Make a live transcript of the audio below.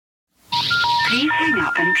Please hang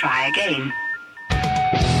up and try again.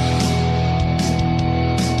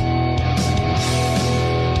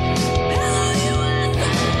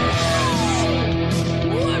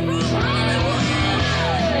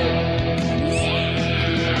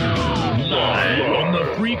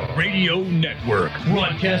 Freak Radio Network,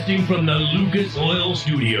 broadcasting from the Lucas Oil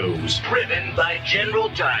Studios. Driven by General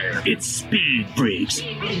Tire. It's Speed Freaks.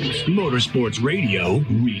 Motorsports Radio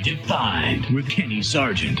redefined with Kenny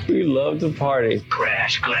Sargent. We love to party.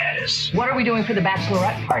 Crash Gladys. What are we doing for the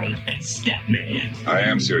bachelorette party? And Statman. I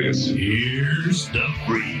am serious. Here's the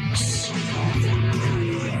Freaks.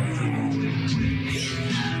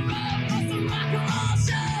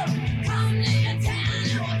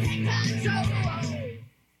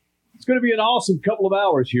 It's going to be an awesome couple of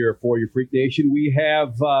hours here for you, Freak Nation. We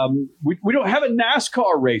have we don't have a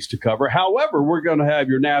NASCAR race to cover. However, we're going to have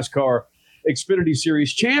your NASCAR Xfinity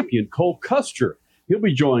Series champion, Custer. He'll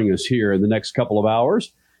be joining us here in the next couple of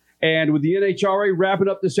hours. And with the NHRA wrapping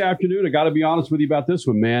up this afternoon, I got to be honest with you about this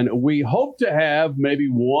one, man. We hope to have maybe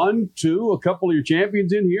a couple of your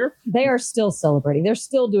champions in here. They are still celebrating. They're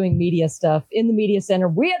still doing media stuff in the media center.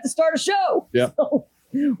 We had to start a show. Yeah. So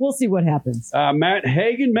we'll see what happens. Matt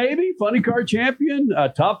Hagan, maybe, funny car champion,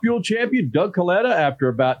 Top Fuel champion, Doug Coletta, after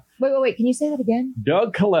about... Wait. Can you say that again?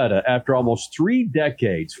 Doug Coletta, after almost 3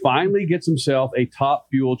 decades, finally gets himself a Top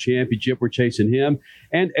Fuel championship. We're chasing him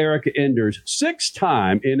and Erica Enders,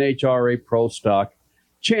 6-time NHRA Pro Stock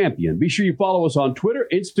champion. Be sure you follow us on Twitter,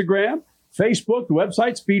 Instagram, Facebook, the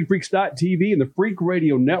website, SpeedFreaks.tv, and the Freak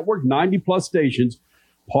Radio Network, 90-plus stations,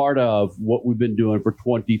 part of what we've been doing for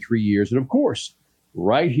 23 years. And, of course,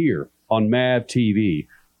 right here on MAV TV.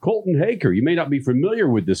 Colton Haaker, you may not be familiar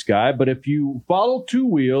with this guy, but if you follow two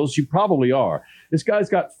wheels, you probably are. This guy's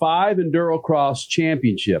got 5 Endurocross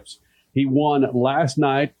championships. He won last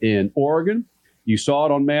night in Oregon. You saw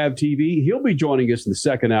it on MAV TV. He'll be joining us in the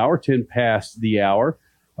second hour, 10 past the hour.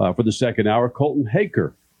 For the second hour, Colton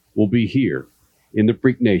Haaker will be here in the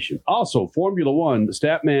Freak Nation. Also, Formula One,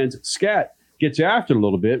 Statman's Scat gets after it a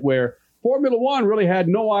little bit, where Formula One really had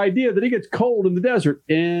no idea that it gets cold in the desert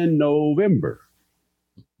in November.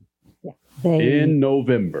 They in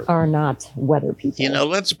November. Are not weather people. You know,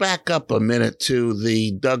 let's back up a minute to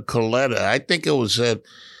the Doug Coletta. I think it was an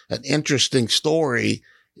interesting story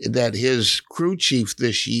that his crew chief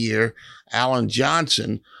this year, Alan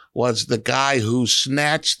Johnson, was the guy who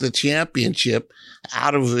snatched the championship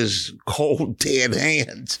out of his cold, dead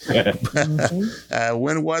hands.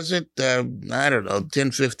 When was it? I don't know,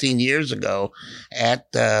 10, 15 years ago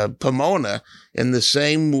at Pomona in the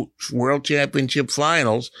same World Championship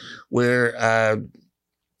finals where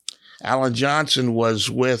Alan Johnson was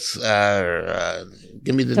with,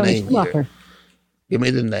 give me the Tony name Schumacher. here. Give me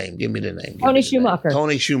the name. Tony Schumacher.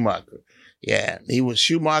 Tony Schumacher. Yeah,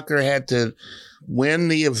 Schumacher had to win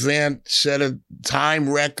the event, set a time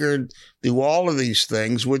record, do all of these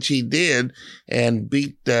things, which he did, and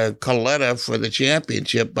beat Coletta for the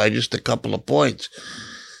championship by just a couple of points.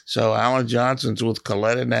 So Alan Johnson's with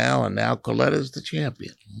Coletta now, and now Coletta's the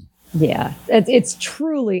champion. Yeah, it's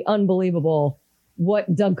truly unbelievable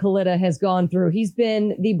what Doug Coletta has gone through. He's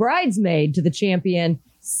been the bridesmaid to the champion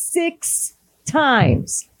 6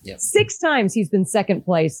 times. Yep. 6 times he's been second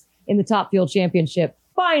place in the Top Fuel Championship.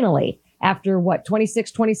 Finally, after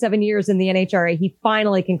 26, 27 years in the NHRA, he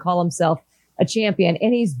finally can call himself a champion.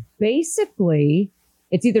 And he's basically,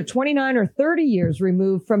 it's either 29 or 30 years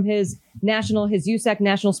removed from his USAC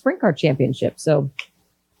National Sprint Car Championship. So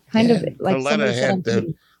kind of like Coletta had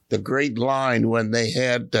the great line when they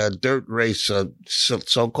had a dirt race, a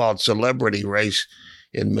so-called celebrity race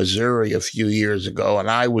in Missouri a few years ago, and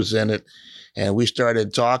I was in it. And we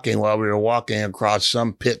started talking while we were walking across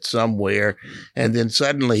some pit somewhere. And then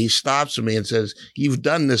suddenly he stops me and says, "You've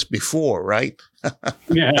done this before, right?"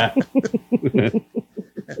 Yeah.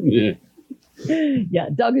 Yeah,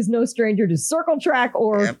 Doug is no stranger to circle track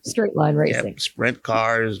or straight line racing. Yep. Sprint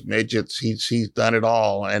cars, midgets, he's done it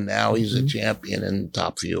all. And now he's a champion in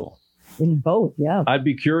Top Fuel. In both, yeah. I'd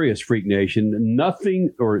be curious, Freak Nation.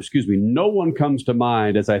 No one comes to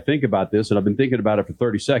mind as I think about this, and I've been thinking about it for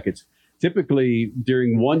 30 seconds. Typically,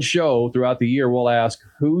 during one show throughout the year, we'll ask,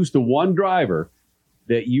 who's the one driver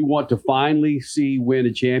that you want to finally see win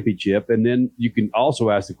a championship? And then you can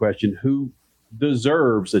also ask the question, who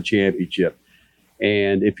deserves a championship?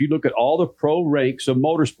 And if you look at all the pro ranks of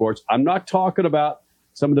motorsports, I'm not talking about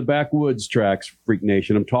some of the backwoods tracks, Freak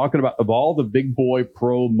Nation. I'm talking about of all the big boy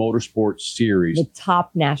pro motorsports series. The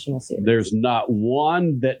top national series. There's not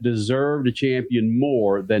one that deserved a champion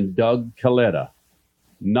more than Doug Coletta.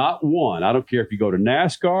 Not one. I don't care if you go to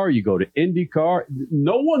NASCAR, you go to IndyCar.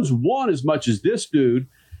 No one's won as much as this dude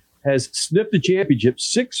has sniffed the championship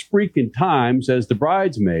 6 freaking times as the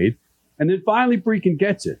bridesmaid, and then finally freaking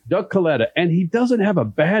gets it. Doug Coletta, and he doesn't have a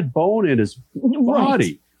bad bone in his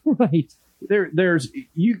body. Right. There's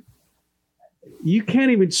you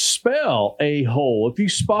can't even spell a hole. If you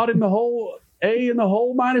spot in the hole, A in the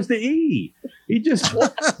hole minus the E. He just,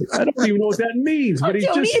 I don't even know what that means. But I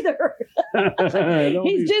don't either.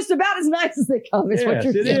 He's just about as nice as they come, is what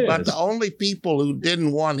you're saying. But the only people who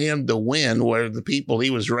didn't want him to win were the people he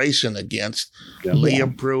was racing against. Leah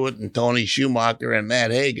Pruitt and Tony Schumacher and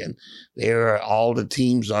Matt Hagan. They are all the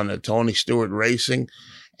teams on the Tony Stewart Racing.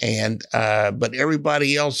 And but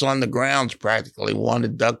everybody else on the grounds practically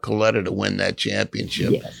wanted Doug Coletta to win that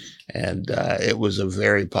championship. Yes. And it was a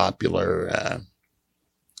very popular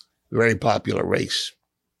race.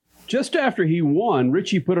 Just after he won,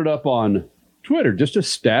 Richie put it up on Twitter, just a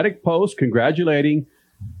static post congratulating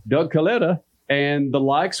Doug Coletta, and the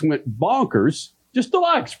likes went bonkers. Just the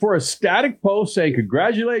likes for a static post saying,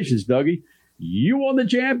 "Congratulations, Dougie. You won the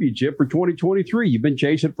championship for 2023. You've been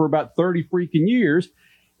chasing for about 30 freaking years."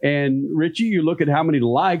 And Richie, you look at how many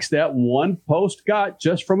likes that one post got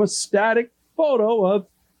just from a static photo of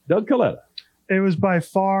Doug Coletta. It was by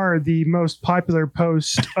far the most popular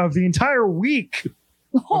post of the entire week.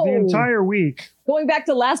 Going back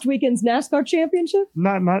to last weekend's NASCAR championship?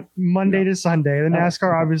 Not Monday to Sunday. The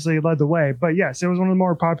NASCAR obviously led the way. But yes, it was one of the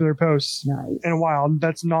more popular posts in a while.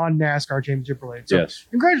 That's non-NASCAR championship related. So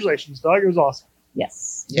congratulations, Doug. It was awesome.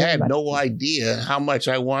 Yes. Yeah, I had no idea how much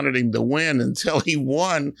I wanted him to win until he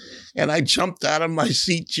won, and I jumped out of my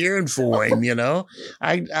seat cheering for him, you know.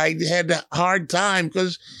 I had a hard time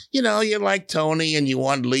because, you know, you like Tony and you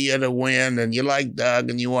want Leah to win, and you like Doug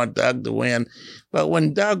and you want Doug to win. But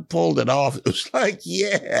when Doug pulled it off, it was like,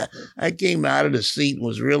 yeah, I came out of the seat and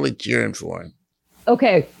was really cheering for him.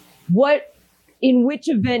 Okay, in which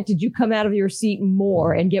event did you come out of your seat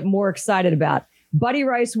more and get more excited about? Buddy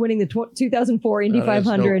Rice winning the 2004 Indy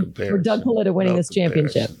 500 or Doug Coletta winning this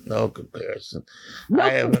championship? No comparison.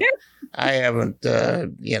 I haven't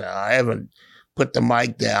put the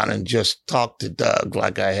mic down and just talked to Doug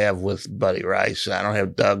like I have with Buddy Rice. I don't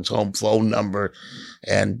have Doug's home phone number,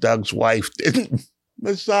 and Doug's wife didn't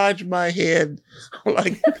massage my head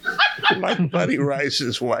like Buddy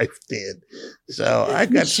Rice's wife did. So I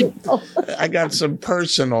got some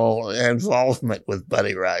personal involvement with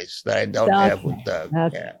Buddy Rice that I don't have with Doug.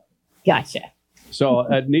 Okay. Gotcha. So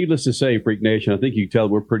needless to say, Freak Nation, I think you can tell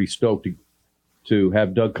we're pretty stoked to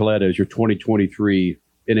have Doug Coletta as your 2023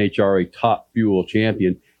 NHRA Top Fuel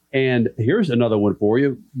champion. And here's another one for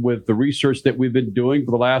you. With the research that we've been doing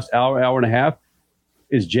for the last hour and a half,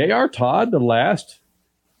 is J.R. Todd the last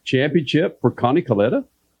championship for Connie Coletta?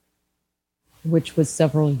 Which was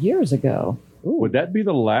several years ago. Ooh. Would that be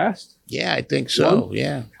the last? Yeah, I think so.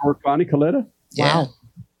 Yeah. For Connie Coletta? Yeah. Wow.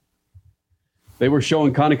 They were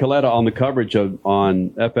showing Connie Coletta on the coverage on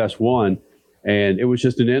FS1, and it was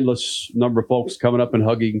just an endless number of folks coming up and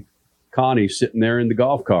hugging Connie sitting there in the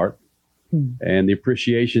golf cart, and the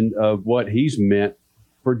appreciation of what he's meant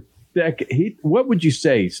for decades. What would you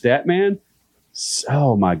say, Statman?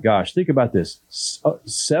 Oh my gosh, think about this.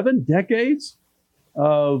 7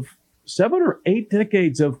 or 8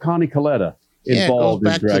 decades of Connie Coletta involved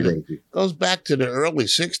in drag racing. Goes back to the early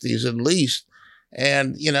 60s at least.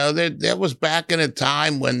 And, you know, that was back in a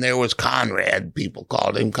time when there was Conrad, people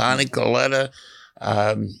called him, Connie Coletta,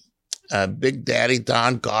 Big Daddy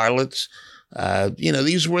Don Carlitz. You know,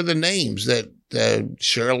 these were the names that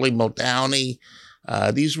Shirley Muldowney,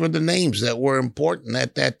 these were the names that were important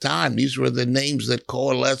at that time. These were the names that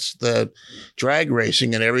coalesced the drag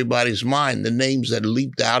racing in everybody's mind, the names that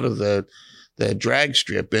leaped out of the drag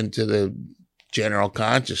strip into the general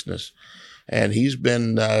consciousness. And he's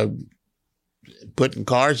been putting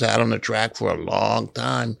cars out on the track for a long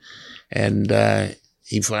time. And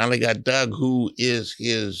he finally got Doug, who is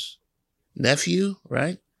his nephew,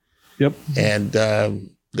 right? Yep. And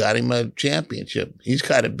got him a championship. He's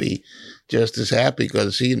got to be just as happy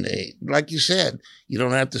because he, like you said, you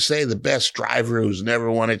don't have to say the best driver who's never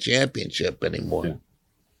won a championship anymore.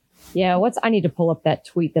 Yeah, I need to pull up that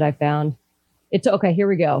tweet that I found. Okay, here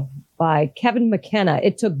we go. By Kevin McKenna.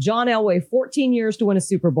 It took John Elway 14 years to win a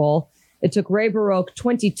Super Bowl. It took Ray Baroque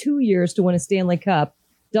 22 years to win a Stanley Cup.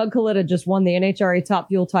 Doug Coletta just won the NHRA Top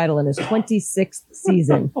Fuel title in his 26th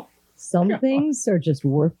season. Some things are just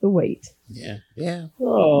worth the wait. Yeah, yeah.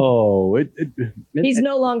 Oh, he's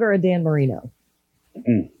no longer a Dan Marino.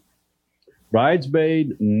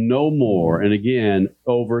 Bridesmaid, no more. And again,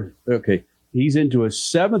 he's into his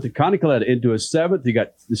 7th. Connie Coletta into his 7th. He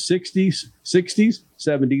got the 60s, 70s,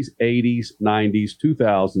 80s, 90s,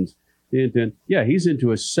 2000s. 10. Yeah, he's into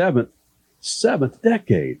his seventh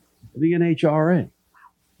decade. the NHRA.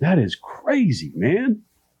 That is crazy, man.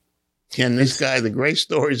 And this guy, the great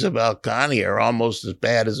stories about Connie are almost as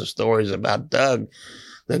bad as the stories about Doug.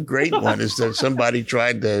 The great one is that somebody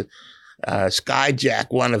tried to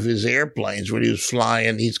skyjack one of his airplanes when he was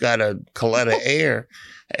flying. He's got a Coletta Air,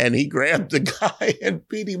 and he grabbed the guy and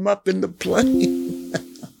beat him up in the plane.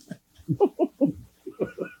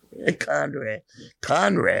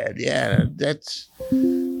 Conrad, yeah, that's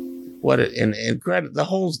what an incredible.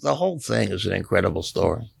 The whole thing is an incredible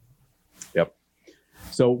story. Yep.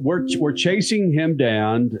 So we're chasing him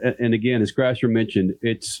down, and again, as Grasser mentioned,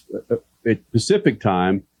 it's Pacific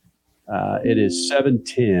time. It is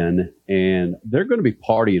 7:10, and they're going to be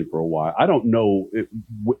partying for a while. I don't know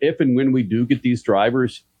if and when we do get these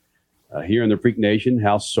drivers here in the Freak Nation,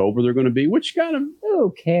 how sober they're going to be. Which kind of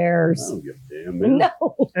who cares? I don't give a damn, man.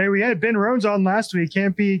 No. Hey, we had Ben Rhodes on last week.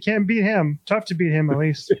 Can't beat him. Tough to beat him, at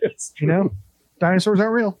least. You know, dinosaurs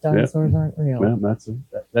aren't real. Dinosaurs aren't real. Well,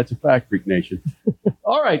 that's a fact, Freak Nation.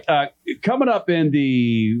 All right, coming up in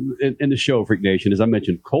the show, Freak Nation, as I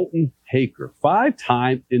mentioned, Colton Haaker,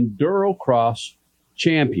 5-time Endurocross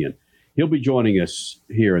champion. He'll be joining us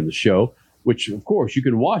here in the show, which, of course, you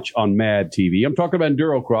can watch on Mad TV. I'm talking about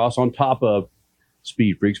Endurocross on top of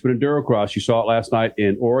Speed Freaks, but Endurocross, you saw it last night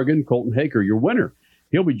in Oregon. Colton Haaker, your winner.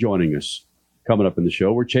 He'll be joining us coming up in the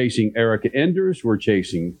show. We're chasing Erica Enders. We're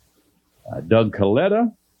chasing Doug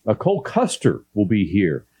Coletta. Cole Custer will be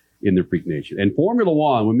here in the Freak Nation. And Formula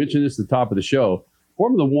One, we mentioned this at the top of the show,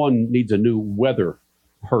 Formula One needs a new weather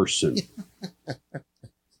person.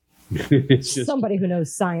 Somebody who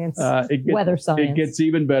knows science, weather science. It gets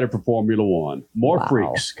even better for Formula One. More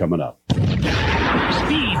freaks coming up.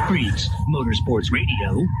 Speed Freaks, Motorsports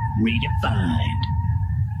Radio, redefined.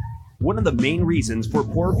 One of the main reasons for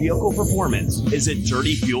poor vehicle performance is a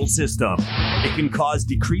dirty fuel system. It can cause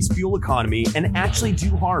decreased fuel economy and actually do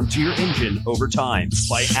harm to your engine over time.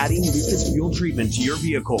 By adding Lucas Fuel Treatment to your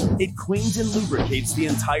vehicle, it cleans and lubricates the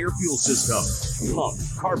entire fuel system, pump,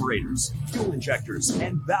 carburetors, fuel injectors,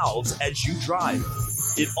 and valves as you drive.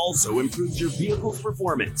 It also improves your vehicle's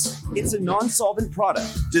performance. It's a non-solvent product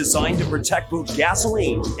designed to protect both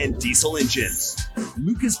gasoline and diesel engines.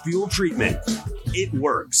 Lucas Fuel Treatment. It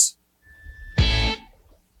works.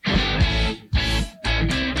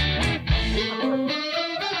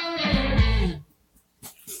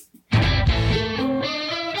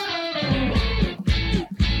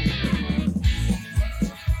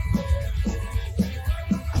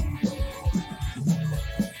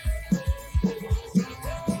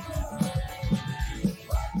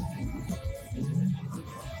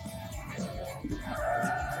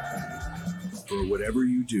 For whatever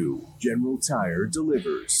you do, General Tire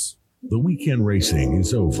delivers. The weekend racing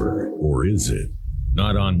is over, or is it?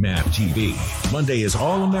 Not on MAP TV. Monday is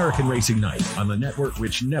All-American Racing Night on the network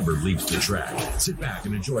which never leaves the track. Sit back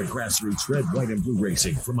and enjoy grassroots red, white, and blue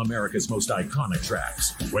racing from America's most iconic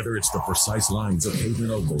tracks. Whether it's the precise lines of pavement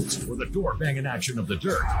ovals or the door-banging action of the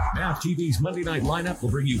dirt, MAP TV's Monday night lineup will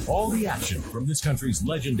bring you all the action from this country's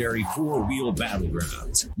legendary four-wheel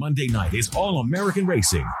battlegrounds. Monday night is All-American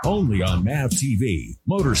Racing, only on MAP TV,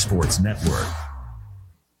 Motorsports Network.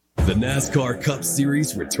 The NASCAR Cup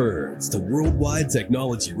Series returns to Worldwide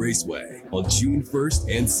Technology Raceway on June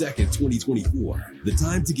 1st and 2nd, 2024. The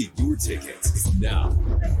time to get your tickets is now.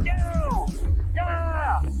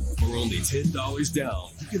 For only $10 down,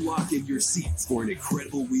 you can lock in your seats for an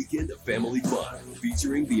incredible weekend of family fun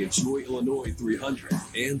featuring the Enjoy Illinois 300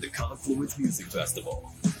 and the Confluence Music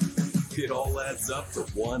Festival. It all adds up for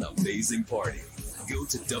one amazing party. Go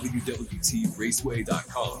to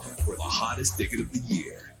www.raceway.com for the hottest ticket of the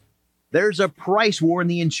year. There's a price war in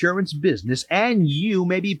the insurance business, and you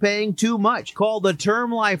may be paying too much. Call the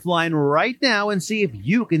Term Lifeline right now and see if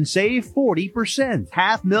you can save 40%.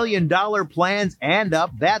 $500,000 plans and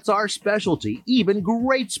up, that's our specialty. Even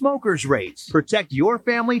great smokers rates. Protect your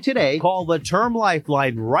family today. Call the Term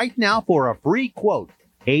Lifeline right now for a free quote.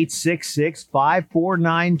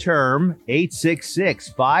 866-549-TERM.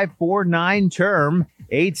 866-549-TERM.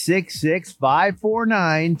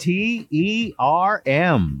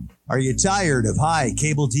 866-549-TERM. Are you tired of high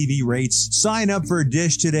cable TV rates? Sign up for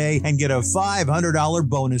Dish today and get a $500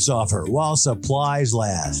 bonus offer while supplies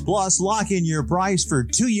last. Plus, lock in your price for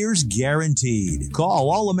 2 years guaranteed. Call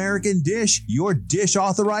All American Dish, your Dish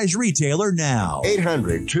authorized retailer now.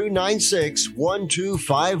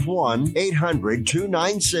 800-296-1251.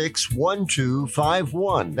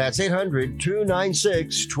 800-296-1251. That's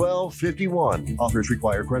 800-296-1251. Offers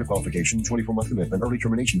require credit qualification, 24-month commitment, early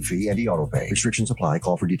termination fee, and e-auto pay. Restrictions apply.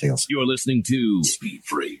 Call for details. You're listening to Speed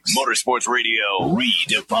Freaks, Motorsports Radio,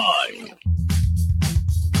 redefined.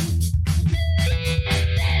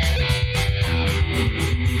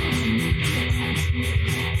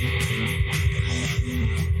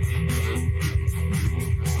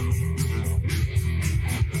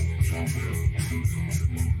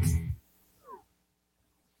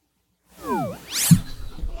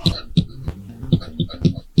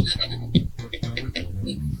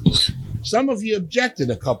 Some of you objected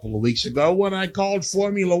a couple of weeks ago when I called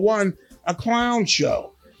Formula One a clown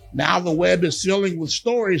show. Now the web is filling with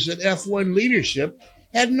stories that F1 leadership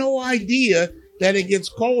had no idea that it gets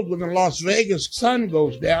cold when the Las Vegas sun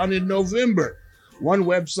goes down in November. One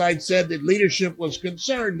website said that leadership was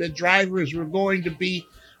concerned that drivers were going to be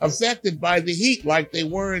affected by the heat like they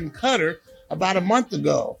were in Qatar about a month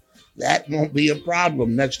ago. That won't be a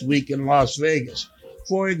problem next week in Las Vegas.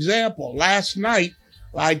 For example, last night,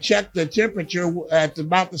 I checked the temperature at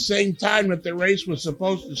about the same time that the race was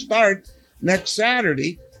supposed to start next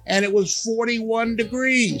Saturday, and it was 41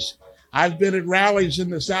 degrees. I've been at rallies in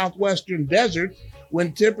the southwestern desert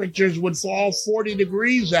when temperatures would fall 40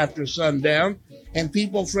 degrees after sundown, and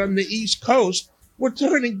people from the East Coast were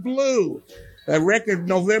turning blue. The record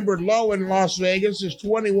November low in Las Vegas is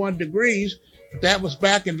 21 degrees. But that was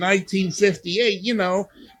back in 1958,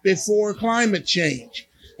 before climate change.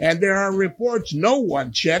 And there are reports no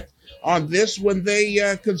one checked on this when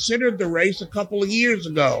they considered the race a couple of years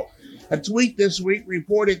ago. A tweet this week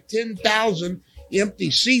reported 10,000 empty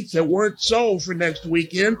seats that weren't sold for next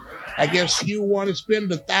weekend. I guess you want to spend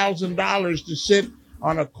 $1,000 to sit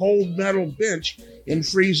on a cold metal bench in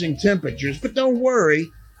freezing temperatures. But don't worry,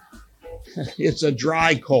 it's a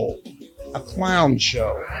dry cold, a clown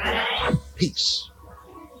show. Peace.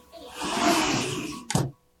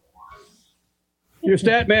 Your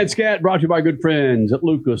Statman Scat brought to you by good friends at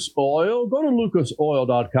Lucas Oil. Go to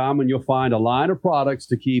lucasoil.com and you'll find a line of products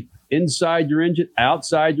to keep inside your engine,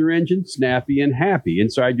 outside your engine, snappy and happy.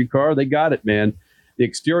 Inside your car, they got it, man. The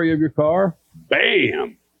exterior of your car,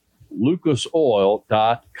 bam!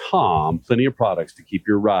 lucasoil.com. Plenty of products to keep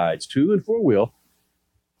your rides, 2- and 4-wheel,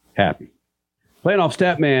 happy. Playing off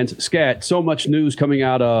Statman's Scat, so much news coming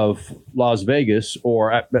out of Las Vegas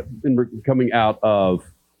coming out of...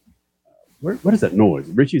 What is that noise?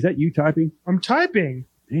 Richie, is that you typing? I'm typing.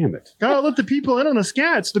 Damn it. Gotta let the people in on the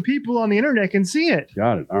Scats. The people on the internet can see it.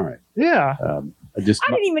 Got it. All right. Yeah. I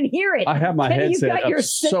didn't even hear it. I have my Kenny, headset you've got up your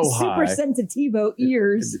so super high. sensitivo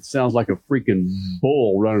ears. It sounds like a freaking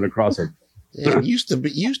bull running across a... It used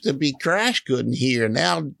to be Crash couldn't hear.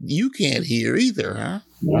 Now you can't hear either, huh?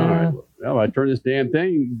 All right. Well, I turn this damn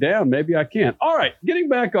thing down. Maybe I can't. All right. Getting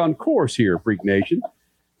back on course here, Freak Nation.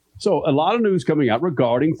 So a lot of news coming out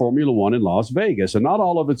regarding Formula One in Las Vegas, and not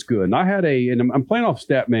all of it's good. And I had and I'm playing off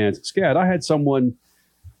Statman's Scat. I had someone,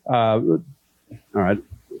 an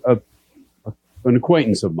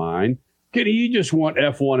acquaintance of mine, Kenny, you just want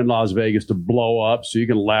F1 in Las Vegas to blow up so you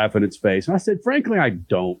can laugh in its face. And I said, frankly, I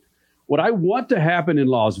don't. What I want to happen in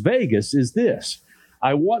Las Vegas is this.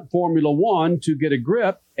 I want Formula One to get a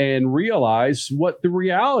grip and realize what the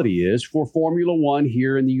reality is for Formula One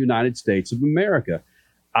here in the United States of America.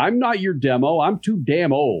 I'm not your demo. I'm too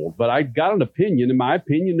damn old, but I got an opinion, and my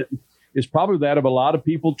opinion is probably that of a lot of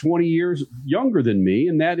people 20 years younger than me,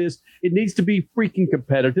 and that is it needs to be freaking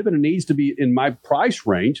competitive, and it needs to be in my price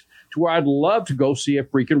range to where I'd love to go see a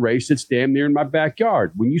freaking race that's damn near in my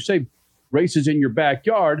backyard. When you say races in your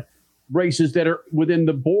backyard, races that are within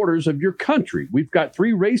the borders of your country. We've got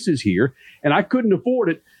 3 races here, and I couldn't afford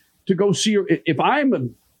it to go see. If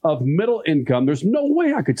I'm of middle income, there's no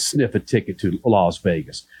way I could sniff a ticket to Las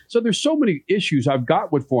Vegas. So there's so many issues I've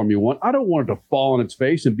got with Formula One. I don't want it to fall on its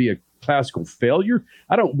face and be a classical failure.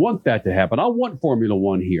 I don't want that to happen. I want Formula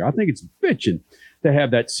One here. I think it's bitching to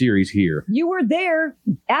have that series here. You were there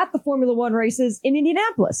at the Formula One races in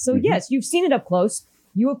Indianapolis. So yes, you've seen it up close.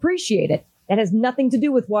 You appreciate it. That has nothing to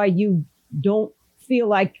do with why you don't feel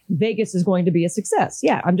like Vegas is going to be a success.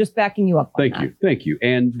 Yeah, I'm just backing you up on that. Thank you.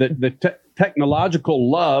 And the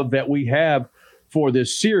technological love that we have for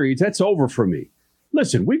this series, that's over for me.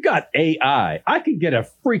 Listen, we've got AI. I can get a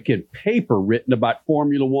freaking paper written about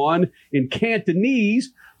Formula One in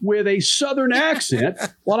Cantonese with a Southern accent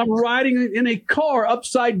while I'm riding in a car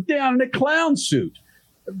upside down in a clown suit.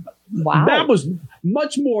 Wow. That was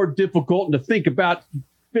much more difficult to think about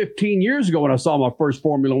 15 years ago when I saw my first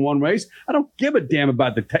Formula One race. I don't give a damn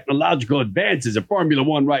about the technological advances of Formula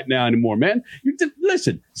One right now anymore, man. You just,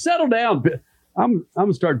 listen, settle down. I'm going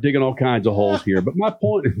to start digging all kinds of holes here. But my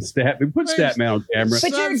point is put Statman on camera.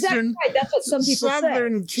 But you're exactly right. That's what some people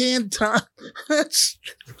Southern Canton.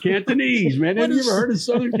 Cantonese, man. Have you ever heard of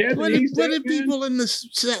Southern Cantonese? What did people in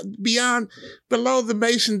the below the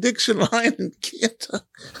Mason-Dixon line in Canton?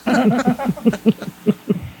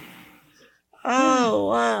 Oh,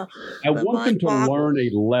 wow. I want them to learn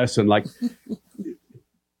a lesson. Like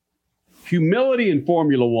humility in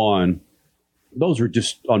Formula One, those are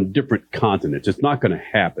just on different continents. It's not going to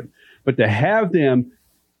happen. But to have them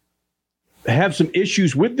have some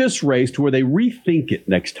issues with this race to where they rethink it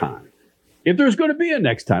next time. if there's going to be a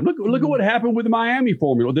next time. Look at what happened with the Miami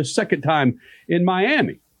Formula, the second time in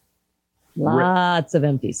Miami. Lots of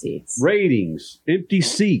empty seats. Ratings, empty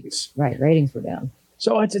seats. Right, ratings were down.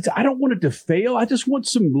 So I don't want it to fail. I just want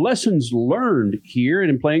some lessons learned here. And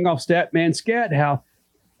in playing off Statman Scat, how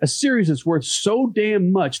a series that's worth so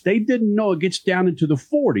damn much, they didn't know it gets down into the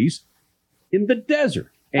 40s in the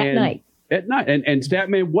desert. At night. And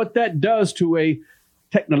Statman, what that does to a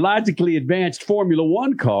technologically advanced Formula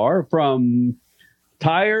One car, from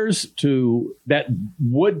tires to that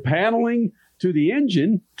wood paneling to the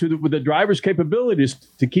engine to with the driver's capabilities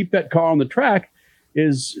to keep that car on the track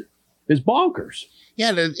is bonkers.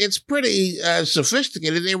 Yeah, it's pretty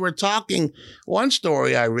sophisticated. They were talking, one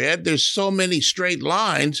story I read, there's so many straight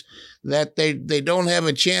lines that they don't have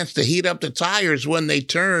a chance to heat up the tires when they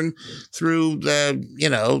turn through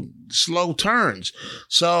the, slow turns.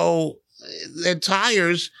 So the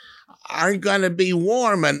tires aren't going to be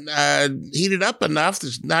warm and heated up enough.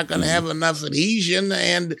 It's not going to have enough adhesion,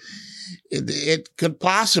 and it could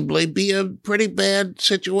possibly be a pretty bad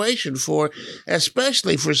situation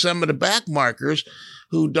especially for some of the back markers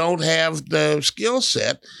who don't have the skill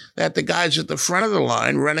set that the guys at the front of the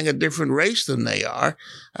line running a different race than they are.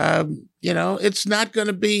 It's not going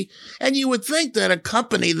to be, and you would think that a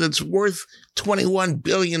company that's worth $21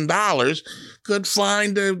 billion could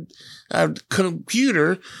find a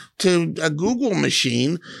computer to a Google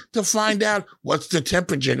machine to find out what's the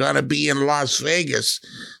temperature going to be in Las Vegas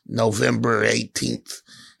November 18th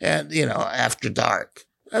and, after dark.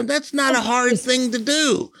 That's not a hard thing to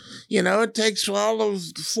do. It takes all of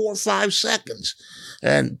 4 or 5 seconds.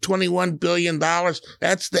 And $21 billion,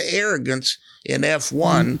 that's the arrogance in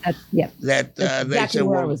F1 that they said,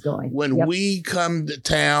 where I was going. When we come to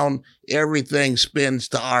town, everything spins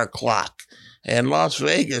to our clock. And Las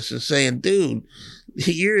Vegas is saying, dude,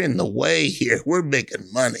 you're in the way here. We're making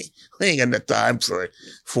money. We ain't got the time for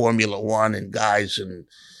Formula One and guys in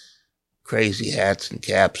crazy hats and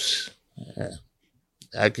caps.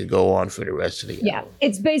 I could go on for the rest of the hour.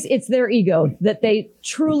 It's their ego that they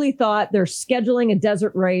truly thought they're scheduling a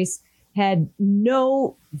desert race, had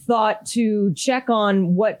no thought to check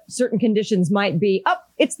on what certain conditions might be.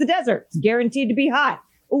 It's the desert. It's guaranteed to be hot.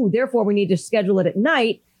 Therefore we need to schedule it at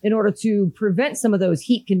night in order to prevent some of those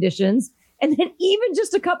heat conditions. And then even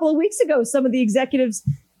just a couple of weeks ago, some of the executives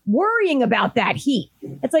worrying about that heat.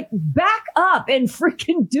 It's like, back up and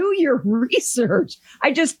freaking do your research.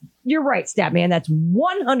 You're right, Statman. That's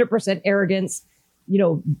 100% arrogance.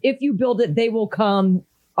 If you build it, they will come,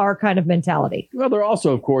 our kind of mentality. Well, they're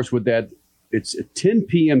also, of course, with that, it's a 10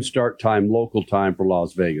 p.m. start time, local time for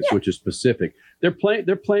Las Vegas, which is Pacific. They're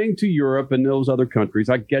playing to Europe and those other countries.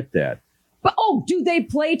 I get that. But, do they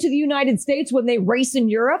play to the United States when they race in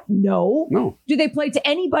Europe? No. Do they play to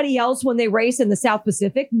anybody else when they race in the South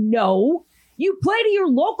Pacific? No. You play to your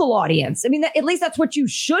local audience. I mean, at least that's what you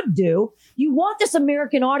should do. You want this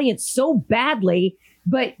American audience so badly,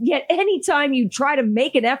 but yet anytime you try to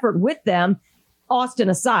make an effort with them, Austin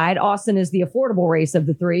aside, Austin is the affordable race of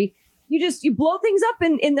the three, you blow things up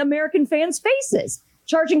in the American fans' faces.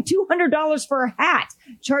 Charging $200 for a hat,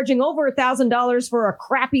 charging over $1,000 for a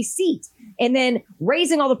crappy seat, and then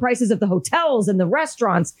raising all the prices of the hotels and the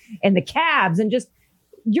restaurants and the cabs, and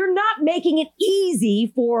you're not making it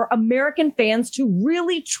easy for American fans to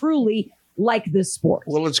really, truly like this sport.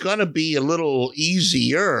 Well, it's going to be a little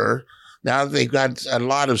easier now that they've got a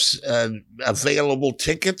lot of available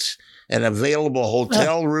tickets and available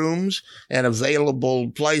hotel rooms and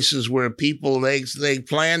available places where people, they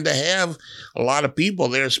plan to have a lot of people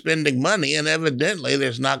there spending money. And evidently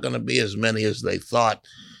there's not going to be as many as they thought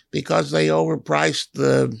because they overpriced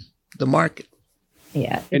the market.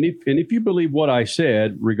 Yeah. And if you believe what I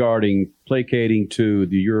said regarding placating to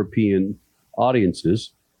the European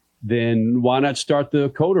audiences, then why not start the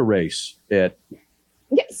COTA race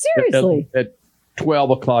seriously. At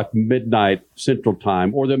 12 o'clock midnight Central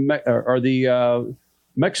Time, or the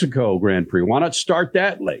Mexico Grand Prix? Why not start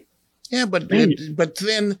that late? Yeah, but then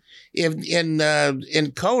if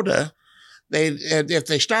in COTA, if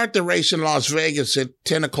they start the race in Las Vegas at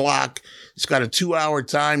 10 o'clock, it's got a 2-hour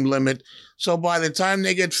time limit. So by the time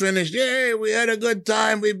they get finished, yay, we had a good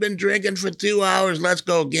time. We've been drinking for 2 hours. Let's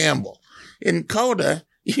go gamble. In COTA,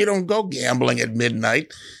 you don't go gambling at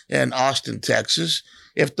midnight in Austin, Texas.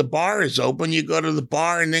 If the bar is open, you go to the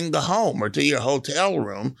bar and then go home or to your hotel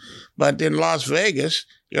room. But in Las Vegas,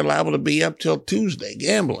 you're liable to be up till Tuesday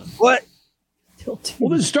gambling. What? Well,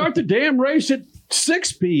 then start the damn race at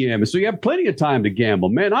 6 p.m. So you have plenty of time to gamble.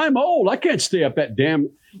 Man, I'm old. I can't stay up that damn.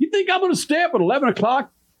 You think I'm going to stay up at 11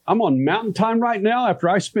 o'clock? I'm on mountain time right now after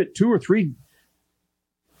I spent 2 or 3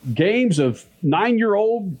 games of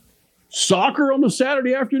 9-year-old Soccer on the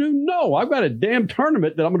Saturday afternoon? No, I've got a damn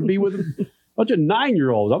tournament that I'm going to be with a bunch of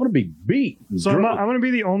 9-year-olds. I'm going to be beat. So I'm going to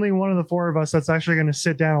be the only one of the four of us that's actually going to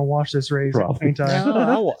sit down and watch this race anytime.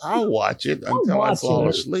 No, I'll watch it until I fall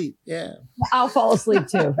asleep. Yeah. I'll fall asleep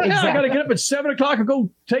too. Exactly. Yeah, I got to get up at 7 o'clock and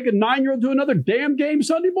go take a 9-year-old to another damn game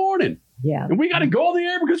Sunday morning. Yeah. And we got to go on the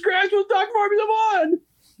air because Grass was talking Formula One.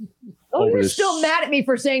 Oh, you're still mad at me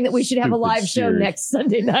for saying that we should have a live show next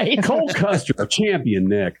Sunday night. Cole Custer, our champion,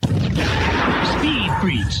 Nick. Speed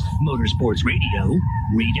Freaks, Motorsports Radio,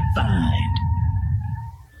 redefined.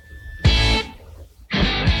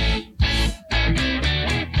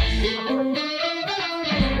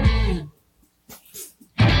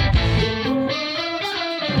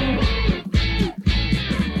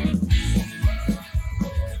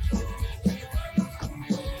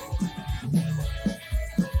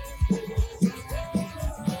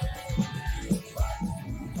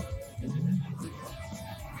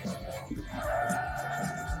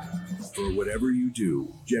 For whatever you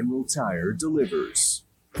do, General Tire delivers.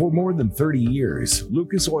 For more than 30 years,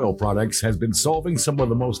 Lucas Oil Products has been solving some of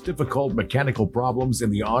the most difficult mechanical problems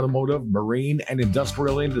in the automotive, marine, and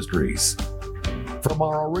industrial industries. From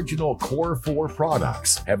our original Core 4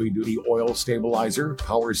 products, heavy-duty oil stabilizer,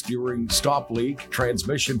 power steering, stop leak,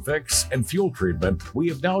 transmission fix, and fuel treatment, we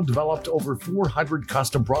have now developed over 400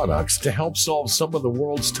 custom products to help solve some of the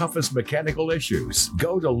world's toughest mechanical issues.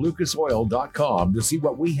 Go to lucasoil.com to see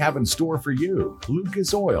what we have in store for you.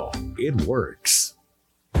 Lucas Oil, it works.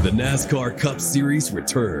 The NASCAR Cup Series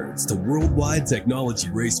returns to Worldwide Technology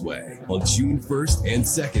Raceway on June 1st and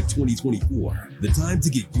 2nd, 2024. The time to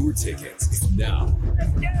get your tickets is now.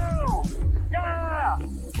 Let's go! Yeah!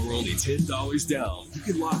 For only $10 down, you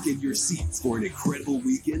can lock in your seats for an incredible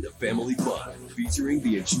weekend of family fun featuring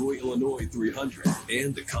the Enjoy Illinois 300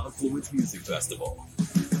 and the Confluence Music Festival.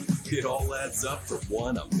 It all adds up for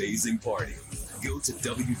one amazing party. Go to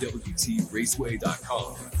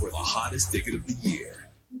www.raceway.com for the hottest ticket of the year.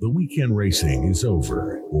 The weekend racing is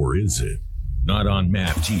over, or is it? Not on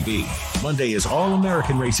MAP TV. Monday is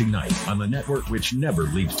All-American Racing Night on the network which never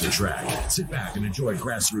leaves the track. Sit back and enjoy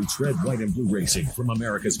grassroots red, white, and blue racing from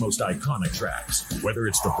America's most iconic tracks. Whether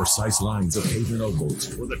it's the precise lines of pavement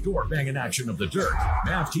ovals or the door-banging action of the dirt,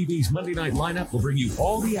 MAP TV's Monday night lineup will bring you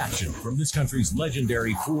all the action from this country's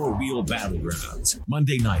legendary four-wheel battlegrounds.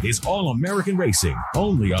 Monday night is All-American Racing,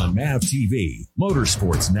 only on MAP TV,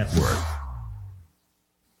 Motorsports Network.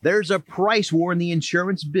 There's a price war in the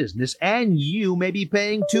insurance business, and you may be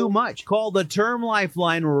paying too much. Call the Term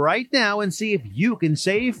Lifeline right now and see if you can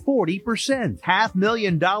save 40%.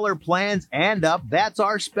 $500,000 plans and up, that's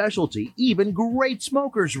our specialty. Even great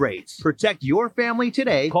smokers rates. Protect your family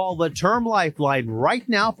today. Call the Term Lifeline right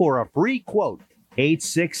now for a free quote.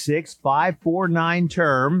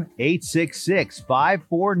 866-549-TERM,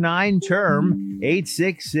 866-549-TERM,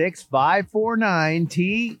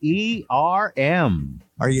 866-549-TERM.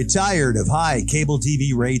 Are you tired of high cable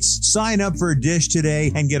TV rates? Sign up for Dish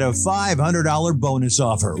today and get a $500 bonus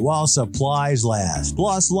offer while supplies last.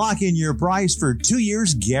 Plus, lock in your price for 2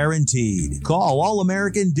 years guaranteed. Call All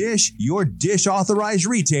American Dish, your Dish authorized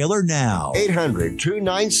retailer now.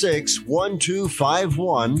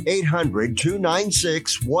 800-296-1251.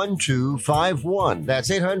 800-296-1251.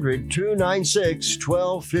 That's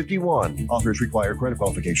 800-296-1251. Offers require credit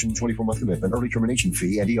qualification, 24-month commitment, early termination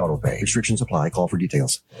fee, and auto pay. Restrictions apply. Call for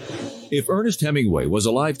details. If Ernest Hemingway was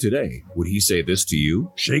alive today, would he say this to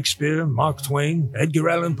you? Shakespeare, Mark Twain, Edgar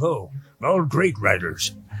Allan Poe, all great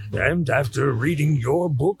writers. And after reading your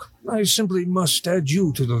book, I simply must add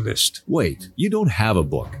you to the list. Wait, you don't have a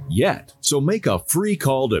book yet. So make a free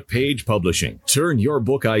call to Page Publishing. Turn your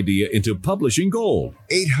book idea into publishing gold.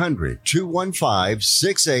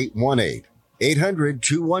 800-215-6818.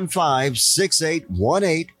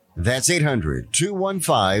 800-215-6818. That's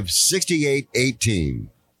 800-215-6818.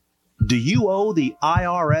 Do you owe the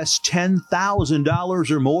IRS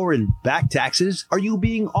 $10,000 or more in back taxes? Are you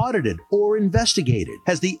being audited or investigated?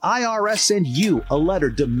 Has the IRS sent you a letter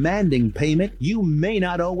demanding payment? You may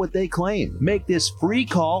not owe what they claim. Make this free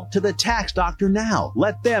call to the tax doctor now.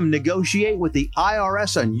 Let them negotiate with the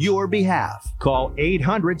IRS on your behalf. Call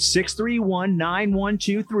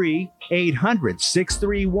 800-631-9123.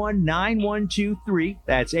 800-631-9123.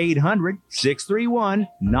 That's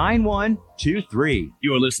 800-631-9123.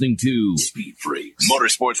 You're listening to Speed Freaks,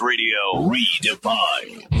 Motorsports Radio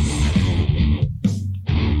Redefined.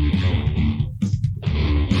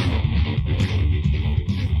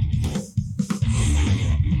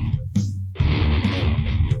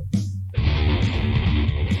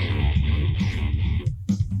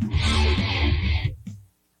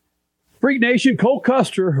 Freak Nation, Cole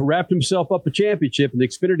Custer wrapped himself up a championship in the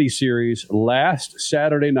Xfinity Series last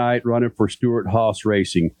Saturday night running for Stewart-Haas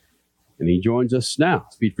Racing. And he joins us now,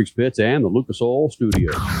 SpeedFreaks Pits and the Lucas Oil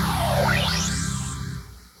Studio.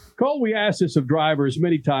 Cole, we ask this of drivers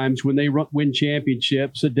many times when they win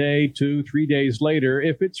championships a day, 2, 3 days later,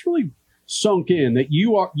 if it's really sunk in that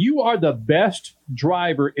you are the best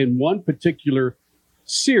driver in one particular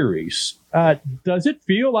series. Does it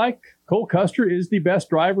feel like Cole Custer is the best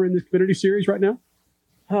driver in the Xfinity Series right now?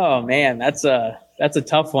 Oh man, that's a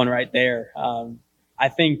tough one right there. I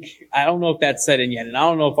don't know if that's set in yet, and I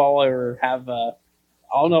don't know if I'll ever have. I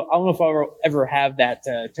don't know if I'll ever have that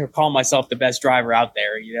to call myself the best driver out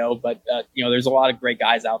there. But there's a lot of great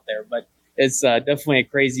guys out there. But it's definitely a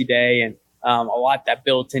crazy day, and a lot that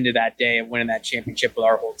built into that day of winning that championship with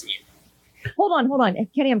our whole team. Hold on,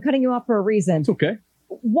 Kenny. I'm cutting you off for a reason. It's okay.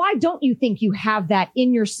 Why don't you think you have that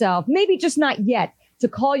in yourself? Maybe just not yet to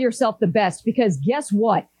call yourself the best, because guess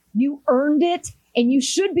what? You earned it, and you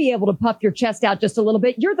should be able to puff your chest out just a little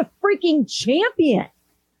bit. You're the freaking champion.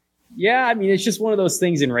 Yeah, I mean, it's just one of those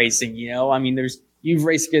things in racing, I mean, you've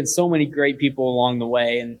raced against so many great people along the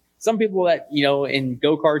way, and some people that, in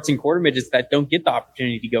go-karts and quarter midgets that don't get the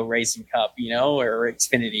opportunity to go racing cup, or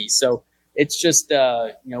Xfinity. So it's just,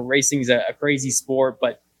 racing's a crazy sport,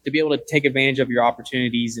 but to be able to take advantage of your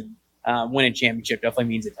opportunities and win a championship definitely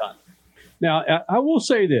means a ton. Now, I will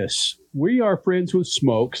say this. We are friends with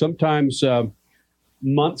Smoke. Sometimes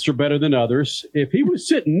months are better than others. If he was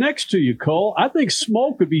sitting next to you, Cole, I think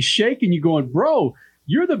Smoke would be shaking you going, bro,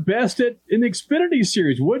 you're the best in the Xfinity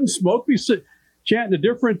Series. Wouldn't Smoke be chanting a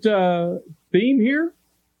different theme here?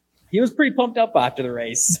 He was pretty pumped up after the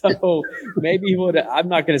race. So maybe he would. I'm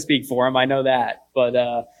not going to speak for him. I know that.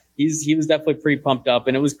 But he was definitely pretty pumped up,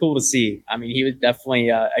 and it was cool to see. I mean, he was definitely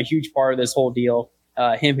a huge part of this whole deal,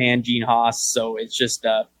 him and Gene Haas. So it's just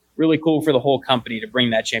really cool for the whole company to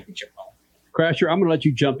bring that championship home. Crasher, I'm going to let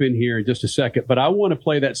you jump in here in just a second, but I want to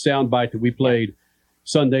play that soundbite that we played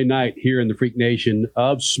Sunday night here in the Freak Nation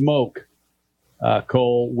of Smoke,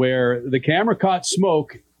 Cole, where the camera caught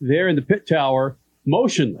Smoke there in the pit tower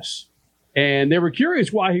motionless. And they were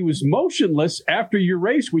curious why he was motionless after your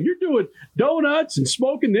race when you're doing donuts and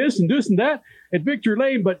smoking this and that at Victory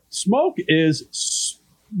Lane. But Smoke is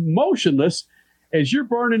motionless as you're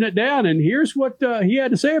burning it down. And here's what he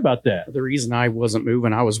had to say about that. The reason I wasn't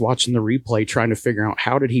moving, I was watching the replay trying to figure out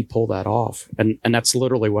how did he pull that off. And that's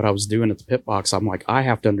literally what I was doing at the pit box. I'm like, I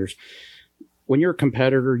have to understand. When you're a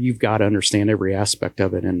competitor, you've got to understand every aspect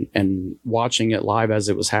of it. And watching it live as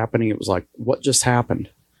it was happening, it was like, what just happened?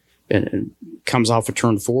 And it comes off of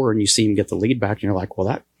turn 4 and you see him get the lead back and you're like,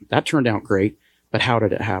 well, that turned out great, but how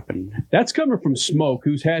did it happen? That's coming from Smoke,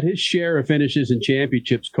 who's had his share of finishes and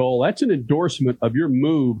championships, Cole. That's an endorsement of your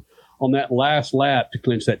move on that last lap to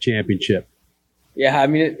clinch that championship. Yeah, I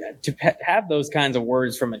mean, to have those kinds of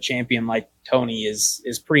words from a champion like Tony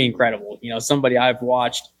is pretty incredible. Somebody I've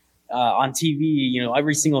watched on TV,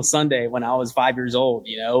 every single Sunday when I was 5 years old.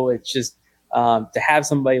 It's just to have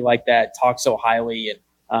somebody like that talk so highly and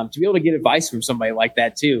to be able to get advice from somebody like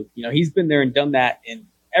that too. He's been there and done that in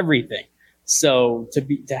everything. So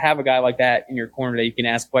to have a guy like that in your corner that you can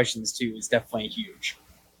ask questions to is definitely huge.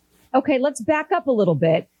 Okay, let's back up a little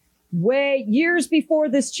bit. Years before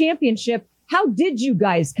this championship, how did you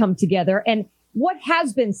guys come together? And what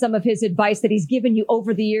has been some of his advice that he's given you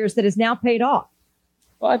over the years that has now paid off?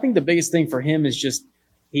 Well, I think the biggest thing for him is just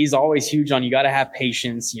he's always huge on you got to have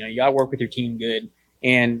patience. You got to work with your team good.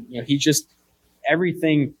 And, he's just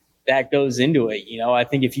everything that goes into it. I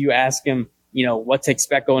think if you ask him, what to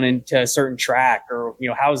expect going into a certain track or,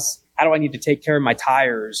 how do I need to take care of my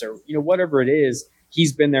tires or, whatever it is,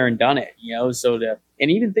 he's been there and done it,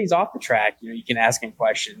 and even things off the track, you can ask him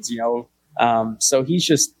questions, so he's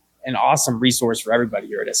just an awesome resource for everybody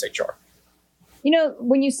here at SHR.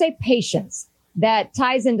 When you say patience, that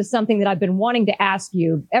ties into something that I've been wanting to ask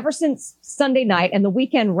you ever since Sunday night and the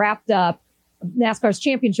weekend wrapped up, NASCAR's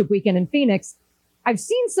championship weekend in Phoenix. I've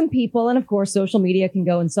seen some people, and of course, social media can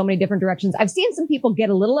go in so many different directions. I've seen some people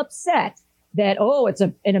get a little upset that, it's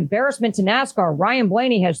an embarrassment to NASCAR. Ryan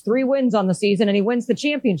Blaney has 3 wins on the season and he wins the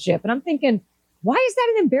championship. And I'm thinking, why is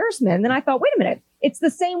that an embarrassment? And then I thought, wait a minute. It's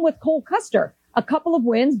the same with Cole Custer. A couple of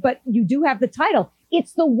wins, but you do have the title.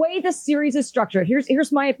 It's the way the series is structured.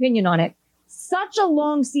 Here's my opinion on it. Such a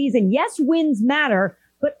long season. Yes, wins matter,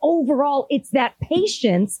 but overall, it's that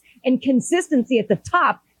patience and consistency at the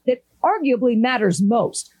top that arguably matters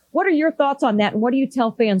most. What are your thoughts on that? And what do you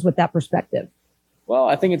tell fans with that perspective? Well,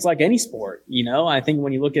 I think it's like any sport. I think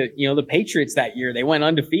when you look at, the Patriots that year, they went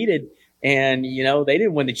undefeated and, they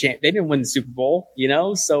didn't win the Super Bowl,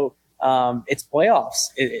 so it's playoffs.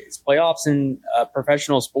 It's playoffs in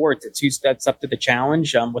professional sports. It's who steps up to the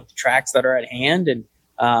challenge with the tracks that are at hand. And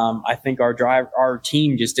I think our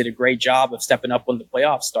team just did a great job of stepping up when the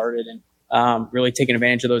playoffs started and really taking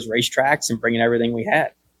advantage of those racetracks and bringing everything we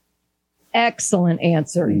had. Excellent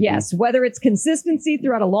answer. Mm-hmm. Yes. Whether it's consistency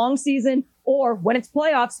throughout a long season or when it's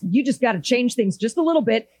playoffs, you just got to change things just a little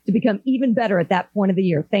bit to become even better at that point of the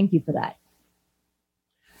year. Thank you for that.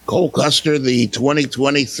 Cole Custer, the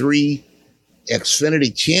 2023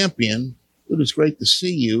 Xfinity champion. It was great to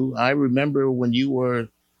see you. I remember when you were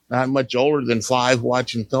not much older than 5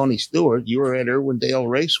 watching Tony Stewart. You were at Irwindale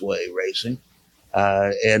Raceway racing.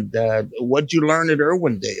 And what'd you learn at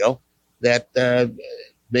Irwindale that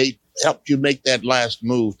helped you make that last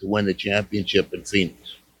move to win the championship in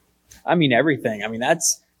Phoenix? I mean, everything. I mean,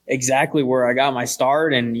 that's exactly where I got my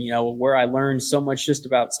start and, where I learned so much just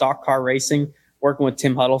about stock car racing, working with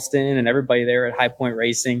Tim Huddleston and everybody there at High Point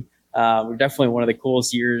Racing. We're definitely one of the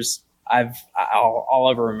coolest years I'll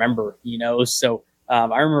ever remember, So I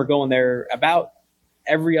remember going there about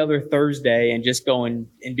every other Thursday and just going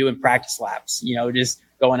and doing practice laps, just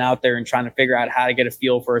going out there and trying to figure out how to get a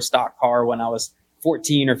feel for a stock car when I was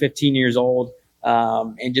 14 or 15 years old,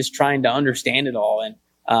 and just trying to understand it all.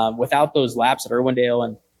 And without those laps at Irwindale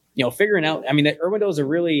and, figuring out, Irwindale is a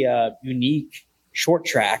really unique short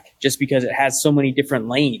track just because it has so many different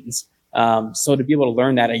lanes. So to be able to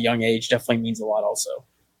learn that at a young age definitely means a lot also.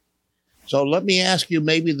 So let me ask you,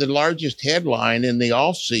 maybe the largest headline in the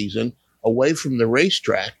off season away from the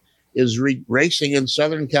racetrack is racing in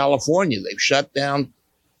Southern California. They've shut down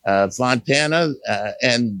Fontana,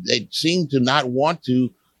 and they seem to not want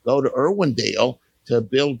to go to Irwindale to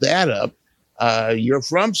build that up. You're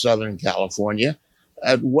from Southern California.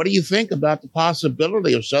 What do you think about the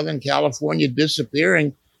possibility of Southern California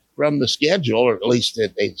disappearing from the schedule, or at least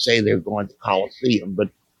that they say they're going to Coliseum, but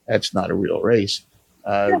that's not a real race.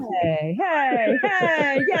 Hey,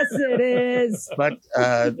 yes it is. But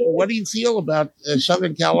what do you feel about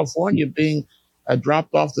Southern California being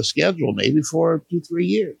dropped off the schedule maybe for 2-3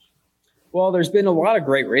 years? Well, there's been a lot of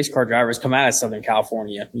great race car drivers come out of Southern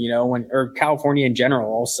California, or California in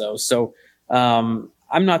general also. So I'm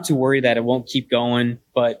not too worried that it won't keep going,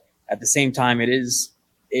 but at the same time, it is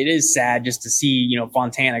sad just to see,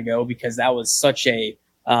 Fontana go, because that was such a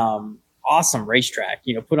awesome racetrack,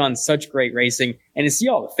 put on such great racing, and to see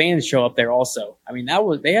all the fans show up there also. I mean,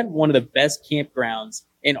 they had one of the best campgrounds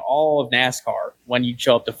in all of NASCAR when you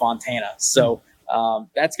show up to Fontana. So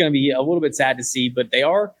that's going to be a little bit sad to see, but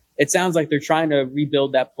it sounds like they're trying to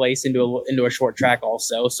rebuild that place into a short track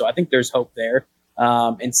also. So I think there's hope there.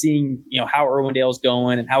 And seeing, how Irwindale's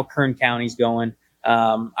going and how Kern County's going,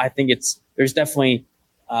 I think there's definitely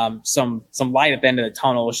some light at the end of the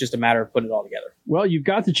tunnel. It's just a matter of putting it all together. Well, you've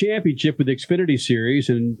got the championship with the Xfinity Series,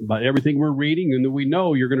 and by everything we're reading and that we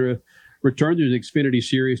know, you're going to return to the Xfinity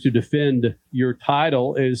Series to defend your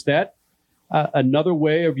title. Is that another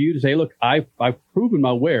way of you to say, look, I've proven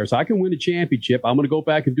my wares. I can win a championship. I'm going to go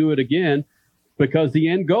back and do it again, because the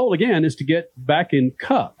end goal, again, is to get back in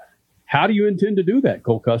Cup. How do you intend to do that,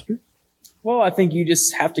 Cole Custer? Well, I think you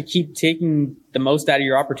just have to keep taking the most out of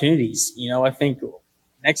your opportunities. I think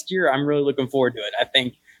next year, I'm really looking forward to it. I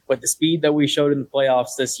think with the speed that we showed in the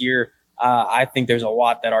playoffs this year, I think there's a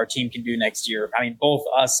lot that our team can do next year. I mean, both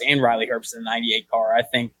us and Riley Herbst in the 98 car, I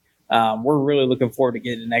think we're really looking forward to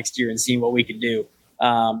getting to next year and seeing what we can do.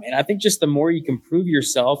 And I think just the more you can prove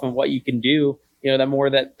yourself and what you can do, the more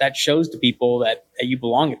that shows to people that you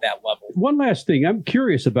belong at that level. One last thing. I'm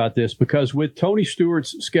curious about this, because with Tony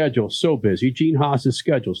Stewart's schedule so busy, Gene Haas's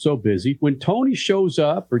schedule so busy, when Tony shows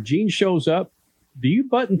up or Gene shows up, do you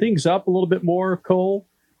button things up a little bit more, Cole,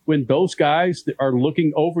 when those guys are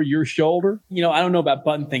looking over your shoulder? I don't know about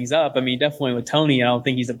button things up. I mean, definitely with Tony, I don't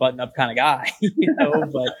think he's a button up kind of guy,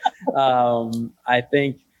 but I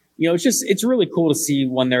think, it's really cool to see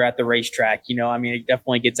when they're at the racetrack. It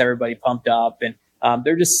definitely gets everybody pumped up, and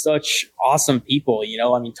they're just such awesome people.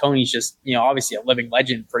 Tony's just, obviously a living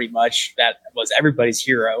legend pretty much. That was everybody's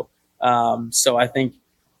hero. So I think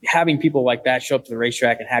having people like that show up to the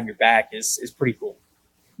racetrack and have your back is pretty cool.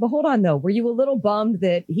 But hold on, though. Were you a little bummed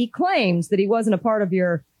that he claims that he wasn't a part of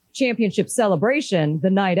your championship celebration the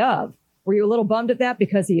night of? Were you a little bummed at that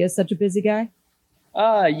because he is such a busy guy?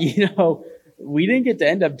 We didn't get to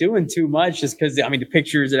end up doing too much just because, the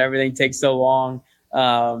pictures and everything take so long.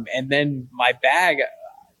 And then my bag,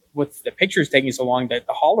 with the pictures taking so long, that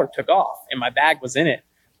the hauler took off and my bag was in it.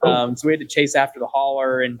 So we had to chase after the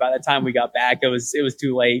hauler. And by the time we got back, it was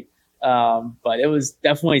too late. But it was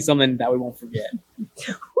definitely something that we won't forget.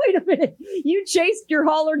 Wait a minute. You chased your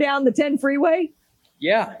hauler down the 10 freeway?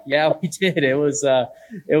 Yeah, we did. It was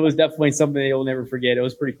definitely something you'll never forget. It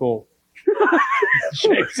was pretty cool.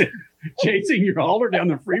 Chasing your hauler down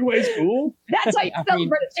the freeway's cool. That's how you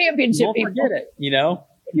celebrate a championship. Won't forget it, you know.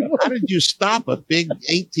 How did you stop a big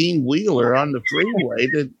 18-wheeler on the freeway?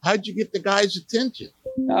 How'd you get the guy's attention?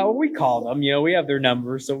 We called them. You know, we have their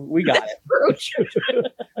number, so we got it.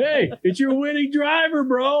 Hey, it's your winning driver,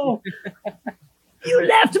 bro. You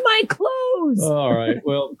left my clothes. All right.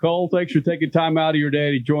 Well, Cole, thanks for taking time out of your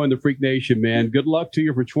day to join the Freak Nation, man. Good luck to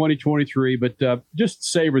you for 2023, but just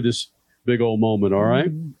savor this big old moment, all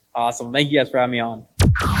right? Awesome. Thank you guys for having me on.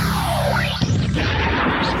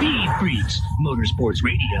 Speed Freaks, Motorsports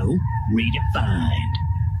Radio, redefined.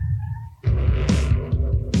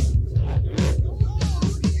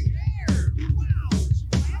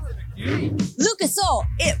 Lucas Oil,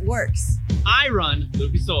 it works. I run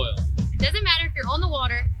Lucas Oil. It doesn't matter if you're on the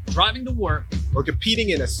water, Driving to work, or competing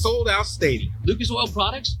in a sold-out stadium. Lucas Oil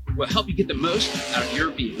products will help you get the most out of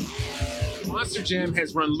your vehicle. Monster Jam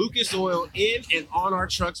has run Lucas Oil in and on our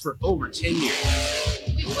trucks for over 10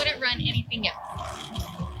 years. we wouldn't run anything else.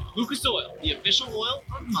 Lucas Oil, the official oil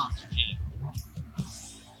of Monster Jam.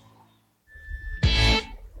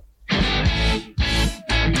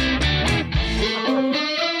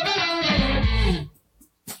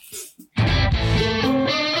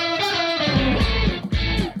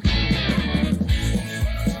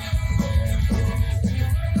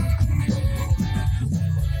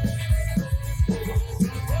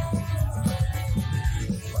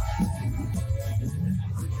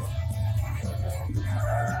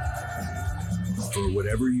 For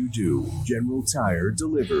whatever you do, General Tire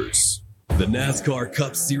delivers. The NASCAR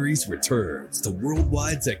Cup Series returns to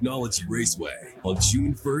Worldwide Technology Raceway on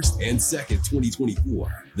June 1st and 2nd,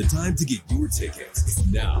 2024. The time to get your tickets is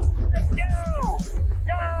now. Let's go!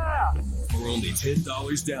 Yeah! For only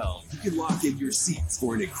 $10 down, you can lock in your seats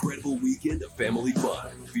for an incredible weekend of family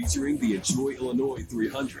fun featuring the Enjoy Illinois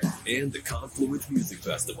 300 and the Confluence Music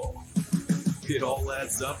Festival. It all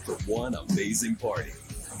adds up for one amazing party.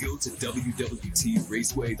 Go to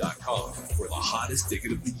www.raceway.com for the hottest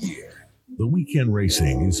ticket of the year. The weekend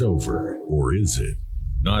racing is over, or is it?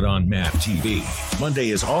 Not on MAP TV.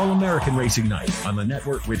 Monday is All-American Racing Night on the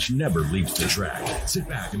network which never leaves the track. Sit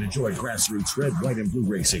back and enjoy grassroots red, white, and blue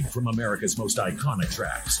racing from America's most iconic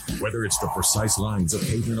tracks. Whether it's the precise lines of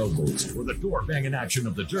pavement ovals or the door-banging action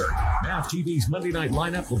of the dirt, MAP TV's Monday night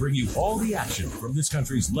lineup will bring you all the action from this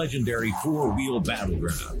country's legendary four-wheel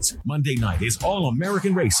battlegrounds. Monday night is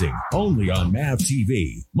All-American Racing, only on MAP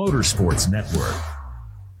TV, Motorsports Network.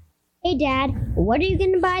 Hey, Dad, what are you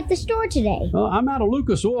going to buy at the store today? I'm out of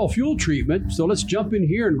Lucas Oil fuel treatment, so let's jump in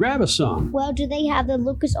here and grab us some. Well, do they have the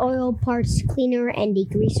Lucas Oil parts cleaner and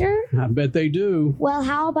degreaser? I bet they do. Well,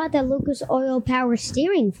 how about the Lucas Oil power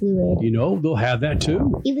steering fluid? You know, they'll have that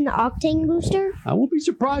too. Even the octane booster? I won't be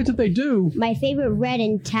surprised if they do. My favorite red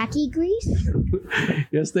and tacky grease?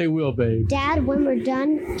 Yes, they will, babe. Dad, when we're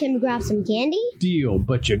done, can we grab some candy? Deal,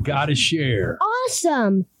 but you gotta share.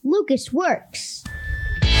 Awesome! Lucas works.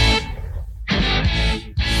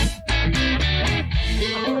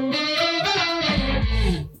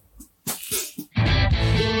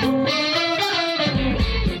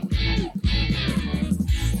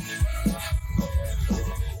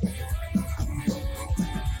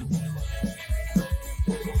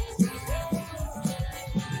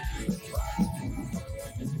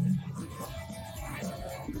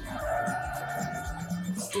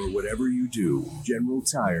 For whatever you do, General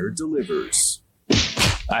Tire delivers.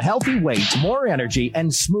 A healthy weight, more energy,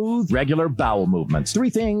 and smooth, regular bowel movements. 3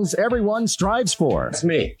 things everyone strives for. It's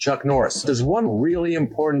me, Chuck Norris. There's one really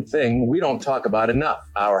important thing we don't talk about enough: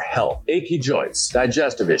 our health. Achy joints,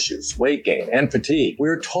 digestive issues, weight gain, and fatigue.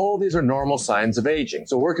 We're told these are normal signs of aging.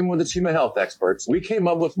 So working with a team of health experts, we came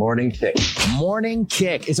up with Morning Kick. Morning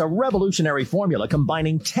Kick is a revolutionary formula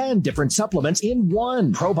combining 10 different supplements in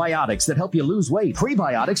one. Probiotics that help you lose weight,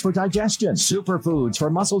 prebiotics for digestion, superfoods for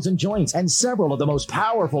muscles and joints, and several of the most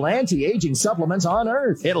powerful anti-aging supplements on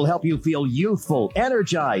earth. It'll help you feel youthful,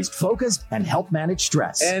 energized, focused, and help manage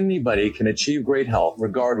stress. Anybody can achieve great health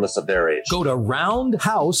regardless of their age. Go to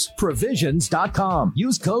roundhouseprovisions.com.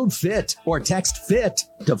 Use code FIT or text FIT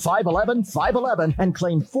to 511-511 and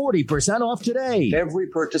claim 40% off today. Every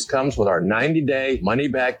purchase comes with our 90-day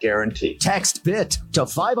money-back guarantee. Text FIT to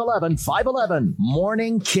 511-511.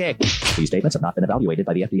 Morning Kick. These statements have not been evaluated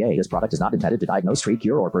by the FDA. This product is not intended to diagnose, treat,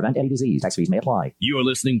 cure, or prevent any disease. Tax fees may apply.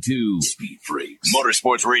 You're listening to Speed Freaks,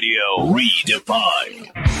 Motorsports Radio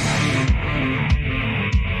redefined.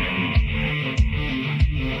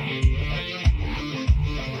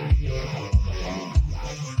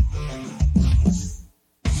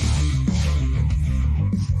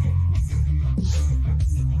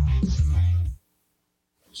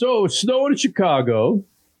 So it was snowing in Chicago,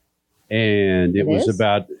 and it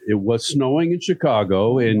was snowing in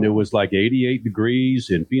Chicago, and it was like 88 degrees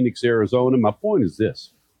in Phoenix, Arizona. My point is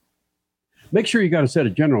this. Make sure you got a set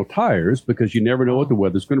of General Tires because you never know what the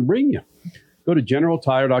weather's going to bring you. Go to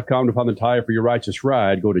GeneralTire.com to find the tire for your righteous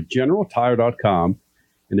ride. Go to GeneralTire.com,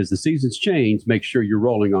 and as the seasons change, make sure you're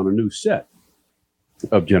rolling on a new set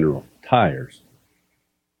of General Tires.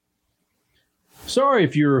 Sorry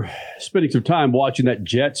if you're spending some time watching that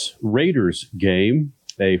Jets-Raiders game,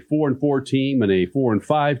 a 4-4 team and a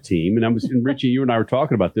 4-5 team. And Richie, you and I were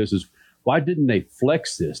talking about this, is why didn't they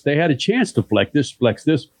flex this? They had a chance to flex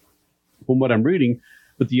this from what I'm reading,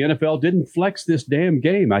 but the NFL didn't flex this damn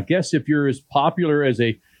game. I guess if you're as popular as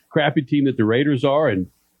a crappy team that the Raiders are, and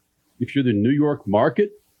if you're the New York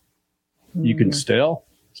market, you can still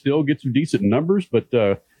get some decent numbers.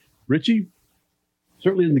 But Richie,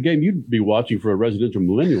 certainly in the game you'd be watching for a residential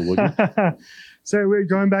millennial, wouldn't you? So we're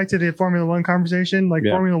going back to the Formula One conversation.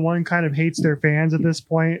 Formula One kind of hates their fans at this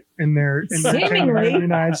point in the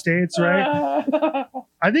United States, right?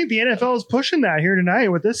 I think the NFL is pushing that here tonight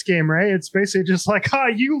with this game, right? It's basically just like,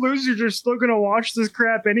 you losers are still going to watch this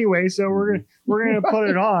crap anyway, so we're gonna put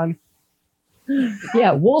it on.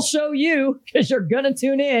 Yeah, we'll show you because you're going to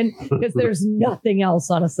tune in because there's nothing else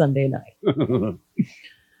on a Sunday night.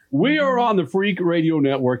 We are on the Freak Radio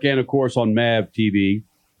Network and, of course, on MAV TV.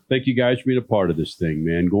 Thank you guys for being a part of this thing,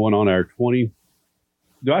 man. Going on our 20.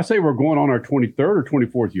 Do I say we're going on our 23rd or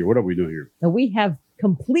 24th year? What are we doing here? Now, we have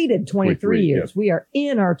completed 23 years. Yes. We are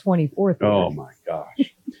in our 24th year. Oh, my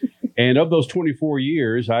gosh. And of those 24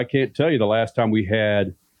 years, I can't tell you the last time we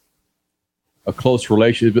had a close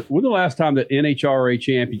relationship. But when the last time that NHRA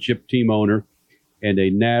championship team owner and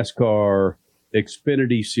a NASCAR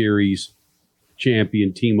Xfinity Series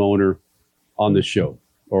champion team owner on the show,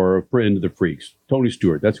 or a friend of the Freaks? Tony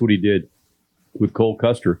Stewart. That's what he did with Cole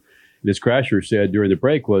Custer. And as Crasher said during the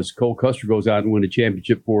break was Cole Custer goes out and win a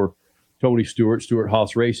championship for Tony Stewart, Stewart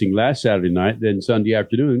Haas Racing last Saturday night. Then Sunday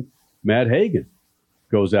afternoon, Matt Hagan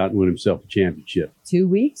goes out and win himself a championship. 2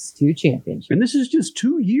 weeks, 2 championships. And this is just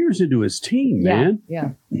 2 years into his team, man.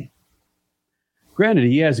 Yeah. Granted,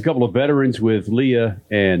 he has a couple of veterans with Leah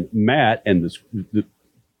and Matt and the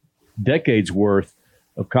decades worth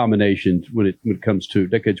of combinations when it comes to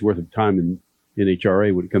decades worth of time in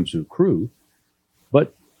NHRA when it comes to a crew.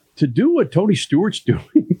 But to do what Tony Stewart's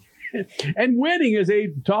doing and winning as a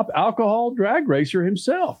top alcohol drag racer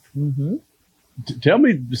himself. Mm-hmm. Tell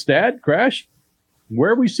me, Stad, Crash, where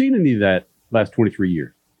have we seen any of that last 23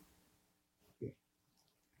 years?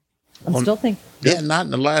 I'm still thinking. Yeah, not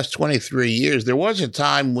in the last 23 years. There was a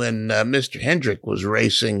time when Mr. Hendrick was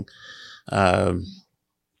racing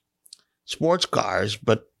sports cars,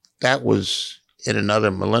 but that was in another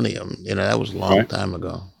millennium. That was a long time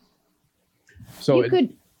ago. So you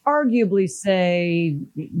could arguably say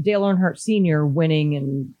Dale Earnhardt Sr. winning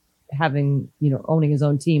and having, owning his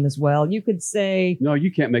own team as well. You could say... No,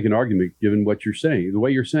 you can't make an argument given what you're saying. The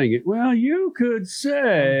way you're saying it, well, you could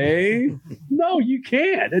say... No, you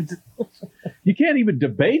can't. You can't even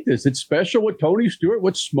debate this. It's special what Tony Stewart,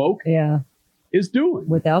 what Smoke is doing.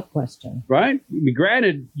 Without question. Right? I mean,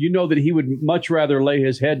 granted, you know that he would much rather lay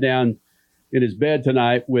his head down in his bed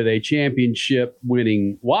tonight with a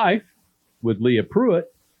championship-winning wife, with Leah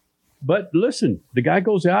Pruitt. But listen, the guy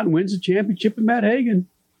goes out and wins the championship with Matt Hagan.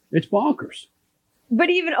 It's bonkers. But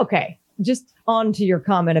even, just on to your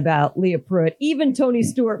comment about Leah Pruitt, even Tony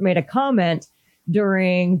Stewart made a comment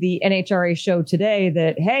during the NHRA show today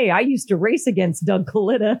that, hey, I used to race against Doug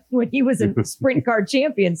Coletta when he was a sprint car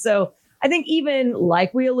champion. So I think even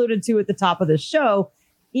like we alluded to at the top of the show,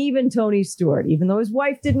 even Tony Stewart, even though his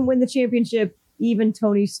wife didn't win the championship, even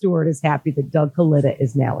Tony Stewart is happy that Doug Coletta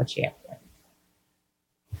is now a champion.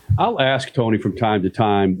 I'll ask Tony from time to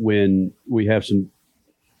time when we have some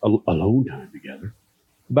alone time together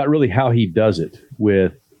about really how he does it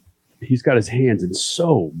he's got his hands in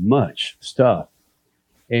so much stuff.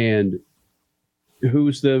 And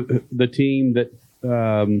who's the team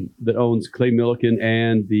that owns Clay Milliken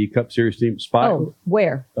and the Cup Series team?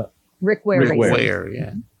 Where? Rick Ware. Rick Ware,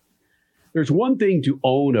 yeah. There's one thing to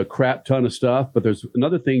own a crap ton of stuff, but there's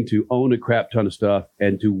another thing to own a crap ton of stuff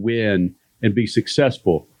and to win and be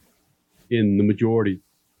successful in the majority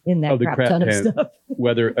in that of the crap ton of stuff.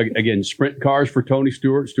 Whether, again, sprint cars for Tony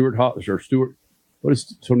Stewart, what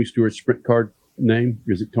is Tony Stewart's sprint car name?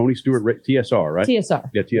 Is it Tony Stewart? TSR, right? TSR.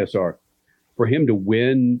 Yeah, TSR. For him to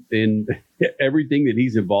win in everything that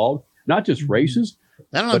he's involved, not just races.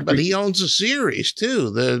 I don't know, but he owns a series too.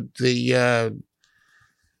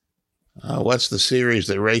 What's the series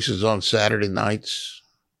that races on Saturday nights?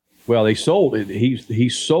 Well, they sold it. He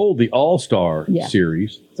sold the All-Star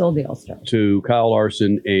Series. Sold the All-Star to Kyle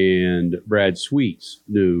Larson and Brad Sweet's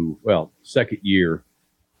new, second year.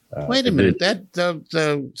 Wait a minute. That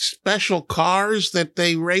the special cars that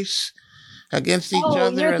they race against each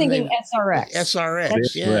other. You're thinking SRX.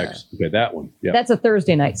 SRX, yeah. Okay, that one. Yeah. That's a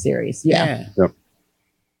Thursday night series. Yeah.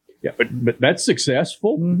 Yeah, but that's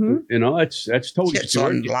successful. You know, that's totally. It's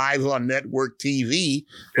on live on network TV.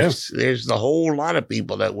 There's the whole lot of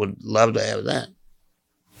people that would love to have that.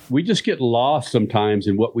 We just get lost sometimes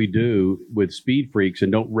in what we do with SpeedFreaks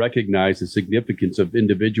and don't recognize the significance of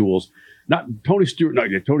individuals. Not Tony Stewart. No,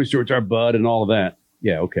 Tony Stewart's our bud and all of that.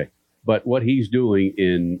 Yeah, okay. But what he's doing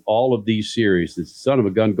in all of these series, the son of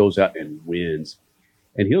a gun goes out and wins.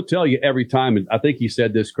 And he'll tell you every time, and I think he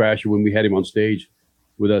said this, Crasher, when we had him on stage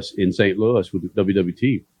with us in St. Louis with the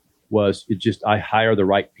WWT, was it just, I hire the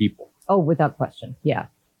right people. Oh, without question. Yeah.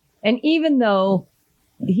 And even though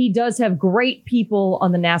he does have great people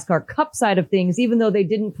on the NASCAR Cup side of things, even though they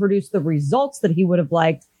didn't produce the results that he would have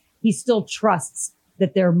liked, he still trusts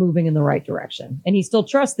that they're moving in the right direction. And he still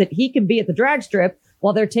trusts that he can be at the drag strip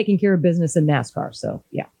while they're taking care of business in NASCAR. So,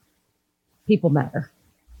 yeah, people matter.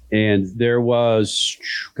 And there was,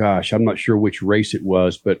 I'm not sure which race it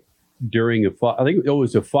was, but during I think it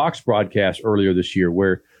was a Fox broadcast earlier this year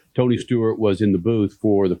where Tony Stewart was in the booth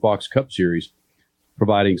for the Fox Cup Series,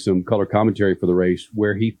 providing some color commentary for the race,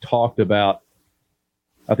 where he talked about,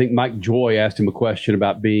 I think Mike Joy asked him a question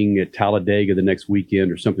about being at Talladega the next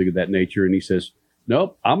weekend or something of that nature. And he says,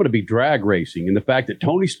 nope, I'm going to be drag racing. And the fact that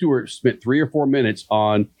Tony Stewart spent 3 or 4 minutes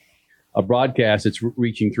on a broadcast that's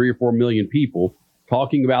reaching 3 or 4 million people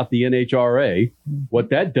talking about the NHRA, what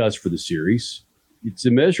that does for the series, it's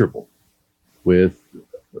immeasurable, with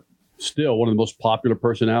still one of the most popular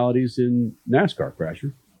personalities in NASCAR,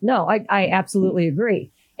 Crasher. No, I absolutely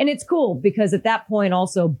agree. And it's cool because at that point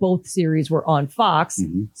also both series were on Fox.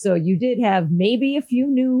 So you did have maybe a few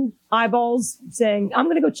new eyeballs saying, I'm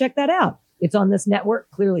going to go check that out. It's on this network.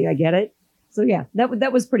 Clearly I get it. So yeah,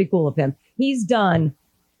 that was pretty cool of him. He's done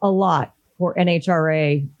a lot for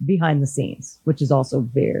NHRA behind the scenes, which is also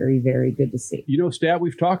very, very good to see. You know, Stat,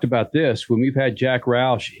 we've talked about this when we've had Jack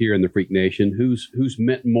Roush here in the Freak Nation, who's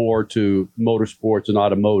meant more to motorsports and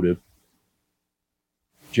automotive.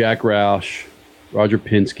 Jack Roush, Roger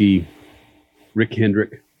Penske, Rick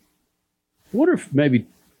Hendrick. I wonder if maybe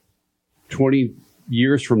 20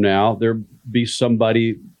 years from now, there'll be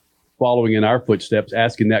somebody following in our footsteps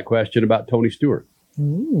asking that question about Tony Stewart.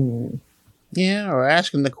 Ooh. Yeah, or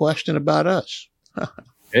asking the question about us.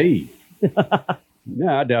 Hey.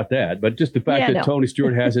 No, I doubt that. But just the fact that Tony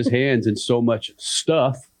Stewart has his hands in so much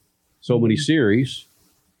stuff, so many series,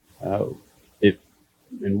 and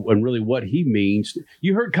really what he means.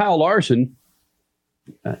 You heard Kyle Larson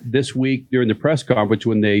this week during the press conference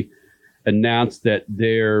when they announced that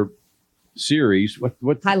their series,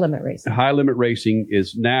 what High Limit Racing. High Limit Racing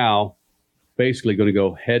is now basically going to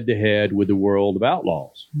go head to head with the World of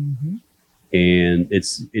Outlaws. And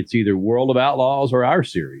it's either World of Outlaws or our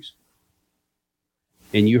series.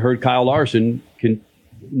 And you heard Kyle Larson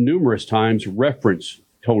numerous times reference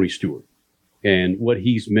Tony Stewart and what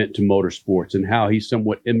he's meant to motorsports and how he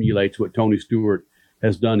somewhat emulates what Tony Stewart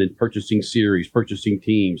has done in purchasing series, purchasing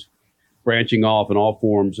teams, branching off in all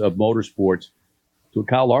forms of motorsports. It's what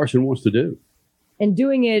Kyle Larson wants to do. And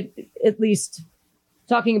doing it, at least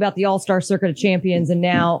talking about the All-Star Circuit of Champions and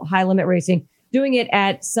now High Limit Racing, doing it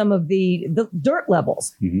at some of the dirt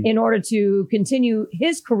levels in order to continue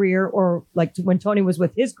his career, or like when Tony was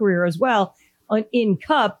with his career as well in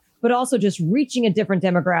Cup, but also just reaching a different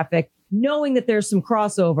demographic, knowing that there's some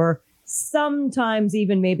crossover, sometimes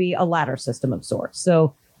even maybe a ladder system of sorts.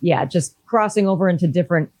 So yeah, just crossing over into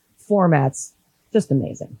different formats, just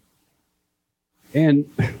amazing. And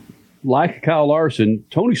like Kyle Larson,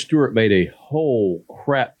 Tony Stewart made a whole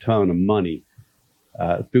crap ton of money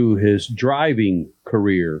through his driving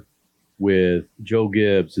career with Joe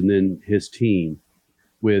Gibbs and then his team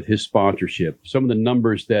with his sponsorship. Some of the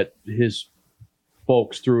numbers that his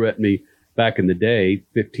folks threw at me back in the day,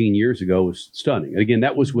 15 years ago, was stunning. Again,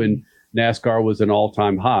 that was when NASCAR was an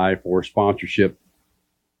all-time high for sponsorship,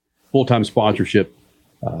 full-time sponsorship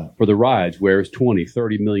for the rides, where it's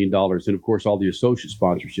 $20-30 million, and of course all the associate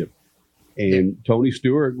sponsorship. And Tony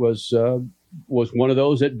Stewart was one of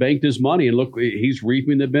those that banked his money, and look, he's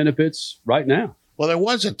reaping the benefits right now. Well, there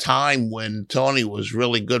was a time when Tony was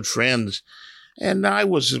really good friends, and I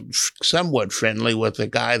was somewhat friendly with a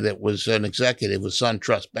guy that was an executive with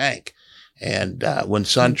SunTrust Bank. And when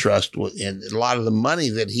SunTrust, and a lot of the money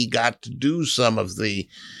that he got to do some of the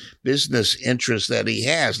business interests that he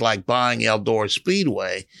has, like buying Eldora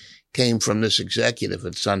Speedway, came from this executive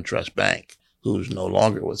at SunTrust Bank, who's no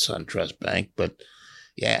longer with SunTrust Bank. But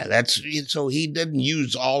yeah, so he didn't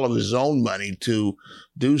use all of his own money to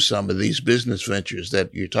do some of these business ventures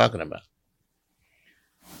that you're talking about.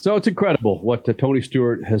 So it's incredible what Tony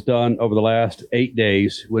Stewart has done over the last 8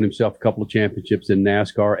 days, win himself a couple of championships in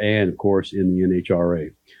NASCAR and, of course, in the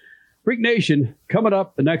NHRA. Freak Nation, coming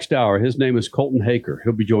up the next hour, his name is Colton Haaker.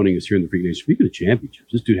 He'll be joining us here in the Freak Nation. Speaking of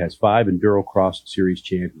championships, this dude has 5 Endurocross Series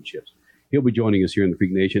championships. He'll be joining us here in the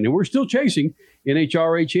Freak Nation. And we're still chasing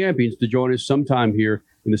NHRA champions to join us sometime here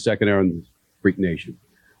in the second hour in the Freak Nation.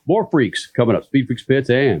 More freaks coming up. SpeedFreaks Pits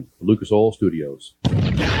and the Lucas Oil Studios.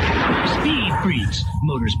 Speed Freaks,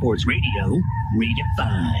 Motorsports Radio,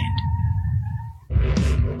 redefined.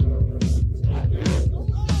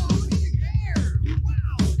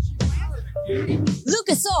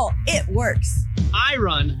 Lucas Oil, it works. I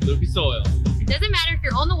run Lucas Oil. It doesn't matter if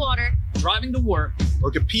you're on the water, Driving to work,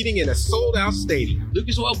 or competing in a sold-out stadium.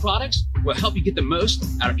 Lucas Oil products will help you get the most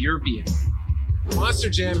out of your vehicle. Monster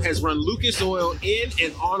Jam has run Lucas Oil in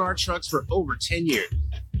and on our trucks for over 10 years.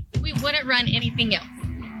 we wouldn't run anything else.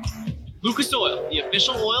 Lucas Oil, the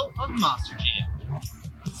official oil of Monster Jam.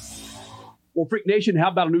 Well, Freak Nation, how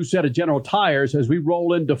about a new set of General Tires as we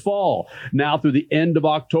roll into fall? Now through the end of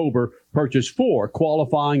October, purchase 4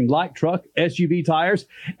 qualifying light truck SUV tires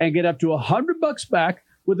and get up to $100 back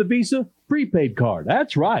with a Visa prepaid card.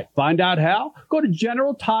 That's right. Find out how? Go to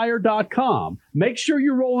GeneralTire.com. Make sure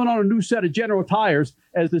you're rolling on a new set of General Tires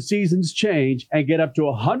as the seasons change and get up to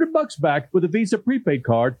 $100 back with a Visa prepaid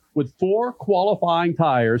card with 4 qualifying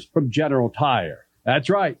tires from General Tire. That's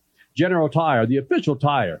right. General Tire, the official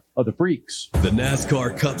tire of the Freaks. The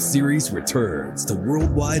NASCAR Cup Series returns to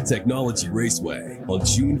Worldwide Technology Raceway on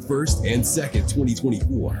June 1st and 2nd,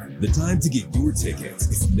 2024. The time to get your tickets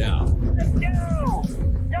is now. Let's go!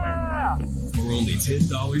 Yeah! For only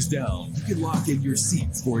 $10 down, you can lock in your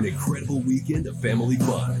seats for an incredible weekend of family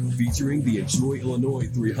fun featuring the Enjoy Illinois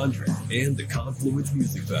 300 and the Confluence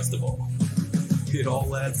Music Festival. It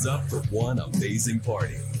all adds up for one amazing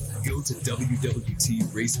party. Go to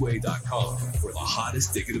WWTRaceway.com for the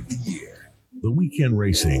hottest ticket of the year. The weekend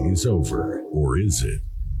racing is over, or is it?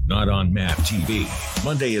 Not on MAP TV.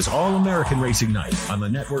 Monday is All-American Racing Night on the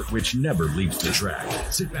network which never leaves the track.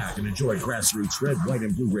 Sit back and enjoy grassroots red, white,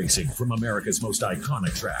 and blue racing from America's most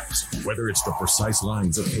iconic tracks. Whether it's the precise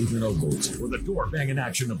lines of pavement ovals or the door-banging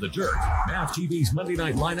action of the dirt, MAP TV's Monday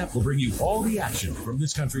night lineup will bring you all the action from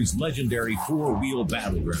this country's legendary four-wheel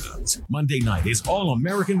battlegrounds. Monday night is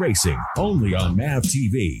All-American Racing, only on MAP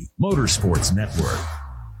TV, Motorsports Network.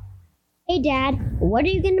 Hey, Dad, what are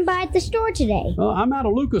you going to buy at the store today? I'm out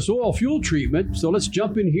of Lucas Oil fuel treatment, so let's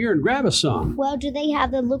jump in here and grab us some. Well, do they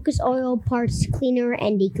have the Lucas Oil parts cleaner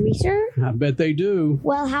and degreaser? I bet they do.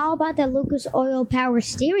 Well, how about the Lucas Oil power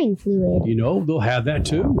steering fluid? You know, they'll have that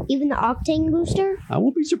too. Even the octane booster? I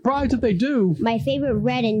won't be surprised if they do. My favorite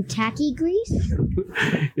red and tacky grease?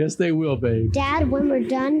 Yes, they will, babe. Dad, when we're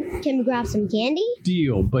done, can we grab some candy?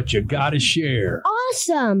 Deal, but you gotta share.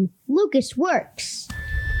 Awesome! Lucas works.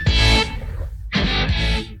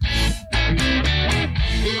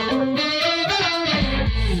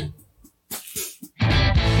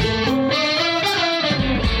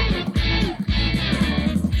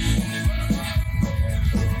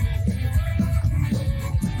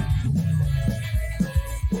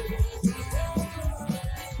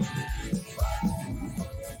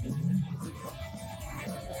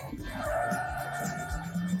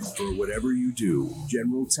 For whatever you do,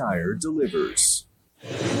 General Tire delivers.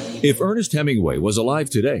 If Ernest Hemingway was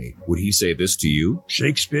alive today, would he say this to you?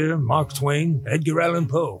 Shakespeare, Mark Twain, Edgar Allan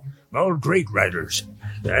Poe, all great writers.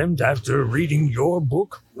 And after reading your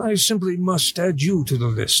book, I simply must add you to the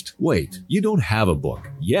list. Wait, you don't have a book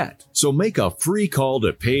yet. So make a free call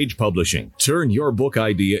to Page Publishing. Turn your book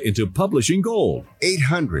idea into publishing gold.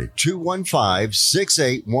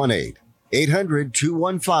 800-215-6818.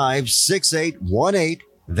 800-215-6818.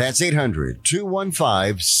 That's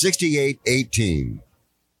 800-215-6818.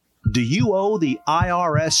 Do you owe the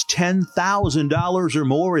IRS $10,000 or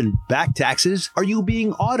more in back taxes? Are you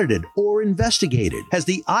being audited or investigated? Has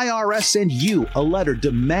the IRS sent you a letter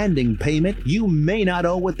demanding payment? You may not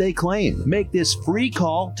owe what they claim. Make this free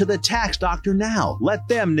call to the tax doctor now. Let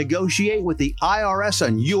them negotiate with the IRS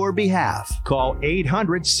on your behalf. Call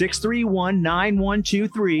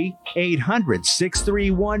 800-631-9123.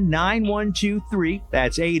 800-631-9123.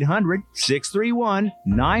 That's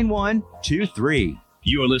 800-631-9123.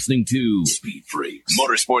 You're listening to Speed Freaks,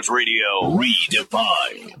 Motorsports Radio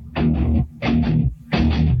Redefined.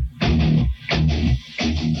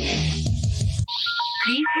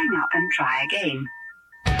 Please hang up and try again.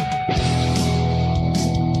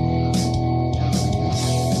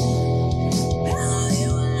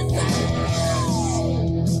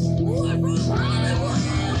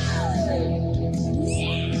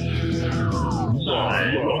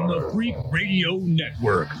 Live on the Freak Radio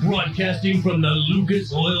Network, broadcasting from the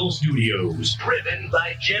Lucas Oil Studios. Driven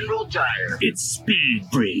by General Tire. It's Speed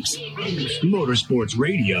Freaks. Motorsports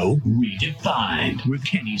Radio redefined with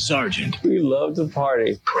Kenny Sargent. We love to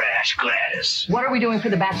party. Crash Gladys. What are we doing for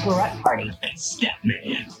the bachelorette party? And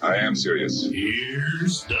Statman. I am serious.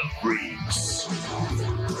 Here's the Freaks.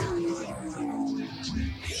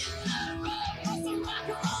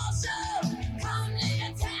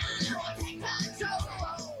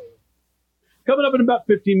 Coming up in about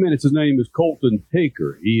 15 minutes, his name is Colton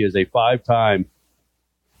Haaker. He is a 5-time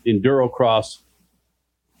Endurocross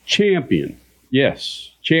champion.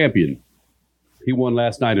 Yes, champion. He won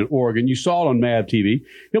last night in Oregon. You saw it on MAV TV.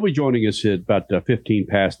 He'll be joining us at about 15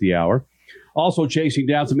 past the hour. Also chasing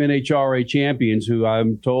down some NHRA champions who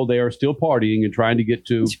I'm told they are still partying and trying to get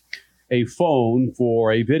to a phone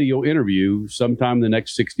for a video interview sometime in the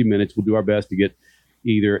next 60 minutes. We'll do our best to get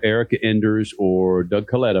either Erica Enders or Doug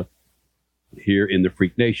Coletta here in the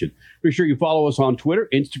Freak Nation. Be sure you follow us on Twitter,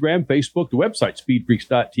 Instagram, Facebook, the website,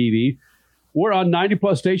 speedfreaks.tv. We're on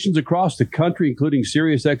 90-plus stations across the country, including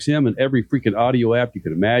SiriusXM and every freaking audio app you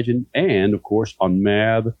can imagine, and, of course, on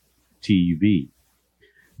MAV TV.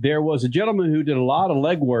 There was a gentleman who did a lot of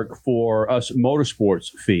legwork for us motorsports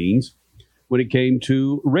fiends when it came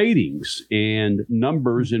to ratings and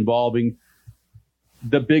numbers involving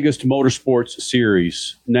the biggest motorsports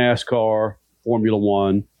series, NASCAR, Formula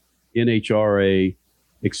One, NHRA,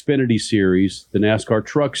 Xfinity Series, the NASCAR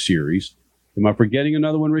Truck Series. Am I forgetting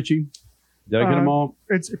another one, Richie? Did I get them all?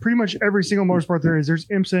 It's pretty much every single motorsport there is. There's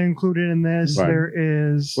IMSA included in this. Right.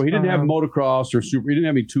 There is. Well, he didn't have motocross or super. He didn't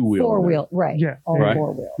have any two-wheel. Four-wheel, right. Yeah. All Right.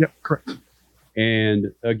 four-wheel. Yep, correct.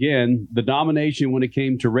 And again, the domination when it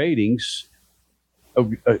came to ratings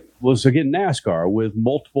was, again, NASCAR, with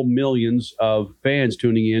multiple millions of fans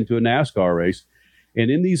tuning in to a NASCAR race. And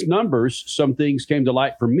in these numbers, some things came to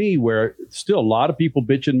light for me where still a lot of people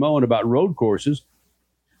bitch and moan about road courses.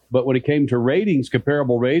 But when it came to ratings,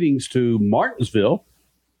 comparable ratings to Martinsville,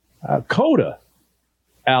 COTA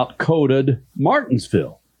out-COTA'd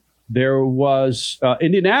Martinsville. There was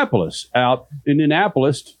Indianapolis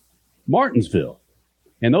Martinsville.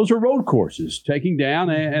 And those are road courses, taking down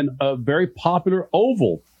a very popular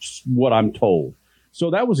oval, what I'm told. So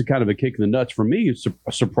that was a kind of a kick in the nuts for me. It's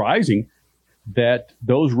surprising that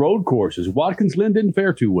those road courses, Watkins Glen didn't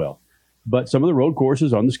fare too well, but some of the road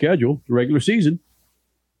courses on the schedule, the regular season,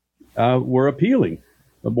 were appealing,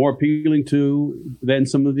 more appealing than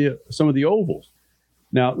some of the ovals.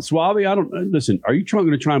 Now, Suave, listen. Are you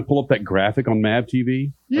going to try and pull up that graphic on MAV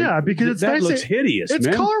TV? Yeah, because it's that nice. looks hideous. It's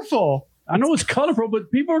man. colorful. I know it's colorful,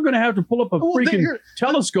 but people are going to have to pull up a freaking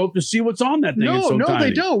telescope to see what's on that thing. No, tiny.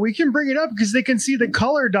 they don't. We can bring it up because they can see the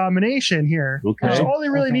color domination here. Okay. That's all they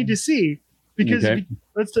really need to see. Because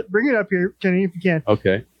let's bring it up here, Kenny, if you can.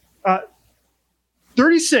 Okay.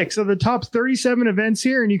 36 of the top 37 events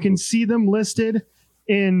here, and you can see them listed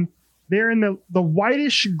they're in the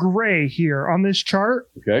whitish gray here on this chart.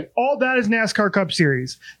 Okay. All that is NASCAR Cup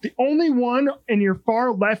Series. The only one in your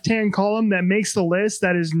far left-hand column that makes the list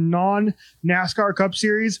that is non-NASCAR Cup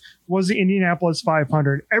Series was the Indianapolis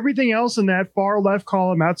 500. Everything else in that far left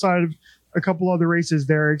column outside of a couple other races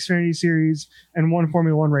there, Xfinity Series and one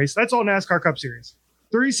Formula One race, that's all NASCAR Cup Series.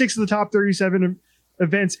 36 of the top 37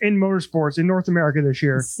 events in motorsports in North America this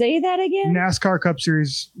year. Say that again? NASCAR Cup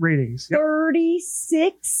Series ratings. Yep.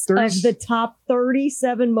 36 of the top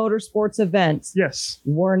 37 motorsports events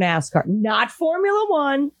were NASCAR. Not Formula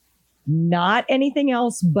One, not anything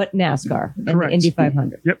else but NASCAR and the Indy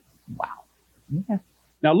 500. Yep. Wow. Okay.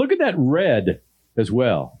 Now look at that red as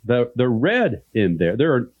well. The red in there.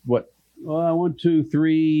 There are one, two,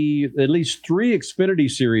 three, at least three Xfinity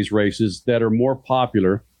Series races that are more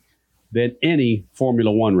popular than any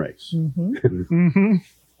Formula One race. Mm-hmm.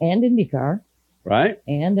 And IndyCar. Right?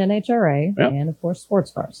 And NHRA. Yep. And, of course,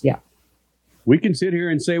 sports cars. Yeah. We can sit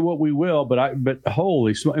here and say what we will, but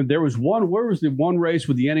holy, there was one, where was the one race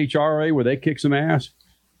with the NHRA where they kicked some ass?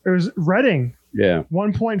 It was Reading. Yeah.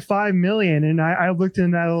 1.5 million. And I looked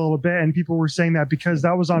into that a little bit, and people were saying that because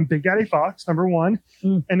that was on Big Daddy Fox, number one.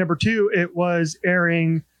 And number two, it was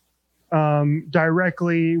airing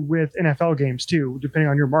directly with NFL games too, depending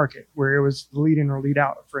on your market, where it was lead in or lead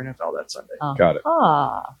out for NFL that Sunday. Got it.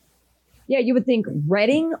 Yeah, you would think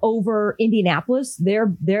Reading over Indianapolis. They're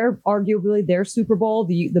arguably their Super Bowl,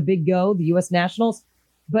 the big go, the U.S. Nationals.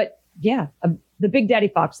 But yeah, the Big Daddy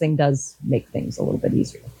Fox thing does make things a little bit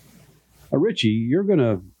easier. Richie, you're going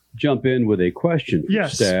to jump in with a question for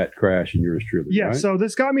Stat, Crash, and yours truly. Yeah, right? so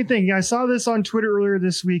this got me thinking. I saw this on Twitter earlier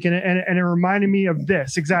this week, and it reminded me of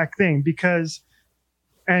this exact thing because,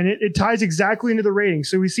 And it ties exactly into the rating.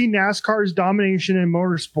 So we see NASCAR's domination in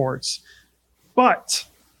motorsports. But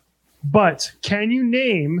can you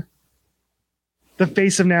name the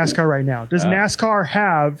face of NASCAR right now? Does NASCAR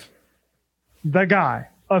have the guy,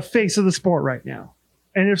 a face of the sport right now?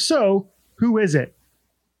 And if so, who is it?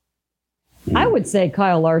 I would say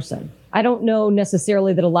Kyle Larson. I don't know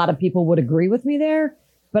necessarily that a lot of people would agree with me there,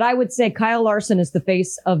 but I would say Kyle Larson is the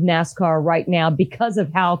face of NASCAR right now because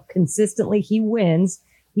of how consistently he wins.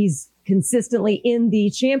 He's consistently in the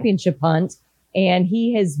championship hunt, and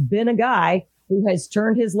he has been a guy who has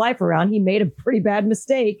turned his life around. He made a pretty bad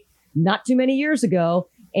mistake not too many years ago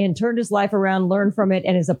and turned his life around, learned from it,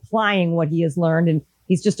 and is applying what he has learned. And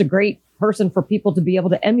he's just a great person for people to be able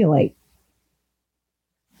to emulate.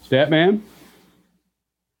 Statman?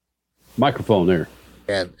 Microphone there.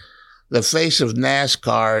 And the face of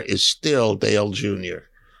NASCAR is still Dale Jr.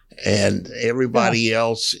 And everybody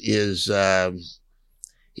else is,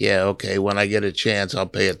 okay, when I get a chance, I'll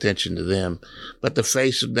pay attention to them. But the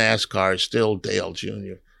face of NASCAR is still Dale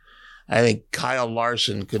Jr. I think Kyle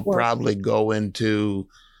Larson could probably go into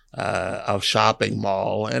a shopping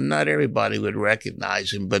mall, and not everybody would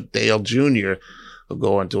recognize him, but Dale Jr. would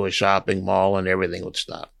go into a shopping mall and everything would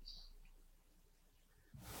stop.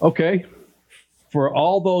 Okay. For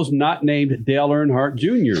all those not named Dale Earnhardt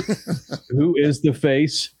Jr., who is the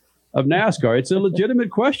face of NASCAR? It's a legitimate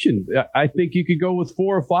question. I think you could go with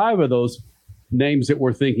 4 or 5 of those names that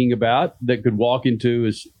we're thinking about that could walk into,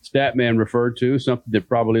 as Statman referred to, something that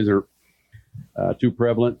probably isn't too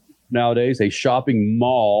prevalent nowadays, a shopping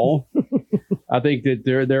mall. I think that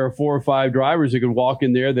there are 4 or 5 drivers that could walk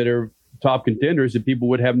in there that are top contenders that people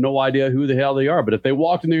would have no idea who the hell they are. But if they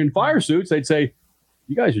walked in there in fire suits, they'd say,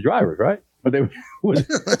 "You guys are drivers, right?" But they would.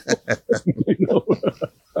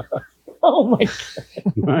 Oh my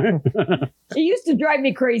God. It used to drive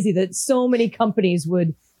me crazy that so many companies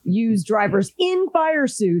would use drivers in fire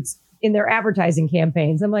suits in their advertising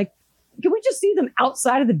campaigns. I'm like, can we just see them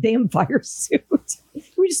outside of the damn fire suit? Can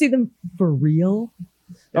we just see them for real?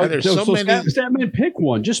 Yeah, there's so many. Statman, pick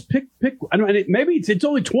one. Just pick. I mean, maybe it's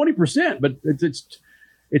only 20%, but it's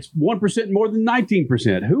 1% more than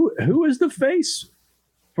 19%. Who is the face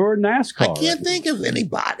for NASCAR? I can't think of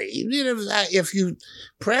anybody. If you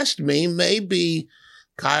pressed me, maybe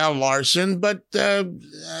Kyle Larson, but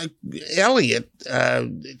Elliott,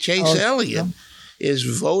 Chase Elliott, is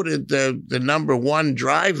voted the number 1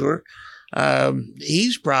 driver.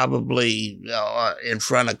 He's probably in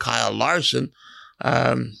front of Kyle Larson,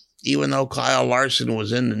 even though Kyle Larson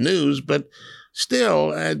was in the news. But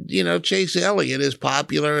still, Chase Elliott is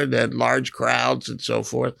popular and large crowds and so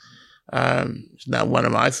forth. He's not one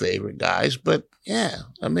of my favorite guys, but yeah,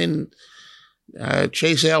 I mean,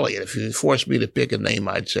 Chase Elliott. If you forced me to pick a name,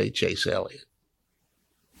 I'd say Chase Elliott.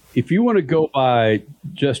 If you want to go by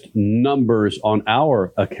just numbers on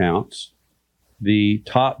our accounts, the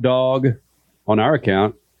top dog on our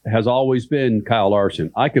account has always been Kyle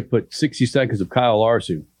Larson. I could put 60 seconds of Kyle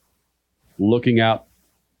Larson looking out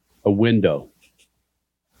a window,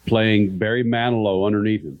 playing Barry Manilow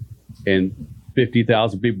underneath him, and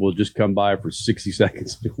 50,000 people will just come by for 60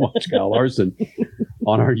 seconds to watch Kyle Larson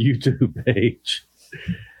on our YouTube page.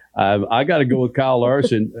 I got to go with Kyle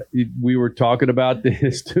Larson. We were talking about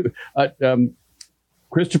this too.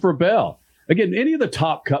 Christopher Bell. Again, any of the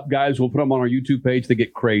top Cup guys, we'll put them on our YouTube page. They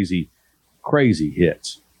get crazy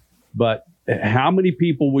hits. But how many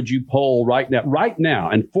people would you poll right now,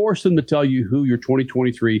 and force them to tell you who your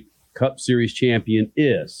 2023 Cup Series champion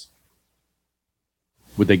is?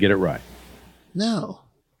 Would they get it right? No.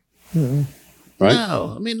 Mm-hmm. Right?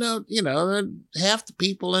 No. I mean, no, half the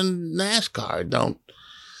people in NASCAR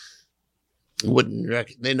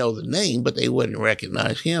they know the name, but they wouldn't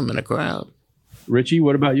recognize him in a crowd. Richie,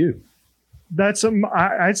 what about you?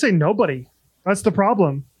 I'd say nobody. That's the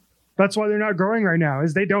problem. That's why they're not growing right now,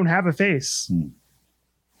 is they don't have a face.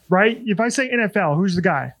 Right? If I say NFL, who's the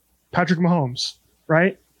guy? Patrick Mahomes,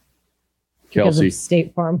 right? Kelsey.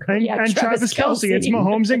 State Farm. And Travis Kelsey. It's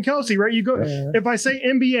Mahomes and Kelsey, right? You go. If I say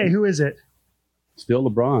NBA, who is it? Still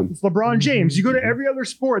LeBron. It's LeBron James. You go to every other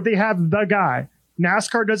sport, they have the guy.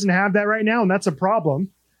 NASCAR doesn't have that right now, and that's a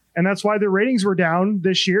problem. And that's why their ratings were down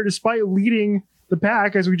this year, despite leading the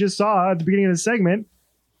pack, as we just saw at the beginning of the segment.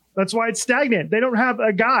 That's why it's stagnant. They don't have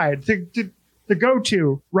a guy to go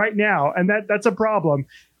to right now, and that's a problem.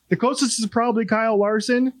 The closest is probably Kyle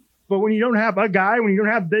Larson, but when you don't have a guy, when you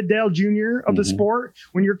don't have the Dale Jr. of the sport,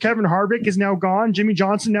 when your Kevin Harvick is now gone, Jimmy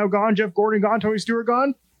Johnson now gone, Jeff Gordon gone, Tony Stewart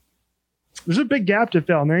gone, there's a big gap to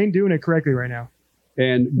fill, and they ain't doing it correctly right now.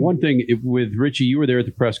 And one thing with Richie, you were there at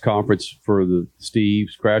the press conference for the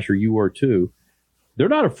Steve's Crasher. You were too. they're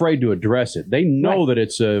not afraid to address it. They know that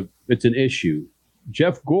it's an issue.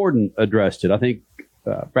 Jeff Gordon addressed it. I think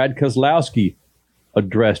Brad Keselowski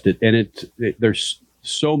addressed it. And there's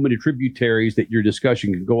so many tributaries that your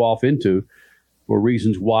discussion can go off into for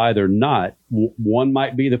reasons why they're not. One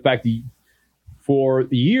might be the fact that for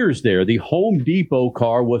years there, the Home Depot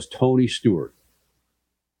car was Tony Stewart.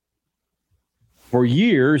 For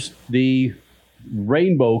years, the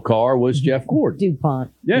Rainbow car was Jeff Gordon. DuPont.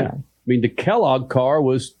 Yeah. I mean, the Kellogg car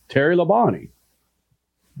was Terry Labonte.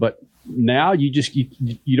 But now you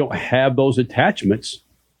don't have those attachments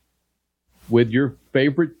with your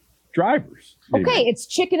favorite drivers. Okay, it's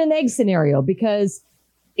chicken and egg scenario, because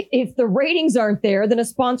if the ratings aren't there, then a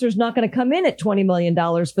sponsor's not going to come in at $20 million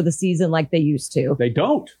for the season like they used to. They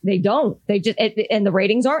don't. They just, and the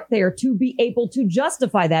ratings aren't there to be able to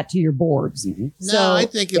justify that to your boards. Mm-hmm. No, I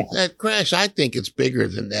think Crash, I think it's bigger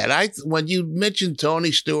than that. When you mentioned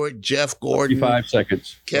Tony Stewart, Jeff Gordon, 55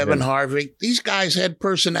 seconds, Kevin Harvick, these guys had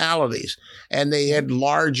personalities, and they had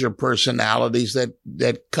larger personalities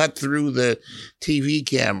that cut through the TV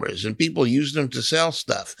cameras, and people used them to sell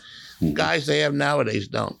stuff. Guys they have nowadays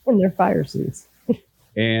don't. And they're fire suits.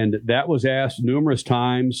 And that was asked numerous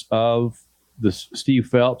times of the Steve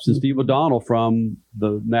Phelps and Steve O'Donnell from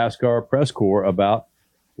the NASCAR press corps about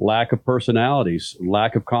lack of personalities,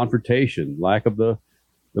 lack of confrontation, lack of the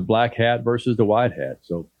black hat versus the white hat.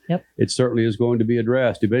 So it certainly is going to be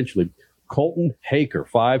addressed eventually. Colton Haaker,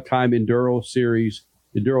 5-time Endurocross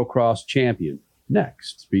champion.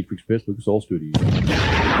 Next, SpeedFreaks Pits, Lucas Oil Studios.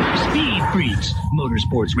 Speed Freaks,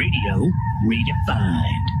 Motorsports Radio,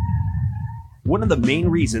 redefined. One of the main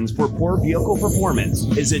reasons for poor vehicle performance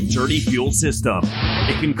is a dirty fuel system.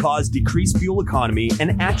 It can cause decreased fuel economy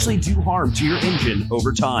and actually do harm to your engine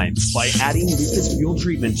over time. By adding Lucas fuel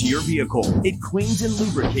treatment to your vehicle, it cleans and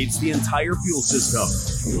lubricates the entire fuel system,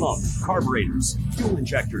 pump, carburetors, fuel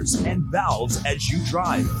injectors, and valves as you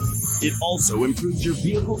drive. It also improves your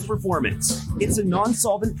vehicle's performance. It's a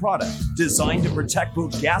non-solvent product designed to protect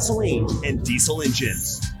both gasoline and diesel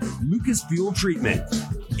engines. Lucas Fuel Treatment.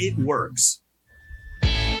 It works.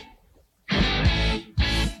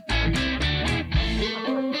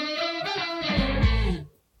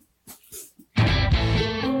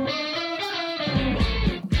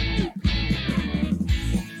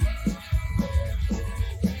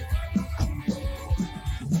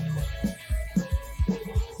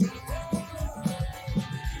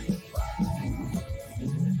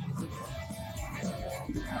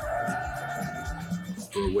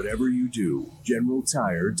 For whatever you do, General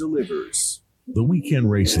Tire delivers. The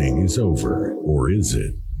weekend racing is over, or is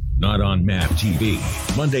it? Not on MAP TV.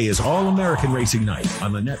 Monday is All-American Racing Night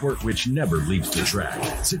on the network which never leaves the track.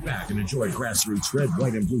 Sit back and enjoy grassroots red,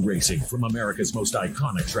 white, and blue racing from America's most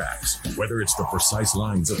iconic tracks. Whether it's the precise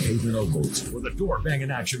lines of pavement ovals or the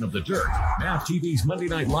door-banging action of the dirt, MAP TV's Monday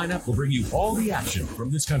night lineup will bring you all the action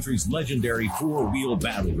from this country's legendary four-wheel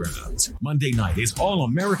battlegrounds. Monday night is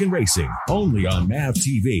All-American Racing, only on MAP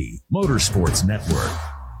TV, Motorsports Network.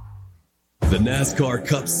 The NASCAR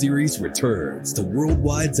Cup Series returns to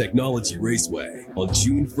Worldwide Technology Raceway on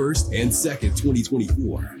June 1st and 2nd,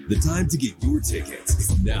 2024. The time to get your tickets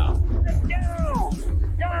is now. Let's go!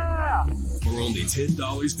 Yeah! For only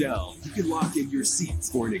 $10 down, you can lock in your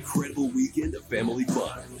seats for an incredible weekend of family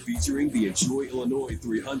fun featuring the Enjoy Illinois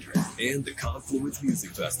 300 and the Confluence Music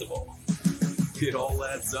Festival. It all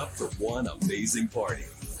adds up for one amazing party.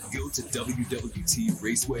 Go to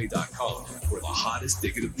www.raceway.com for the hottest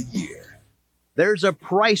ticket of the year. There's a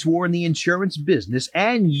price war in the insurance business,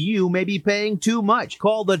 and you may be paying too much.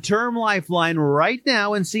 Call the Term Lifeline right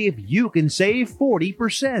now and see if you can save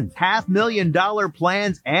 40%. $500,000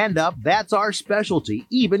 plans and up, that's our specialty.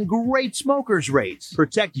 Even great smokers rates.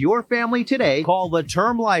 Protect your family today. Call the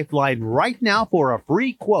Term Lifeline right now for a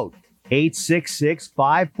free quote.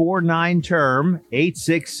 866-549-TERM,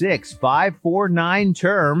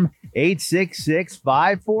 866-549-TERM,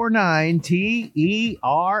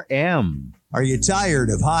 866-549-TERM. Are you tired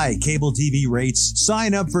of high cable TV rates?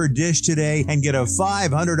 Sign up for Dish today and get a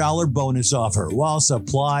 $500 bonus offer while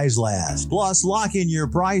supplies last. Plus, lock in your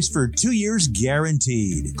price for 2 years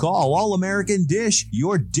guaranteed. Call All-American Dish,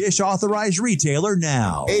 your Dish authorized retailer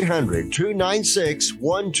now.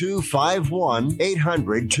 800-296-1251.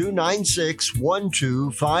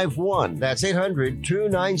 800-296-1251. That's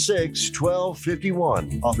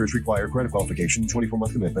 800-296-1251. Offers require credit qualification,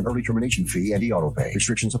 24-month commitment, early termination fee, and e-auto pay.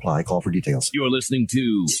 Restrictions apply. Call for details. You're listening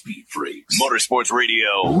to Speed Freaks, Motorsports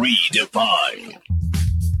Radio, redefined.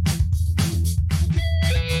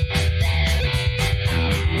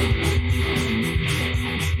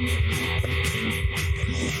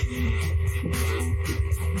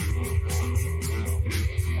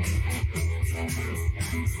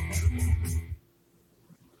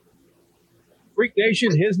 Freak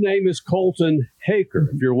Nation, his name is Colton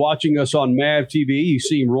Haaker. If you're watching us on MAV TV, you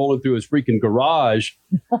see him rolling through his freaking garage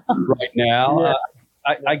right now. Yeah.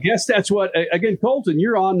 I guess that's what, again, Colton,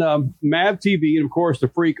 you're on MAV TV and, of course, the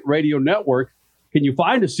Freak Radio Network. Can you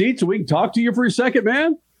find a seat so we can talk to you for a second,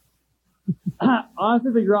 man?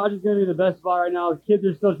 Honestly, the garage is going to be the best spot right now. The kids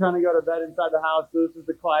are still trying to go to bed inside the house, so this is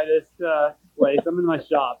the quietest place. I'm in my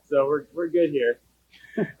shop, so we're good here.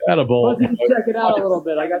 Attaboy. Let's check it out a little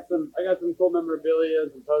bit. I got some cool memorabilia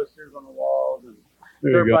and posters on the walls and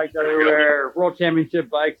There you dirt go. bikes everywhere, World Championship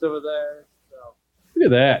bikes over there. Look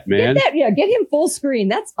at that, man. Get him full screen.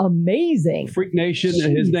 That's amazing. Freak Nation,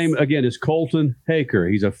 his name, again, is Colton Haaker.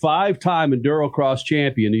 He's a 5-time Endurocross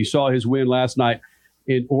champion. You saw his win last night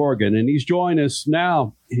in Oregon, and he's joined us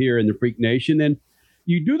now here in the Freak Nation. And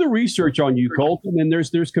you do the research on you, Colton, and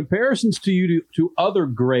there's comparisons to you to other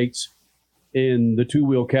greats in the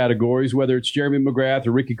two-wheel categories, whether it's Jeremy McGrath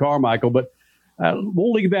or Ricky Carmichael. But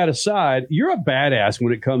we'll leave that aside. You're a badass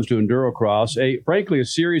when it comes to Endurocross, frankly, a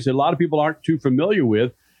series that a lot of people aren't too familiar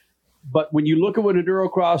with. But when you look at what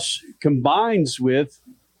Endurocross combines with,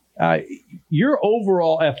 your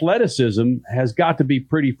overall athleticism has got to be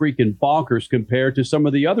pretty freaking bonkers compared to some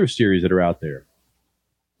of the other series that are out there.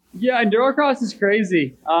 Yeah, Endurocross is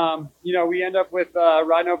crazy. We end up with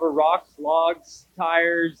riding over rocks, logs,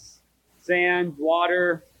 tires, sand,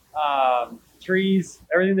 water, trees,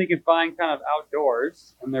 everything they can find kind of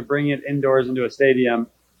outdoors, and they're bringing it indoors into a stadium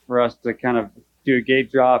for us to kind of do a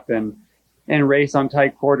gate drop and race on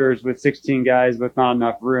tight quarters with 16 guys with not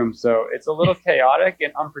enough room. So it's a little chaotic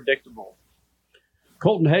and unpredictable.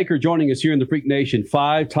 Colton Haaker joining us here in the Freak Nation,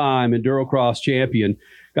 5-time Endurocross champion.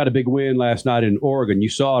 Got a big win last night in Oregon. You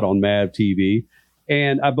saw it on MAV TV.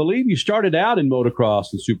 And I believe you started out in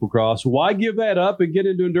motocross and supercross. Why give that up and get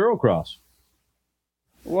into Endurocross?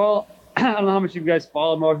 Well, I don't know how much you guys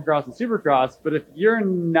follow motocross and supercross, but if you're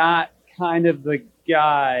not kind of the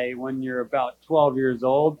guy when you're about 12 years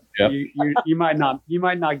old, Yep. you might not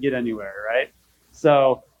get anywhere, right?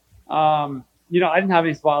 So, I didn't have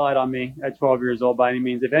any spotlight on me at 12 years old by any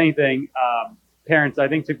means. If anything, parents, I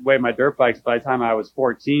think, took away my dirt bikes by the time I was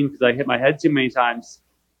 14 because I hit my head too many times.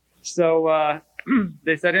 So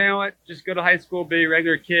they said, you know what, just go to high school, be a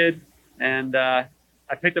regular kid. And I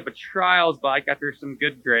picked up a trials bike after some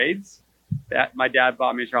good grades. My dad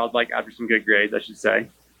bought me a trials bike after some good grades, I should say.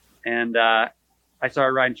 And I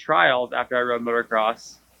started riding trials after I rode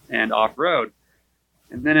motocross and off-road.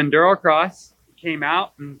 And then Endurocross came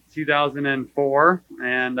out in 2004,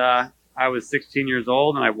 and I was 16 years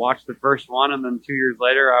old, and I watched the first one, and then 2 years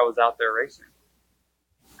later, I was out there racing.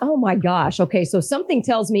 Oh my gosh. Okay. So something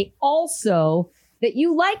tells me also that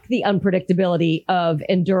you like the unpredictability of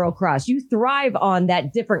Endurocross. You thrive on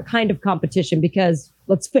that different kind of competition because,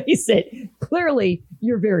 let's face it, clearly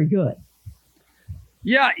you're very good.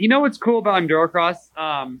 Yeah, you know what's cool about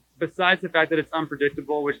Endurocross? Besides the fact that it's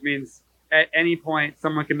unpredictable, which means at any point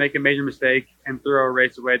someone can make a major mistake and throw a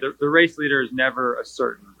race away. The race leader is never a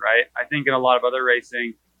certain, right? I think in a lot of other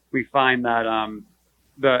racing, we find that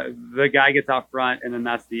the guy gets out front, and then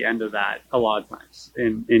that's the end of that a lot of times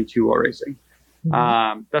in two-wheel racing.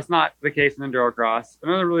 Mm-hmm. That's not the case in Endurocross.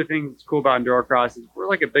 Another really thing that's cool about Endurocross is we're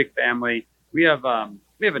like a big family. We have a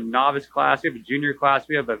novice class, we have a junior class,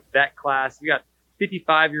 we have a vet class. We got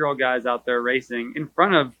 55-year-old guys out there racing in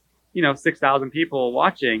front of 6,000 people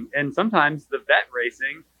watching. And sometimes the vet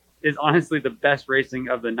racing is honestly the best racing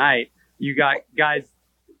of the night. You got guys,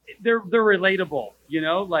 they're relatable,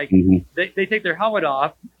 mm-hmm. they take their helmet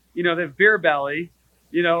off, they have beer belly,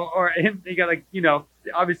 or they got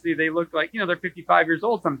obviously they look like, they're 55 years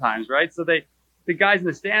old sometimes, right? So the guys in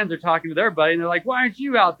the stands are talking to their buddy and they're like, why aren't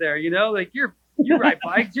you out there? You ride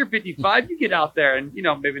bikes, you're 55, you get out there. And,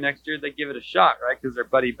 maybe next year they give it a shot, right? Because their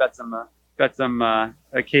buddy bets them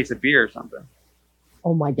a case of beer or something.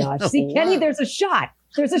 Oh my gosh. See, Kenny, there's a shot.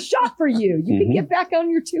 There's a shot for you. You can get back on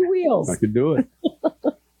your two wheels. I could do it.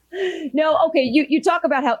 No, okay. You talk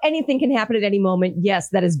about how anything can happen at any moment. Yes,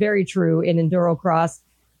 that is very true in Endurocross.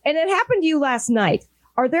 And it happened to you last night.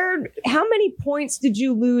 How many points did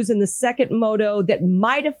you lose in the second moto that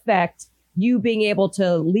might affect you being able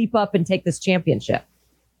to leap up and take this championship?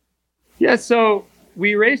 Yeah, so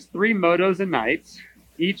we raced 3 motos a night.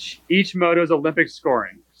 Each moto is Olympic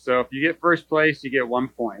scoring. So if you get first place, you get 1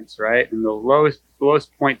 point, right? And the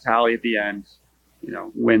lowest point tally at the end,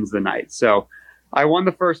 wins the night. So I won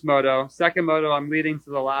the first moto. Second moto, I'm leading to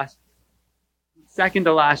the second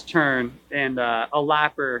to last turn, and a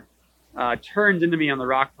lapper turns into me on the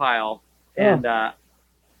rock pile, and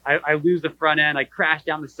I lose the front end. I crash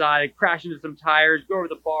down the side, I crash into some tires, go over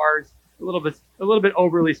the bars, a little bit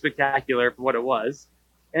overly spectacular for what it was,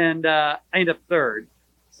 and I ended up third.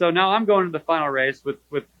 So now I'm going to the final race with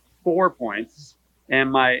 4 points,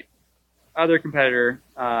 and my other competitor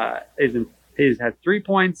has 3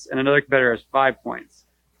 points, and another competitor has 5 points.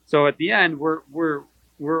 So at the end, we're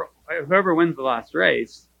whoever wins the last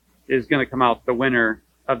race is going to come out the winner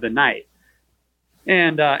of the night.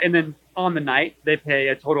 And then on the night, they pay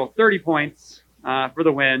a total of 30 points for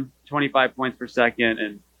the win, 25 points for second,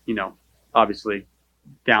 and, obviously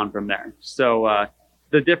down from there. So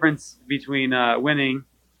the difference between winning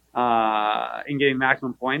and getting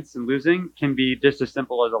maximum points and losing can be just as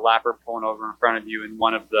simple as a lapper pulling over in front of you in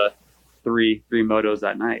one of the three motos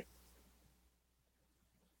that night.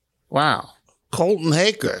 Wow. Colton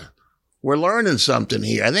Haaker. We're learning something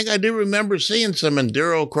here. I think I do remember seeing some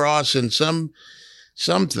Endurocross and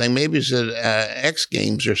something. Maybe it's at X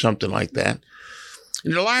Games or something like that.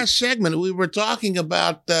 In the last segment, we were talking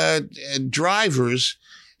about drivers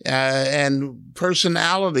and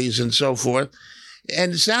personalities and so forth.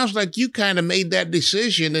 And it sounds like you kind of made that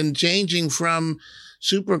decision in changing from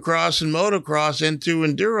Supercross and motocross into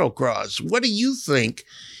Endurocross. What do you think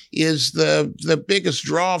is the biggest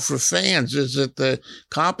draw for fans? Is it the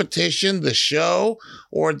competition, the show,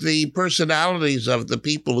 or the personalities of the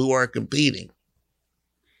people who are competing?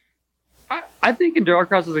 I think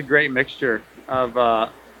Endurocross is a great mixture of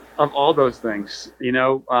all those things.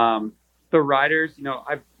 The riders.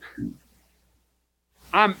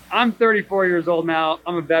 I'm 34 years old now.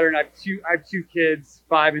 I'm a veteran. I have two kids,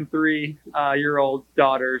 5 and 3 year old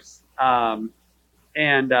daughters,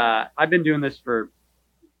 and I've been doing this for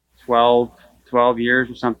 12 years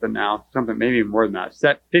or something now. Something maybe more than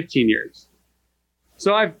that. 15 years.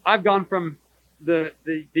 So I've gone from the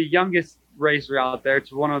youngest racer out there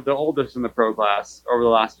to one of the oldest in the pro class over the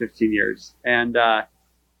last 15 years. And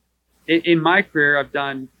in my career, I've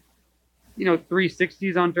done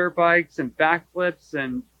 360s on dirt bikes and backflips,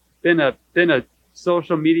 and been a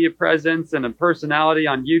social media presence and a personality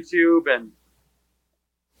on YouTube, and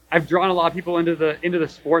I've drawn a lot of people into the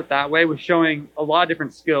sport that way, with showing a lot of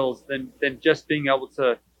different skills than just being able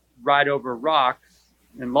to ride over rocks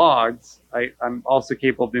and logs. I'm also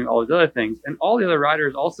capable of doing all these other things, and all the other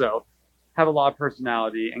riders also have a lot of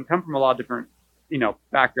personality and come from a lot of different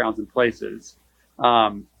backgrounds and places.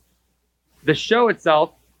 The show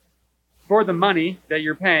itself, for the money that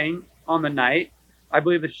you're paying on the night, I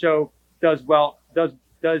believe the show does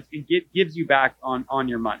gives you back on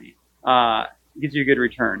your money. Gives you a good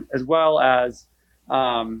return, as well as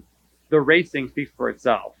the racing speaks for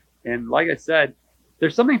itself. And like I said,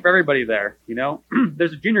 there's something for everybody there.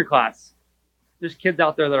 There's a junior class. There's kids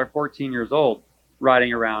out there that are 14 years old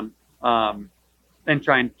riding around and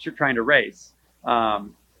trying to race.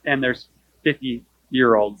 And there's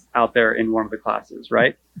 50-year-olds out there in one of the classes,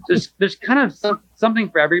 right? There's kind of something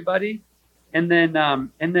for everybody. And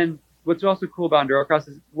then what's also cool about Endurocross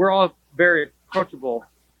is we're all very approachable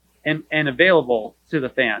and available to the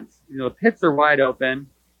fans. The pits are wide open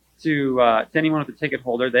to anyone with a ticket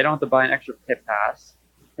holder. They don't have to buy an extra pit pass.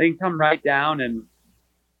 They can come right down and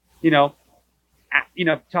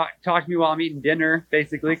talk to me while I'm eating dinner,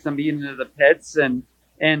 basically, because I'm eating into the pits, and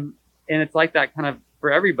it's like that kind of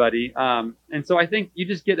for everybody. And so I think you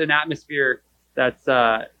just get an atmosphere that's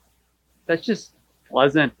just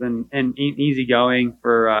pleasant and easygoing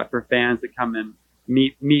for fans that come and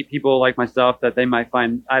meet people like myself that they might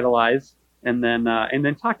find idolize, and then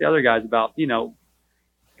talk to other guys about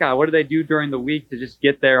God, what do they do during the week to just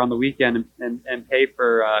get there on the weekend and pay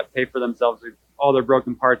for themselves all their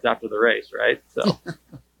broken parts after the race, right? So.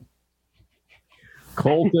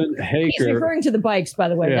 Colton Haaker. He's referring to the bikes, by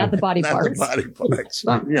the way, not the body parts. Not the body parts.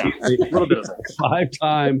 Yeah, a little bit of it.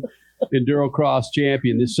 5-time Endurocross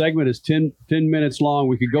champion. This segment is 10 minutes long.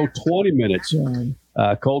 We could go 20 minutes.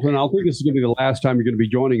 Colton, I think this is going to be the last time you're going to be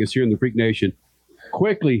joining us here in the Freak Nation.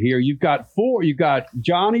 Quickly here, you've got 4. You've got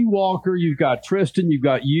Johnny Walker, you've got Tristan, you've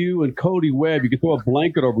got you and Cody Webb. You can throw a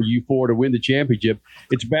blanket over you 4 to win the championship.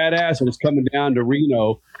 It's badass, and it's coming down to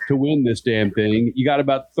Reno to win this damn thing. You got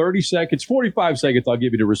about 30 seconds, 45 seconds I'll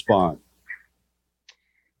give you to respond.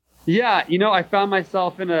 Yeah, I found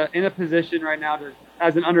myself in a position right now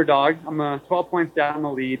as an underdog. I'm 12 points down in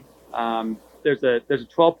the lead. There's a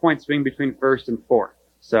 12-point swing between first and fourth.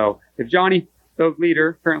 So if Johnny,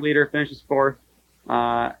 the current leader, finishes fourth,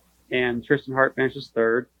 and Tristan Hart finishes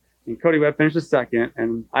third, and Cody Webb finishes second,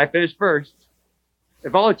 and I finish first,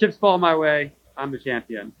 if all the chips fall my way, I'm the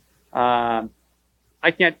champion.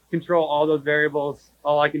 I can't control all those variables.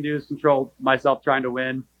 All I can do is control myself trying to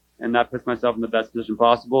win, and that puts myself in the best position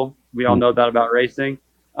possible. We all know that about racing.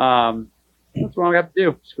 that's what I have to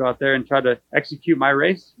do. Just go out there and try to execute my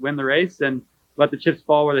race, win the race, and let the chips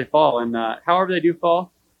fall where they fall. And however they do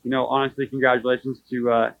fall, honestly, congratulations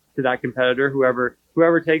to that competitor, whoever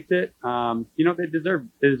takes it. They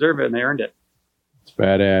deserve it and they earned it. It's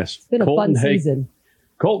badass. It's been a fun season.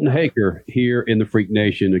 Colton Haaker here in the Freak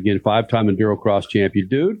Nation. Again, 5-time Endurocross champion.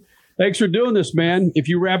 Dude, thanks for doing this, man. If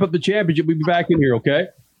you wrap up the championship, we'll be back in here, okay?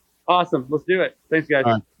 Awesome. Let's do it. Thanks, guys.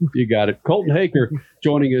 All right, you got it. Colton Haaker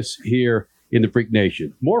joining us here in the Freak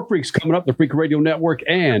Nation. More Freaks coming up, the Freak Radio Network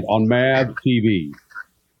and on MAV TV.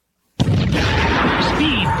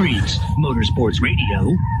 Speed Freaks, Motorsports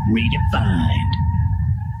Radio, redefined.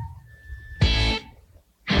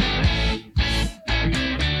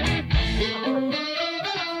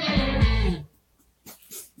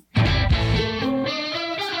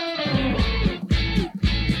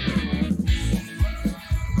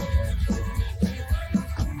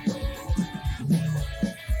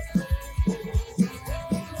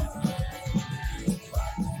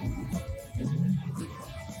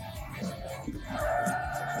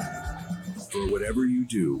 Whatever you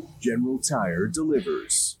do, General Tire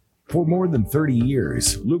delivers. For more than 30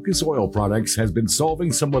 years, Lucas Oil Products has been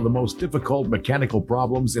solving some of the most difficult mechanical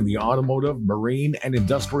problems in the automotive, marine, and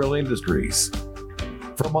industrial industries.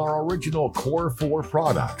 From our original Core 4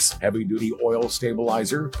 products, heavy-duty oil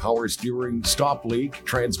stabilizer, power steering, stop leak,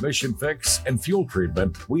 transmission fix, and fuel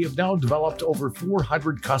treatment, we have now developed over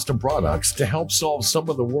 400 custom products to help solve some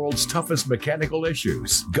of the world's toughest mechanical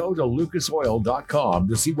issues. Go to lucasoil.com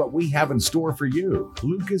to see what we have in store for you.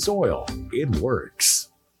 Lucas Oil, it works.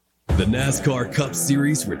 The NASCAR Cup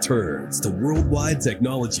Series returns to Worldwide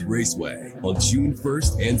Technology Raceway on June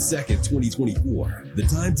 1st and 2nd, 2024. The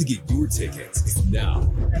time to get your tickets is now.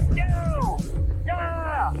 Let's go!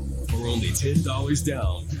 Yeah! For only $10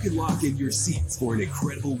 down, you can lock in your seats for an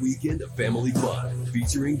incredible weekend of family fun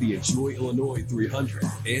featuring the Enjoy Illinois 300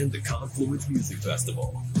 and the Confluence Music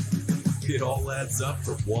Festival. It all adds up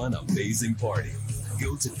for one amazing party.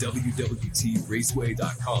 Go to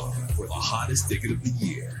www.raceway.com for the hottest ticket of the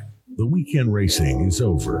year. The weekend racing is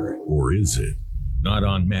over, or is it? Not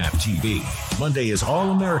on MAP TV. Monday is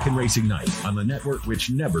All-American Racing Night on the network which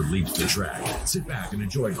never leaves the track. Sit back and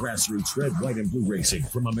enjoy grassroots red, white, and blue racing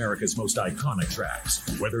from America's most iconic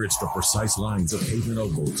tracks. Whether it's the precise lines of pavement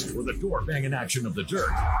ovals or the door-banging action of the dirt,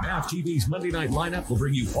 MAP TV's Monday night lineup will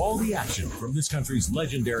bring you all the action from this country's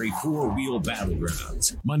legendary four-wheel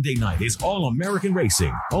battlegrounds. Monday night is All-American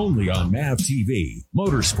Racing, only on MAP TV,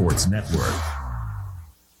 Motorsports Network.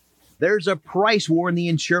 There's a price war in the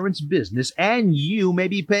insurance business, and you may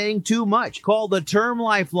be paying too much. Call the Term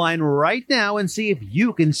Lifeline right now and see if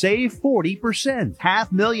you can save 40%.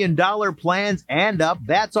 $500,000 plans and up,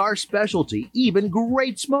 that's our specialty. Even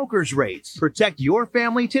great smokers rates. Protect your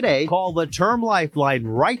family today. Call the Term Lifeline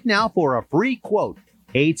right now for a free quote.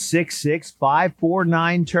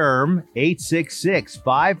 866-549-TERM.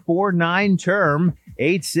 866-549-TERM.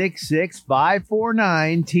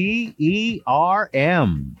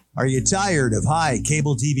 866-549-TERM. Are you tired of high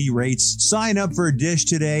cable TV rates? Sign up for Dish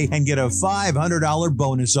today and get a $500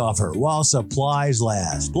 bonus offer while supplies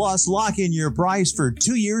last. Plus, lock in your price for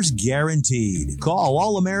 2 years guaranteed. Call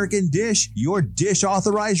All American Dish, your Dish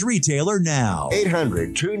authorized retailer now.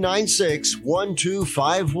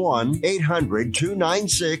 800-296-1251.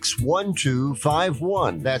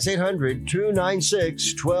 800-296-1251. That's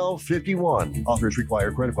 800-296-1251. Offers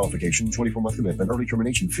require credit qualification, 24-month commitment, early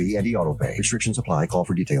termination fee, and e-auto pay. Restrictions apply. Call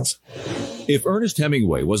for details. If Ernest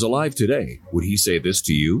Hemingway was alive today, would he say this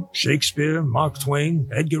to you? Shakespeare, Mark Twain,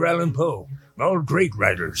 Edgar Allan Poe, all great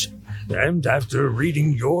writers. And after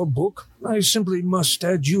reading your book, I simply must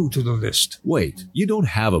add you to the list. Wait, you don't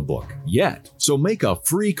have a book yet. So make a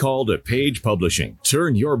free call to Page Publishing.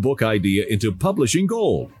 Turn your book idea into publishing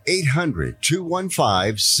gold.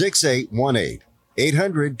 800-215-6818.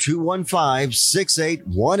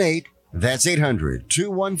 800-215-6818. That's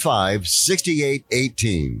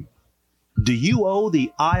 800-215-6818. Do you owe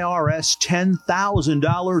the IRS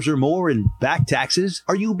 $10,000 or more in back taxes?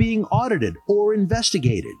 Are you being audited or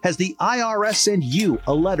investigated? Has the IRS sent you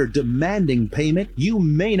a letter demanding payment? You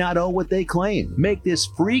may not owe what they claim. Make this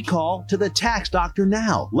free call to the tax doctor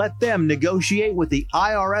now. Let them negotiate with the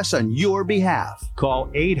IRS on your behalf. Call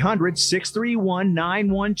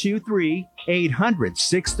 800-631-9123.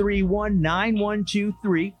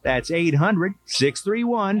 800-631-9123. That's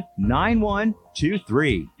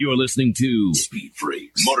 800-631-9123. You're listening to Speed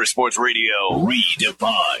Freaks, Motorsports Radio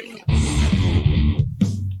Redefined.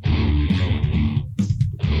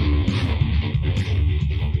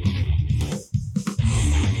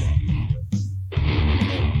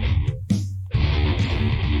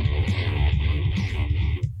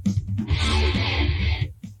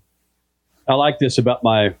 I like this about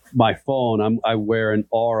my phone. I wear an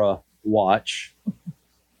Aura watch,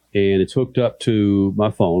 and it's hooked up to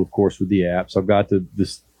my phone, of course, with the apps. I've got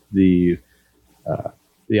the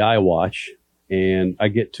iWatch, and I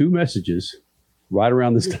get 2 messages right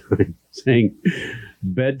around this time saying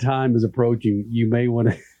bedtime is approaching. You may want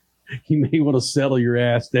to settle your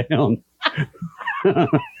ass down.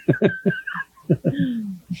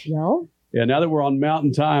 No. Yeah, now that we're on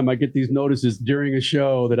Mountain Time, I get these notices during a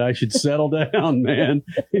show that I should settle down, man,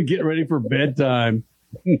 and get ready for bedtime.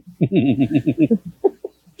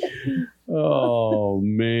 Oh,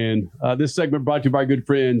 man. This segment brought to you by our good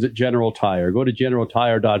friends at General Tire. Go to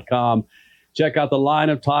generaltire.com. Check out the line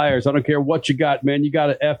of tires. I don't care what you got, man. You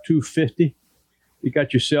got an F-250. You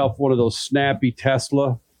got yourself one of those snappy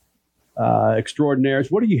Tesla extraordinaires.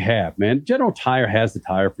 What do you have, man? General Tire has the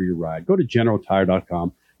tire for your ride. Go to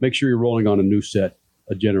generaltire.com. Make sure you're rolling on a new set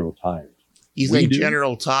of General Tires. You think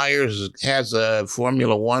General Tires has a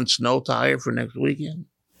Formula One snow tire for next weekend?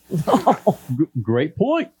 Great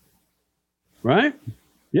point. Right?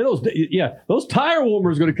 Yeah, those tire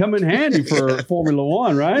warmers are going to come in handy for Formula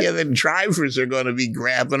One, right? Yeah, the drivers are going to be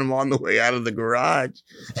grabbing them on the way out of the garage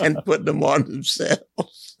and putting them on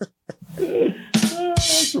themselves.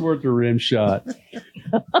 That's worth a rim shot.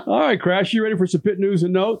 All right, Crash, you ready for some pit news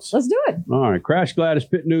and notes? Let's do it. All right, Crash Gladys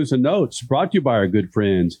pit news and notes brought to you by our good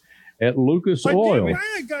friends at Lucas Oil.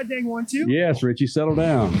 I got dang one too. Yes, Richie, settle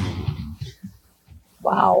down.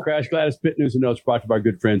 Wow. Crash Gladys pit news and notes brought to you by our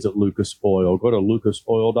good friends at Lucas Oil. Go to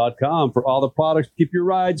lucasoil.com for all the products to keep your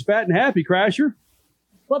rides fat and happy, Crasher.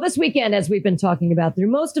 Well, this weekend, as we've been talking about through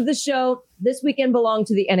most of the show, this weekend belonged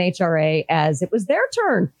to the NHRA as it was their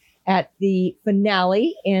turn at the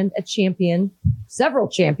finale, and several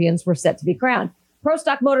champions were set to be crowned. Pro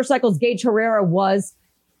Stock Motorcycles' Gage Herrera was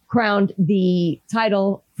crowned the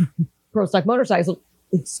title. Pro Stock Motorcycles,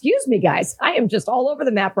 excuse me, guys. I am just all over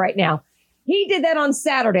the map right now. He did that on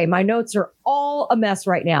Saturday. My notes are all a mess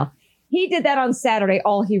right now. He did that on Saturday.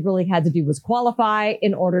 All he really had to do was qualify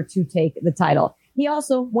in order to take the title. He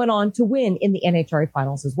also went on to win in the NHRA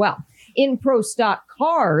finals as well. In Pro Stock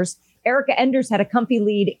Cars, Erica Enders had a comfy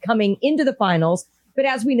lead coming into the finals, but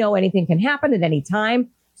as we know, anything can happen at any time.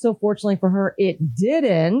 So fortunately for her, it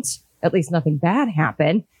didn't. At least nothing bad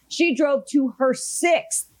happened. She drove to her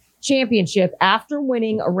 6th championship after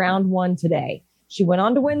winning a round 1 today. She went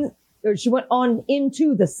on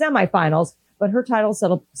into the semifinals, but her title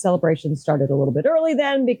celebration started a little bit early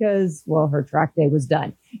then because, well, her track day was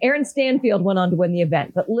done. Erin Stanfield went on to win the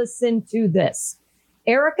event, but listen to this.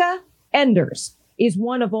 Erica Enders is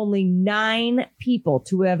one of only 9 people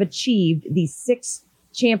to have achieved the 6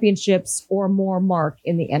 championships or more mark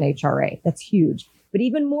in the NHRA. That's huge. But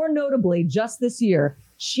even more notably, just this year,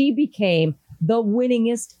 she became the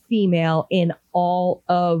winningest female in all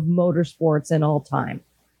of motorsports in all time.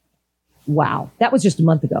 Wow. That was just a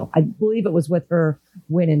month ago. I believe it was with her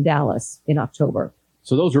win in Dallas in October.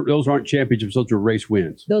 So those aren't championships. Those are race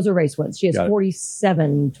wins. Those are race wins. She has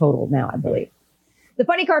 47 total now, I believe. The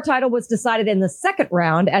funny car title was decided in the second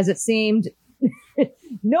round, as it seemed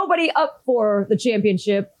nobody up for the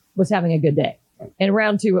championship was having a good day. And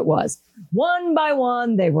round 2 it was. One by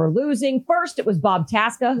one, they were losing. First, it was Bob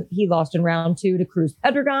Tasca. He lost in round 2 to Cruz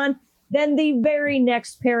Pedregon. Then the very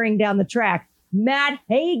next pairing down the track, Matt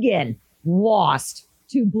Hagan lost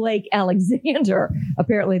to Blake Alexander.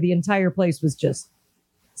 Apparently, the entire place was just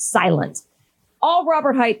silent. All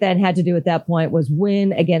Robert Hight then had to do at that point was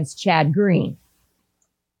win against Chad Green.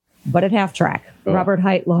 But at half track, Robert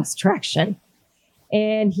Hight lost traction.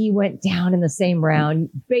 And he went down in the same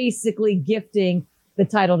round, basically gifting the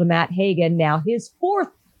title to Matt Hagan, now his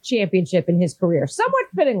 4th championship in his career. Somewhat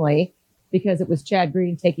fittingly, because it was Chad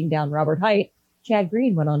Green taking down Robert Hight. Chad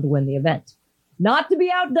Green went on to win the event. Not to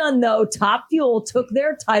be outdone, though, Top Fuel took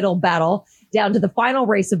their title battle down to the final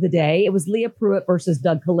race of the day. It was Leah Pruitt versus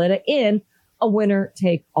Doug Kalitta in a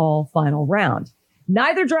winner-take-all final round.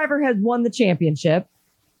 Neither driver has won the championship,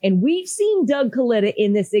 and we've seen Doug Kalitta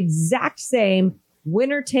in this exact same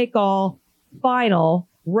winner-take-all final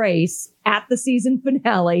race at the season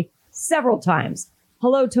finale several times.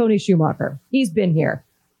 Hello, Tony Schumacher. He's been here,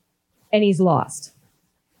 and he's lost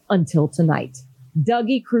until tonight.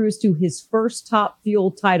 Dougie cruised to his first Top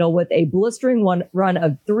Fuel title with a blistering run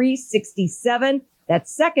of 367.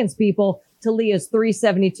 That's seconds, people, to Leah's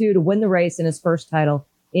 372 to win the race in his first title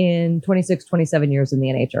in 27 years in the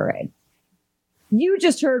NHRA. You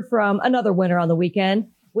just heard from another winner on the weekend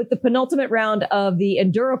with the penultimate round of the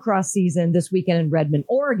Endurocross season this weekend in Redmond,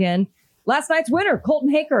 Oregon. Last night's winner, Colton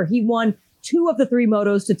Haaker. He won 2 of the 3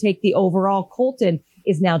 motos to take the overall. Colton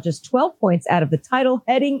is now just 12 points out of the title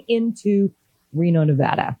heading into Reno,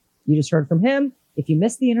 Nevada. You just heard from him. If you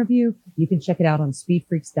missed the interview, you can check it out on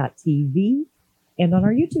speedfreaks.tv and on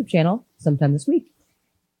our YouTube channel sometime this week.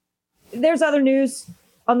 There's other news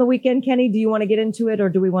on the weekend. Kenny, do you want to get into it, or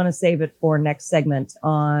do we want to save it for next segment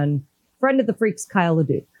on friend of the Freaks, Kyle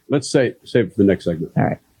LeDuc? Let's save it for the next segment. All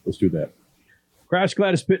right. Let's do that. Crash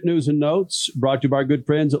Gladys Pit News and Notes brought to you by our good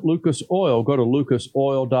friends at Lucas Oil. Go to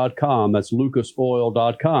lucasoil.com. That's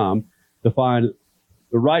lucasoil.com to find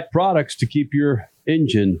the right products to keep your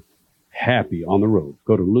engine happy on the road.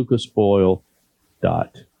 Go to lucasoil.com.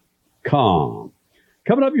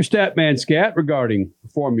 Coming up, your stat man scat regarding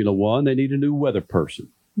Formula One. They need a new weather person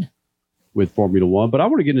with Formula One. But I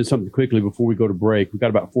want to get into something quickly before we go to break. We've got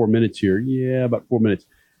about 4 minutes here. Yeah, about 4 minutes.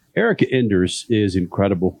 Erica Enders is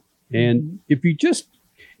incredible. And if you just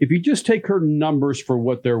take her numbers for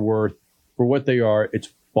what they're worth, for what they are, it's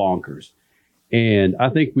bonkers. And I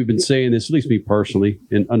think we've been saying this, at least me personally,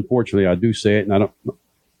 and unfortunately I do say it, and I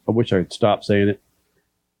wish I could stop saying it,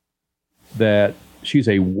 that she's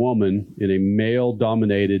a woman in a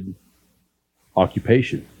male-dominated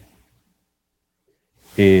occupation.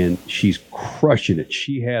 And she's crushing it.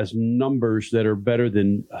 She has numbers that are better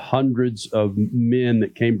than hundreds of men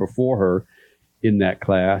that came before her in that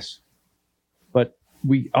class. But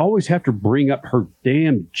we always have to bring up her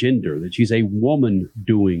damn gender, that she's a woman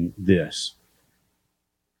doing this.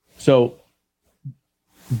 So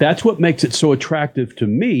that's what makes it so attractive to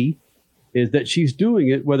me, is that she's doing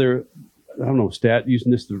it, whether, I don't know, stat,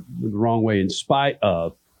 using this the wrong way, in spite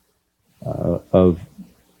of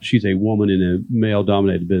she's a woman in a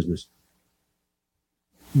male-dominated business.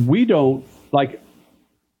 We don't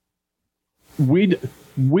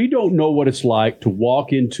know what it's like to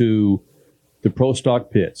walk into the pro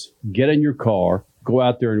stock pits, get in your car, go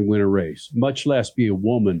out there and win a race, much less be a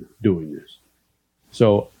woman doing this.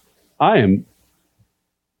 So I am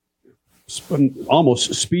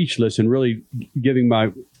almost speechless and really giving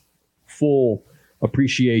my full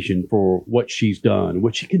appreciation for what she's done,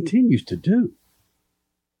 what she continues to do.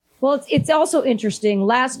 Well, it's also interesting.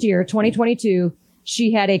 Last year, 2022,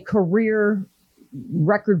 she had a career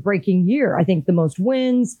record-breaking year. I think the most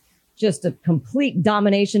wins, just a complete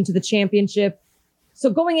domination to the championship.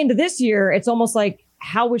 So going into this year, it's almost like,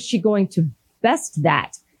 how was she going to best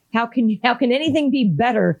that? How can anything be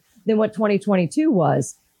better than what 2022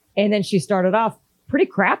 was? And then she started off pretty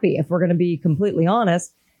crappy, if we're going to be completely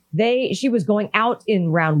honest. She was going out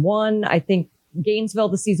in round one. I think Gainesville,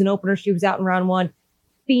 the season opener, she was out in round one.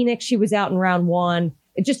 Phoenix, she was out in round one.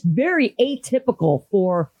 It's just very atypical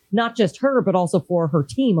for not just her, but also for her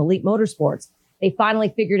team, Elite Motorsports. They finally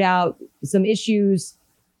figured out some issues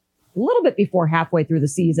a little bit before halfway through the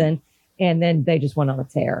season, and then they just went on a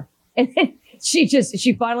tear. And then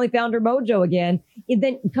she finally found her mojo again. And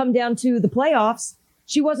then come down to the playoffs.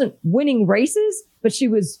 She wasn't winning races, but she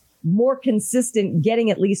was more consistent,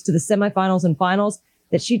 getting at least to the semifinals and finals,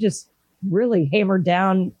 that she just really hammered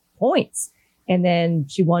down points. And then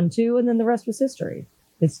she won 2, and then the rest was history.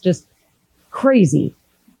 It's just crazy,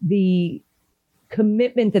 the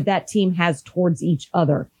commitment that team has towards each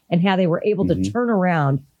other, and how they were able to turn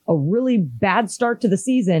around a really bad start to the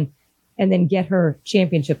season and then get her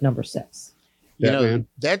championship number 6. You know,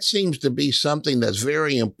 that seems to be something that's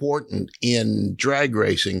very important in drag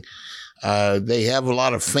racing. They have a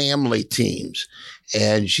lot of family teams,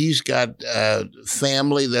 and she's got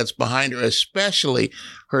family that's behind her, especially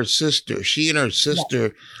her sister. She and her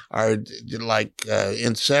sister are like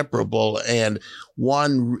inseparable, and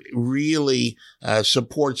one really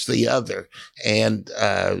supports the other. And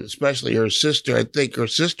especially her sister, I think her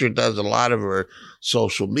sister does a lot of her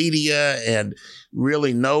social media and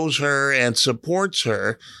really knows her and supports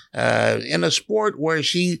her in a sport where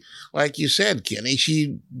she, like you said, Kenny,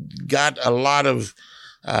 she got a lot of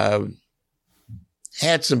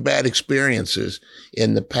had some bad experiences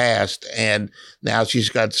in the past, and now she's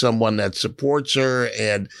got someone that supports her,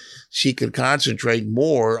 and she could concentrate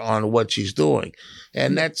more on what she's doing.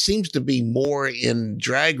 And that seems to be more in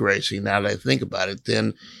drag racing, now that I think about it,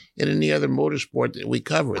 than in any other motorsport that we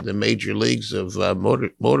cover, the major leagues of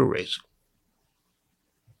motor racing.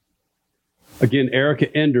 Again,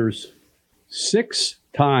 Erica Enders, 6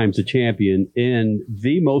 times a champion in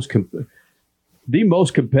the most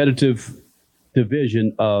competitive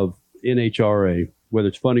division of NHRA, whether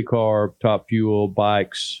it's funny car, top fuel,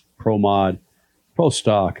 bikes, pro mod, pro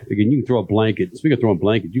stock. Again, you can throw a blanket. Speaking of throwing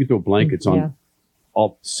blankets, you can throw blankets on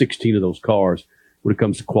all 16 of those cars when it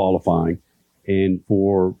comes to qualifying. And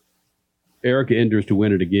for Erica Enders to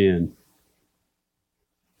win it again,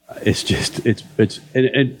 it's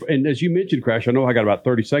as you mentioned, Crash, I know I got about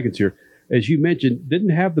 30 seconds here. As you mentioned,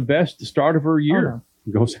 didn't have the best start of her year. Oh,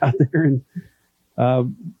 no. Goes out there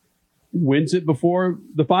and wins it before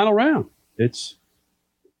the final round. It's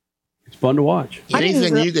fun to watch.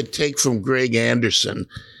 Anything you could take from Greg Anderson,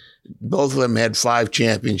 both of them had 5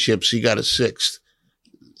 championships. He got a 6th.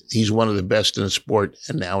 He's one of the best in the sport,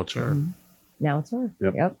 and now it's her. Now it's her.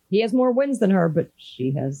 Yep. He has more wins than her, but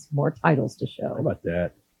she has more titles to show. How about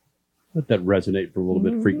that? Let that resonate for a little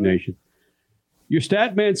bit, Freak Nation. Your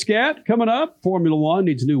Stat Man Scat coming up. Formula One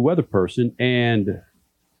needs a new weather person, and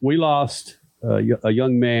we lost a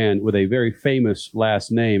young man with a very famous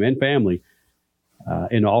last name and family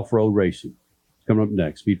in off-road racing. It's coming up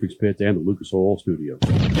next. SpeedFreaks Pits and the Lucas Oil Studio.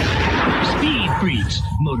 Speed Freaks,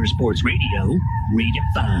 Motorsports Radio,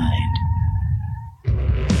 redefined.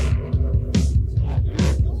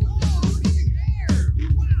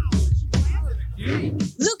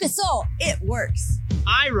 Lucas Oil, it works.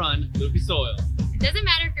 I run Lucas Oil. It doesn't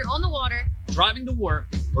matter if you're on the water, Driving to work,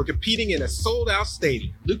 or competing in a sold-out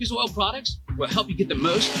stadium. Lucas Oil products will help you get the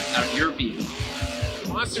most out of your vehicle.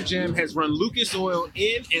 Monster Jam has run Lucas Oil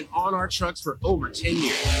in and on our trucks for over 10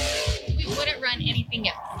 years. we wouldn't run anything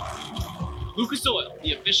else. Lucas Oil,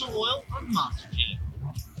 the official oil of Monster Jam.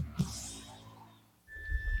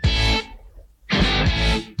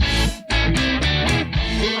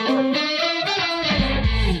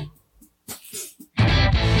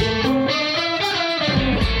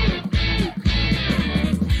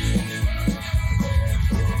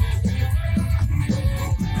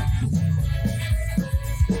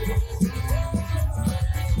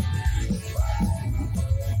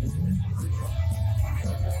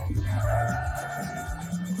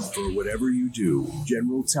 For whatever you do,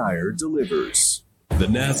 General Tire delivers. The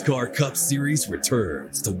NASCAR Cup Series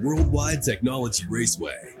returns to Worldwide Technology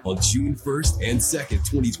Raceway on June 1st and 2nd,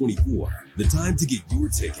 2024. The time to get your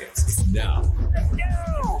tickets is now. Let's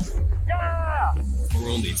go! Yeah! For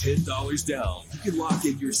only $10 down, you can lock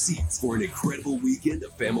in your seats for an incredible weekend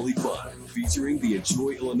of family fun featuring the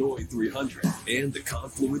Enjoy Illinois 300 and the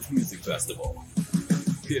Confluence Music Festival.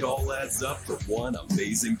 It all adds up for one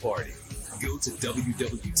amazing party. Go to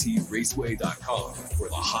www.raceway.com for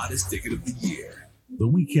the hottest ticket of the year. The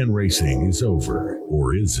weekend racing is over,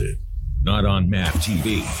 or is it? Not on MAP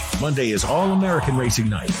TV. Monday is All-American Racing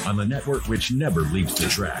Night on the network which never leaves the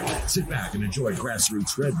track. Sit back and enjoy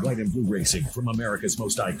grassroots red, white, and blue racing from America's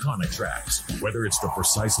most iconic tracks. Whether it's the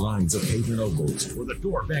precise lines of pavement ovals or the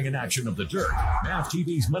door-banging action of the dirt, MAP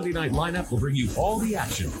TV's Monday night lineup will bring you all the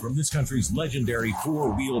action from this country's legendary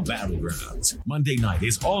four-wheel battlegrounds. Monday night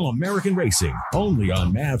is All-American Racing, only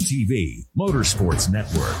on MAP TV, Motorsports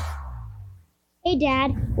Network. Hey,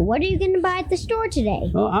 Dad, what are you going to buy at the store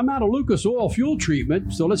today? I'm out of Lucas Oil fuel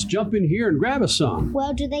treatment, so let's jump in here and grab us some.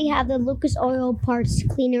 Well, do they have the Lucas Oil parts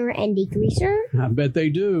cleaner and degreaser? I bet they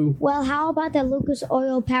do. Well, how about the Lucas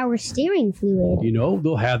Oil power steering fluid? You know,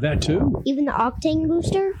 they'll have that too. Even the octane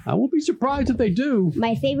booster? I won't be surprised if they do.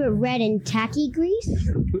 My favorite red and tacky grease?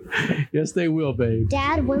 Yes, they will, babe.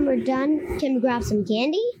 Dad, when we're done, can we grab some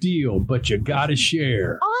candy? Deal, but you gotta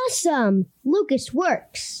share. Awesome! Lucas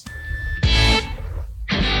works.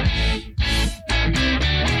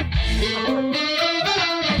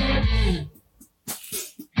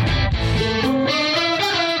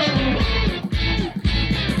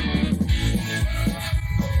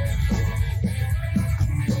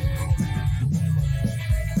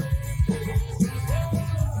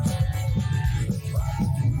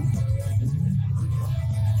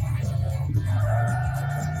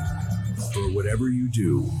 For whatever you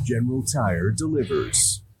do, General Tire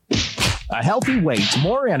delivers. A healthy weight,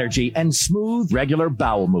 more energy, and smooth, regular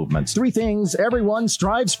bowel movements. 3 things everyone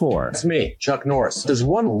strives for. It's me, Chuck Norris. There's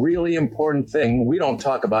one really important thing we don't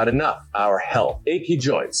talk about enough: our health. Achy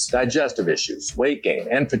joints, digestive issues, weight gain,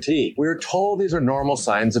 and fatigue. We're told these are normal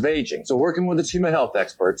signs of aging. So working with a team of health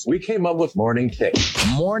experts, we came up with Morning Kick.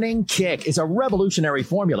 Morning Kick is a revolutionary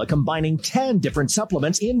formula combining 10 different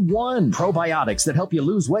supplements in one. Probiotics that help you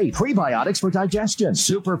lose weight, prebiotics for digestion,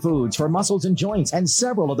 superfoods for muscles and joints, and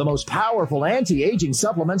several of the most powerful anti-aging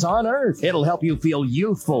supplements on earth. It'll help you feel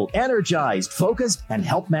youthful, energized, focused, and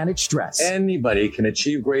help manage stress. Anybody can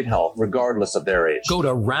achieve great health regardless of their age. Go to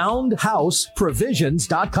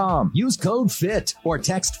roundhouseprovisions.com. Use code FIT or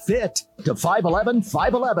text FIT to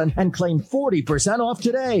 511-511 and claim 40% off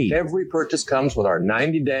today. Every purchase comes with our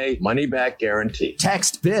 90-day money-back guarantee.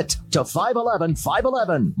 Text FIT to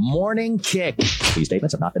 511-511. Morning Kick. These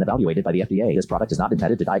statements have not been evaluated by the FDA. This product is not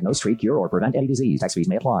intended to diagnose, treat, cure, or prevent any disease. Tax fees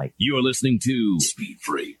may apply. You're listening to Speed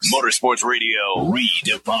Freaks, Motorsports Radio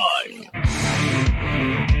Redefined.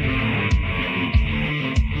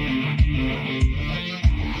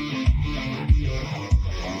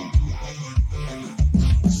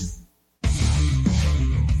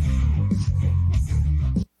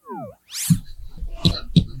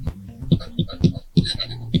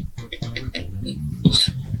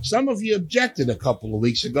 some of you objected a couple of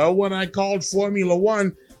weeks ago when I called Formula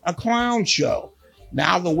One a clown show.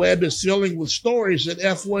 Now the web is filling with stories that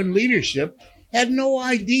F1 leadership had no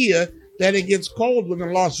idea that it gets cold when the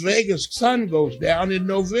Las Vegas sun goes down in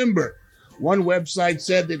November. One website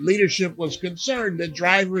said that leadership was concerned that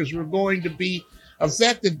drivers were going to be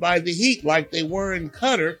affected by the heat like they were in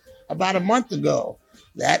Qatar about a month ago.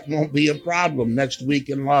 That won't be a problem next week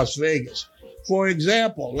in Las Vegas. For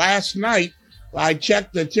example, last night, I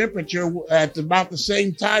checked the temperature at about the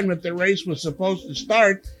same time that the race was supposed to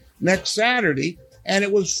start next Saturday, and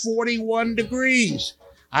it was 41 degrees.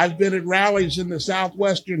 I've been at rallies in the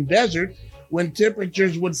southwestern desert when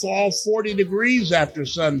temperatures would fall 40 degrees after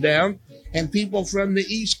sundown, and people from the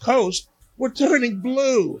East Coast were turning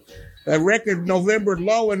blue. The record November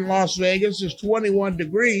low in Las Vegas is 21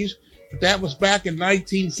 degrees, but that was back in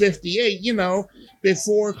 1958,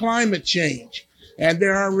 before climate change. And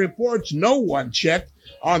there are reports no one checked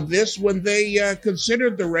on this when they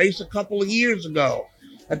considered the race a couple of years ago.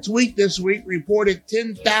 A tweet this week reported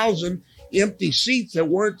 10,000 empty seats that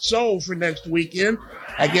weren't sold for next weekend.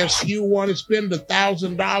 I guess you want to spend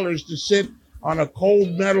 $1,000 to sit on a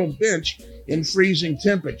cold metal bench in freezing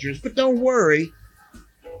temperatures. But don't worry,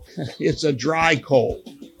 it's a dry cold,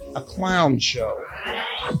 a clown show.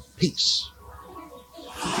 Peace.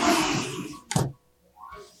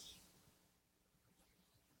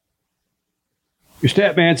 Your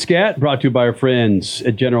Statman Scat brought to you by our friends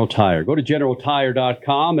at General Tire. Go to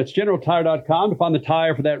GeneralTire.com. That's GeneralTire.com to find the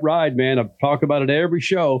tire for that ride, man. I talk about it every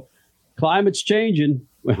show. Climate's changing.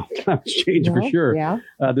 Well, climate's changing for sure. Yeah.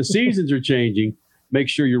 The seasons are changing. Make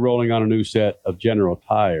sure you're rolling on a new set of General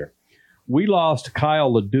Tire. We lost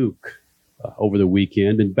Kyle LeDuc over the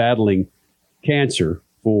weekend, been battling cancer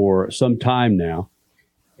for some time now.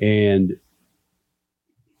 And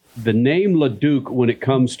the name LeDuc, when it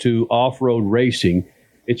comes to off-road racing,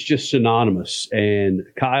 it's just synonymous. And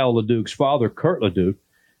Kyle LeDuc's father, Kurt LeDuc,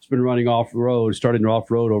 has been running off-road, started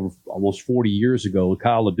off-road over almost 40 years ago. And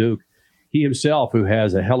Kyle LeDuc, he himself, who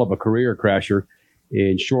has a hell of a career crasher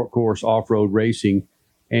in short course off-road racing,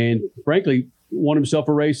 and frankly, won himself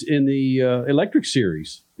a race in the electric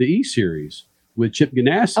series, the E series, with Chip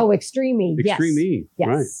Ganassi. Oh, Extreme E. Extreme E. Yes.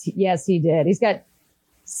 Right. Yes, he did. He's got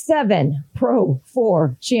 7 Pro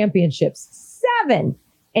 4 championships. 7.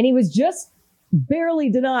 And he was just barely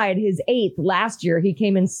denied his 8th last year. He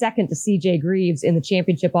came in second to CJ Greaves in the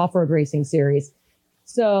championship off-road racing series.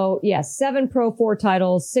 So, yes, 7 Pro 4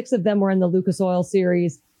 titles. 6 of them were in the Lucas Oil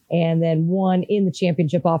series, and then 1 in the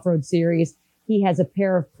championship off-road series. He has a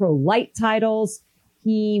pair of Pro Light titles.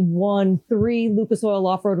 He won 3 Lucas Oil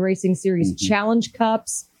Off-Road Racing Series Challenge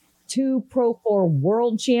Cups, 2 Pro 4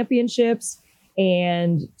 World Championships,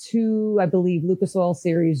 and 2, I believe, Lucas Oil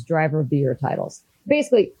Series Driver of the Year titles.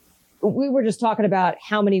 Basically, we were just talking about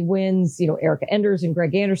how many wins, Erica Enders and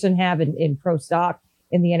Greg Anderson have in pro stock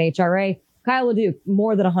in the NHRA. Kyle LeDuc,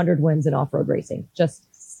 more than 100 wins in off-road racing. Just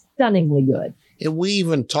stunningly good. And we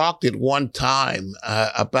even talked at one time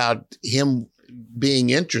about him being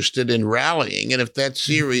interested in rallying. And if that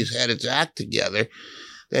series had its act together,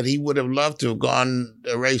 that he would have loved to have gone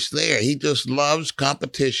a race there. He just loves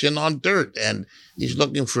competition on dirt, and he's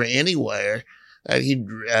looking for anywhere. He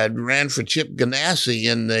ran for Chip Ganassi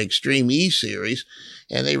in the Extreme E series,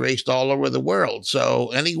 and they raced all over the world. So,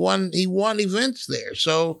 and he won events there.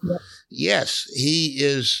 So, yes, he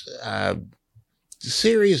is a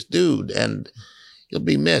serious dude, and he'll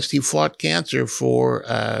be missed. He fought cancer for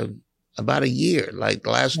about a year. Like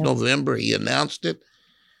last November, he announced it,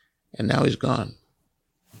 and now he's gone.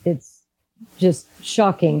 It's just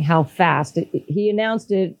shocking how fast he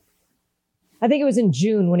announced it. I think it was in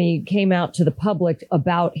June when he came out to the public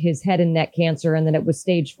about his head and neck cancer, and then it was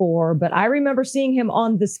stage 4. But I remember seeing him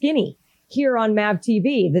on The Skinny here on MAV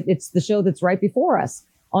TV. That it's the show that's right before us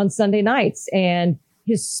on Sunday nights, and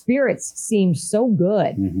his spirits seemed so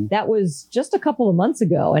good. That was just a couple of months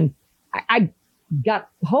ago, and I got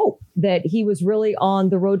hope that he was really on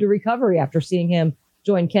the road to recovery after seeing him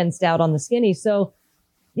join Ken Stout on The Skinny. So,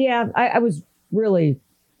 yeah, I was really,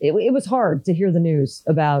 it was hard to hear the news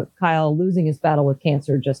about Kyle losing his battle with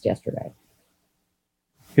cancer just yesterday.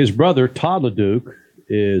 His brother, Todd LeDuc,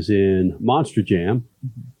 is in Monster Jam.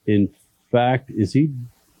 In fact,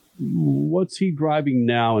 what's he driving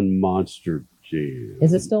now in Monster Jam?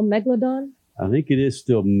 Is it still Megalodon? I think it is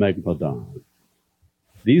still Megalodon.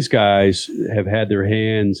 These guys have had their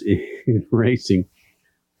hands in racing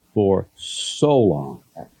for so long.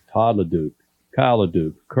 Todd LeDuc, Kyle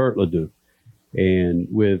LeDuc, Kurt LeDuc, and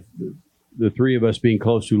with the 3 of us being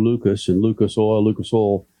close to Lucas and Lucas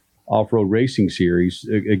Oil Off-Road Racing Series,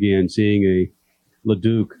 again, seeing a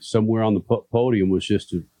LeDuc somewhere on the podium was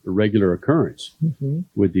just a regular occurrence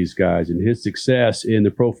with these guys. And his success in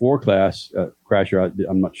the Pro 4 class, Crasher,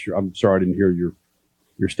 I'm not sure. I'm sorry I didn't hear your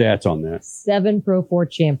stats on that. 7 Pro 4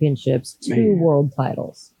 championships, 2 world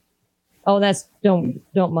titles. Oh, that's don't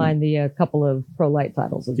mind the couple of Pro Light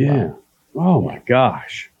titles as well. Oh my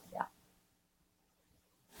gosh. Yeah.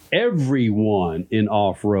 Everyone in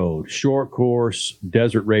off-road, short course,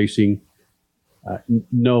 desert racing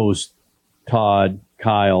knows Todd,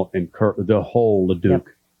 Kyle, and Kurt, the whole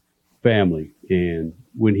Leduc family. And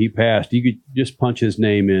when he passed, you could just punch his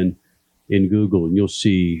name in Google and you'll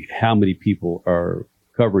see how many people are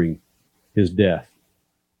covering his death.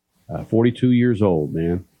 42 years old,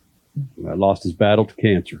 man. Lost his battle to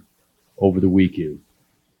cancer over the weekend.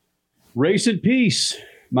 Race in peace,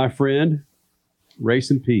 my friend. Race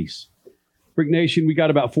in peace. Freak Nation, we got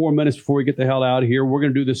about 4 minutes before we get the hell out of here. We're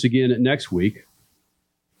going to do this again next week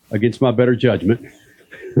against my better judgment.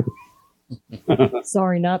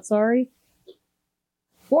 Sorry, not sorry.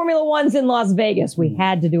 Formula One's in Las Vegas. We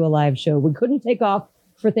had to do a live show. We couldn't take off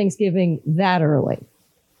for Thanksgiving that early.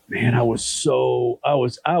 Man,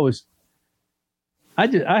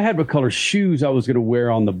 I had what color shoes I was going to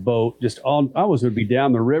wear on the boat. I was going to be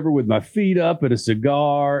down the river with my feet up and a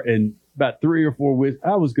cigar and about 3 or 4 with.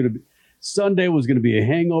 Sunday was going to be a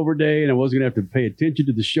hangover day, and I wasn't going to have to pay attention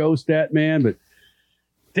to the show, stat man. But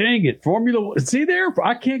dang it, Formula One. See there,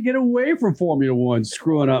 I can't get away from Formula One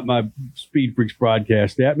screwing up my Speed Freaks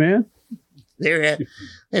broadcast, stat man.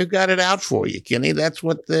 They've got it out for you, Kenny. That's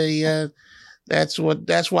what they. That's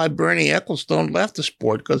why Bernie Ecclestone left the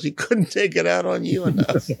sport, because he couldn't take it out on you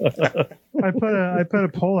enough. I put a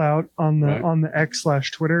poll out on the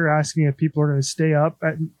X/Twitter asking if people are going to stay up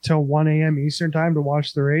until 1 a.m. Eastern time to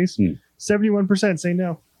watch the race. 71% say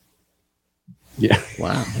no. Yeah.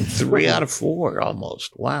 Wow. 3 out of 4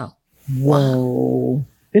 almost. Wow. Whoa.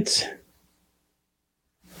 It's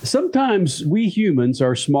sometimes we humans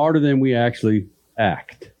are smarter than we actually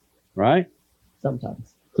act, right?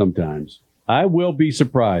 Sometimes. I will be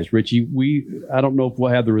surprised, Richie. I don't know if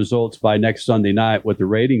we'll have the results by next Sunday night, what the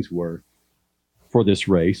ratings were for this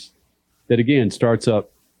race. That, again, starts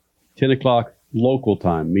up 10 o'clock local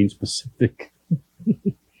time, means Pacific.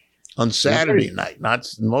 On Saturday night. Not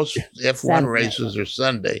most F1 races are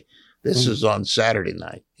Sunday. This is on Saturday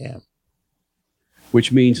night. Yeah.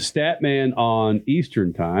 Which means Statman on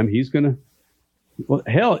Eastern time, he's going to, well,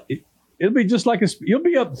 hell, it'll be just like you'll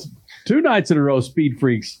be up 2 nights in a row, Speed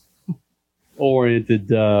Freaks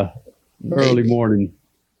oriented early morning,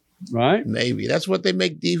 right? Maybe. That's what they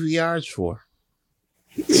make DVRs for.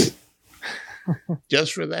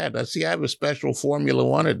 Just for that. I have a special Formula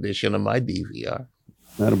One edition of my DVR.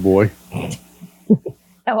 That a boy.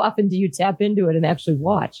 How often do you tap into it and actually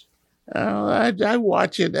watch? I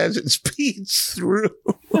watch it as it speeds through.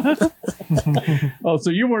 Oh, so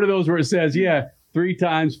you're one of those where it says, 3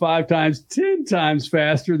 times, 5 times, 10 times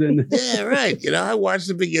faster than. Yeah, right. I watched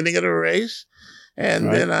the beginning of the race,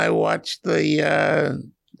 and then I watched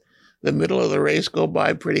the middle of the race go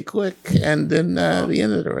by pretty quick, and then the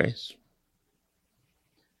end of the race.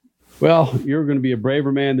 Well, you're going to be a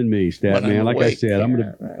braver man than me, Stat Man. Like I said, I'm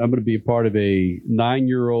going to be a part of a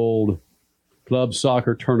 9-year-old club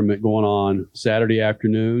soccer tournament going on Saturday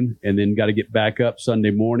afternoon, and then got to get back up Sunday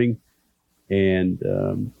morning,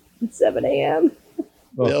 and 7 a.m.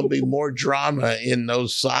 There'll be more drama in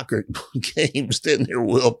those soccer games than there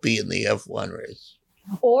will be in the F1 race.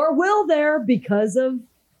 Or will there, because of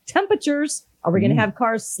temperatures? Are we going to have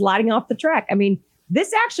cars sliding off the track? I mean,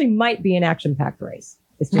 this actually might be an action-packed race.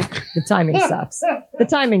 It's just the timing sucks. The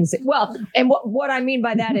timing's and what I mean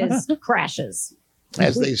by that is crashes.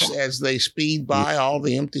 As they speed by all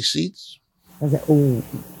the empty seats.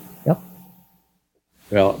 Yep.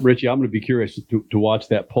 Well, Richie, I'm going to be curious to watch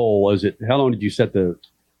that poll. How long did you set the?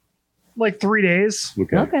 Like 3 days.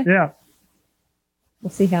 Okay. Yeah.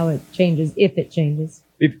 We'll see how it changes, if it changes.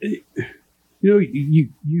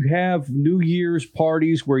 You have New Year's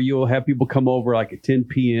parties where you'll have people come over like at 10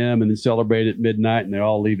 p.m. and then celebrate at midnight, and they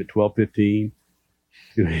all leave at 12:15.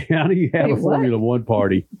 How do you have a Formula One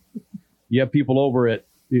party? You have people over at,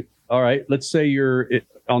 all right, let's say you're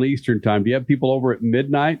on Eastern time. Do you have people over at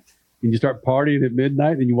midnight and you start partying at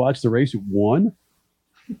midnight and you watch the race at 1?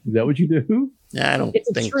 Is that what you do? I don't think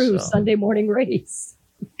so. It's a true Sunday morning race.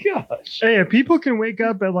 Gosh. Hey, if people can wake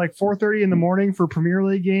up at like 4:30 in the morning for Premier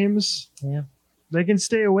League games, they can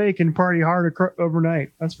stay awake and party hard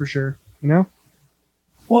overnight. That's for sure.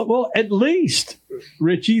 Well, at least,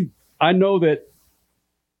 Richie, I know that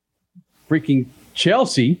freaking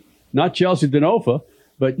Chelsea, not Chelsea Denofa,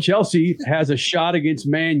 but Chelsea has a shot against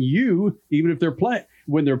Man U, even if they're playing.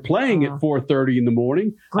 when they're playing at 4:30 in the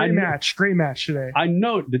morning. Great match today. I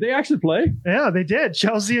know. Did they actually play? Yeah, they did.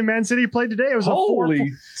 Chelsea and Man City played today. It was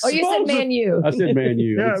Holy Oh, you said Man U. I said Man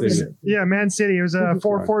U. Yeah, Man City. It was a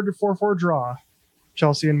 4-4 draw.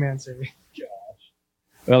 Chelsea and Man City.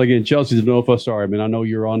 Well, again, Chelsea's no fuss. Sorry, man. I know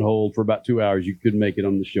you're on hold for about 2 hours. You couldn't make it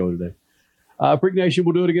on the show today. Freak Nation,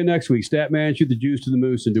 we'll do it again next week. Statman, shoot the juice to the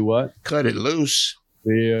moose and do what? Cut it loose.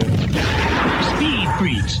 Yeah. Speed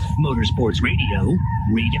Freaks, Motorsports Radio,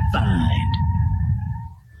 redefined.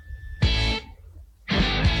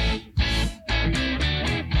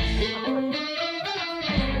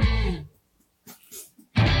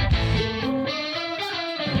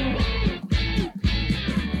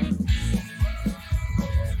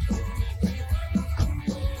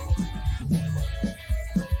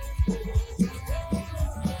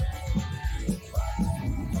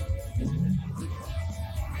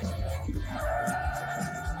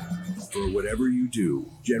 For whatever you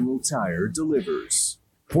do, General Tire delivers.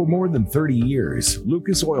 For more than 30 years,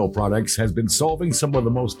 Lucas Oil Products has been solving some of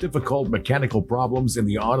the most difficult mechanical problems in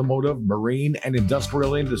the automotive, marine, and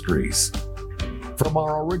industrial industries. From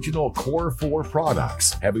our original Core 4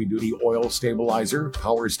 products, heavy-duty oil stabilizer,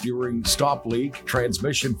 power steering, stop leak,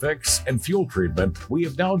 transmission fix, and fuel treatment, we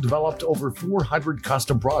have now developed over 400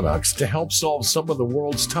 custom products to help solve some of the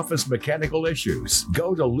world's toughest mechanical issues.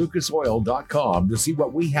 Go to lucasoil.com to see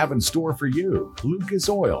what we have in store for you. Lucas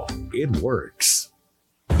Oil, it works.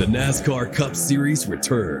 The NASCAR Cup Series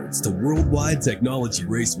returns to Worldwide Technology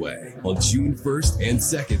Raceway on June 1st and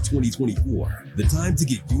 2nd, 2024. The time to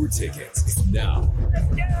get your tickets is now.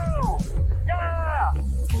 Let's go! Yeah!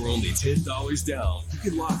 For only $10 down, you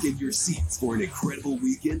can lock in your seats for an incredible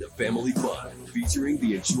weekend of family fun featuring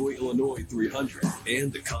the Enjoy Illinois 300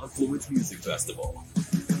 and the Confluence Music Festival.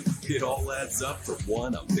 It all adds up for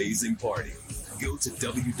one amazing party. Go to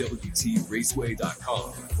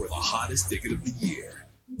www.raceway.com for the hottest ticket of the year.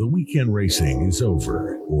 The weekend racing is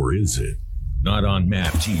over, or is it? Not on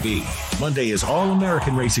MAP TV. Monday is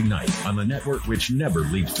All-American Racing Night on the network which never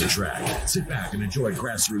leaves the track. Sit back and enjoy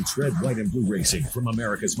grassroots red, white, and blue racing from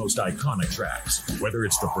America's most iconic tracks. Whether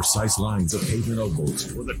it's the precise lines of pavement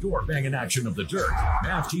ovals or the door-banging action of the dirt,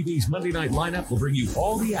 MAP TV's Monday night lineup will bring you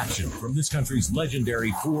all the action from this country's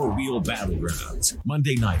legendary four-wheel battlegrounds.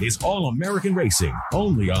 Monday night is All-American Racing,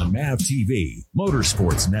 only on MAP TV,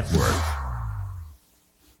 Motorsports Network.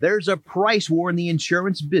 There's a price war in the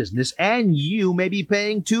insurance business, and you may be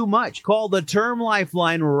paying too much. Call the Term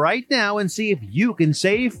Lifeline right now and see if you can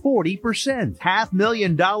save 40%.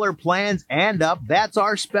 $500,000 plans and up, that's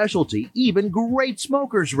our specialty. Even great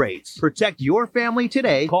smokers rates. Protect your family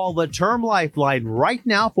today. Call the Term Lifeline right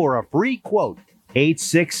now for a free quote.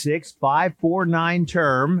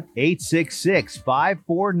 866-549-TERM,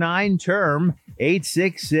 866-549-TERM,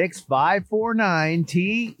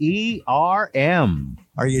 866-549-TERM.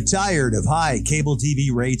 Are you tired of high cable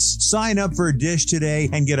TV rates? Sign up for Dish today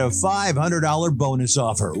and get a $500 bonus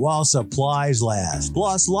offer while supplies last.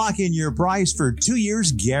 Plus, lock in your price for 2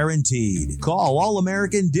 years guaranteed. Call All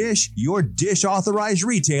American Dish, your Dish authorized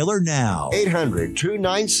retailer now.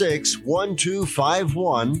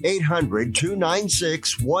 800-296-1251.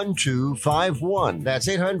 800-296-1251. That's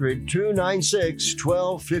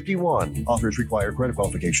 800-296-1251. Offers require credit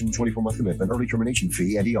qualification, 24-month commitment, early termination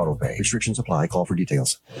fee, and e-auto pay. Restrictions apply. Call for details.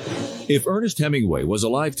 If Ernest Hemingway was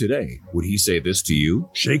alive today, would he say this to you?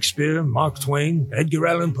 Shakespeare, Mark Twain, Edgar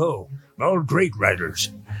Allan Poe, all great writers.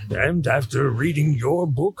 And after reading your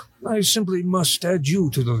book, I simply must add you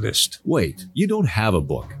to the list. Wait, you don't have a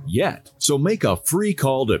book yet. So make a free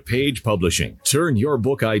call to Page Publishing. Turn your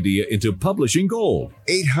book idea into publishing gold.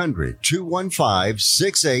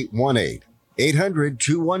 800-215-6818.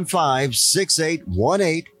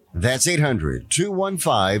 800-215-6818. That's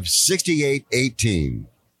 800-215-6818.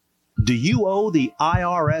 Do you owe the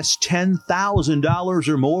IRS $10,000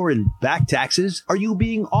 or more in back taxes? Are you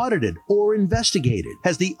being audited or investigated?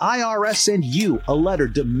 Has the IRS sent you a letter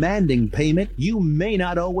demanding payment? You may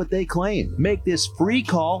not owe what they claim. Make this free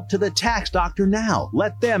call to the tax doctor now.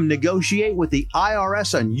 Let them negotiate with the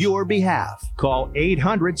IRS on your behalf. Call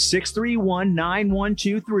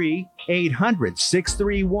 800-631-9123.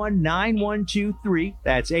 800-631-9123.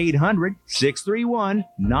 That's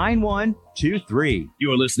 800-631-9123.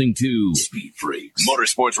 You're listening to Speed Freaks,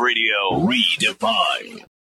 Motorsports Radio Redefined.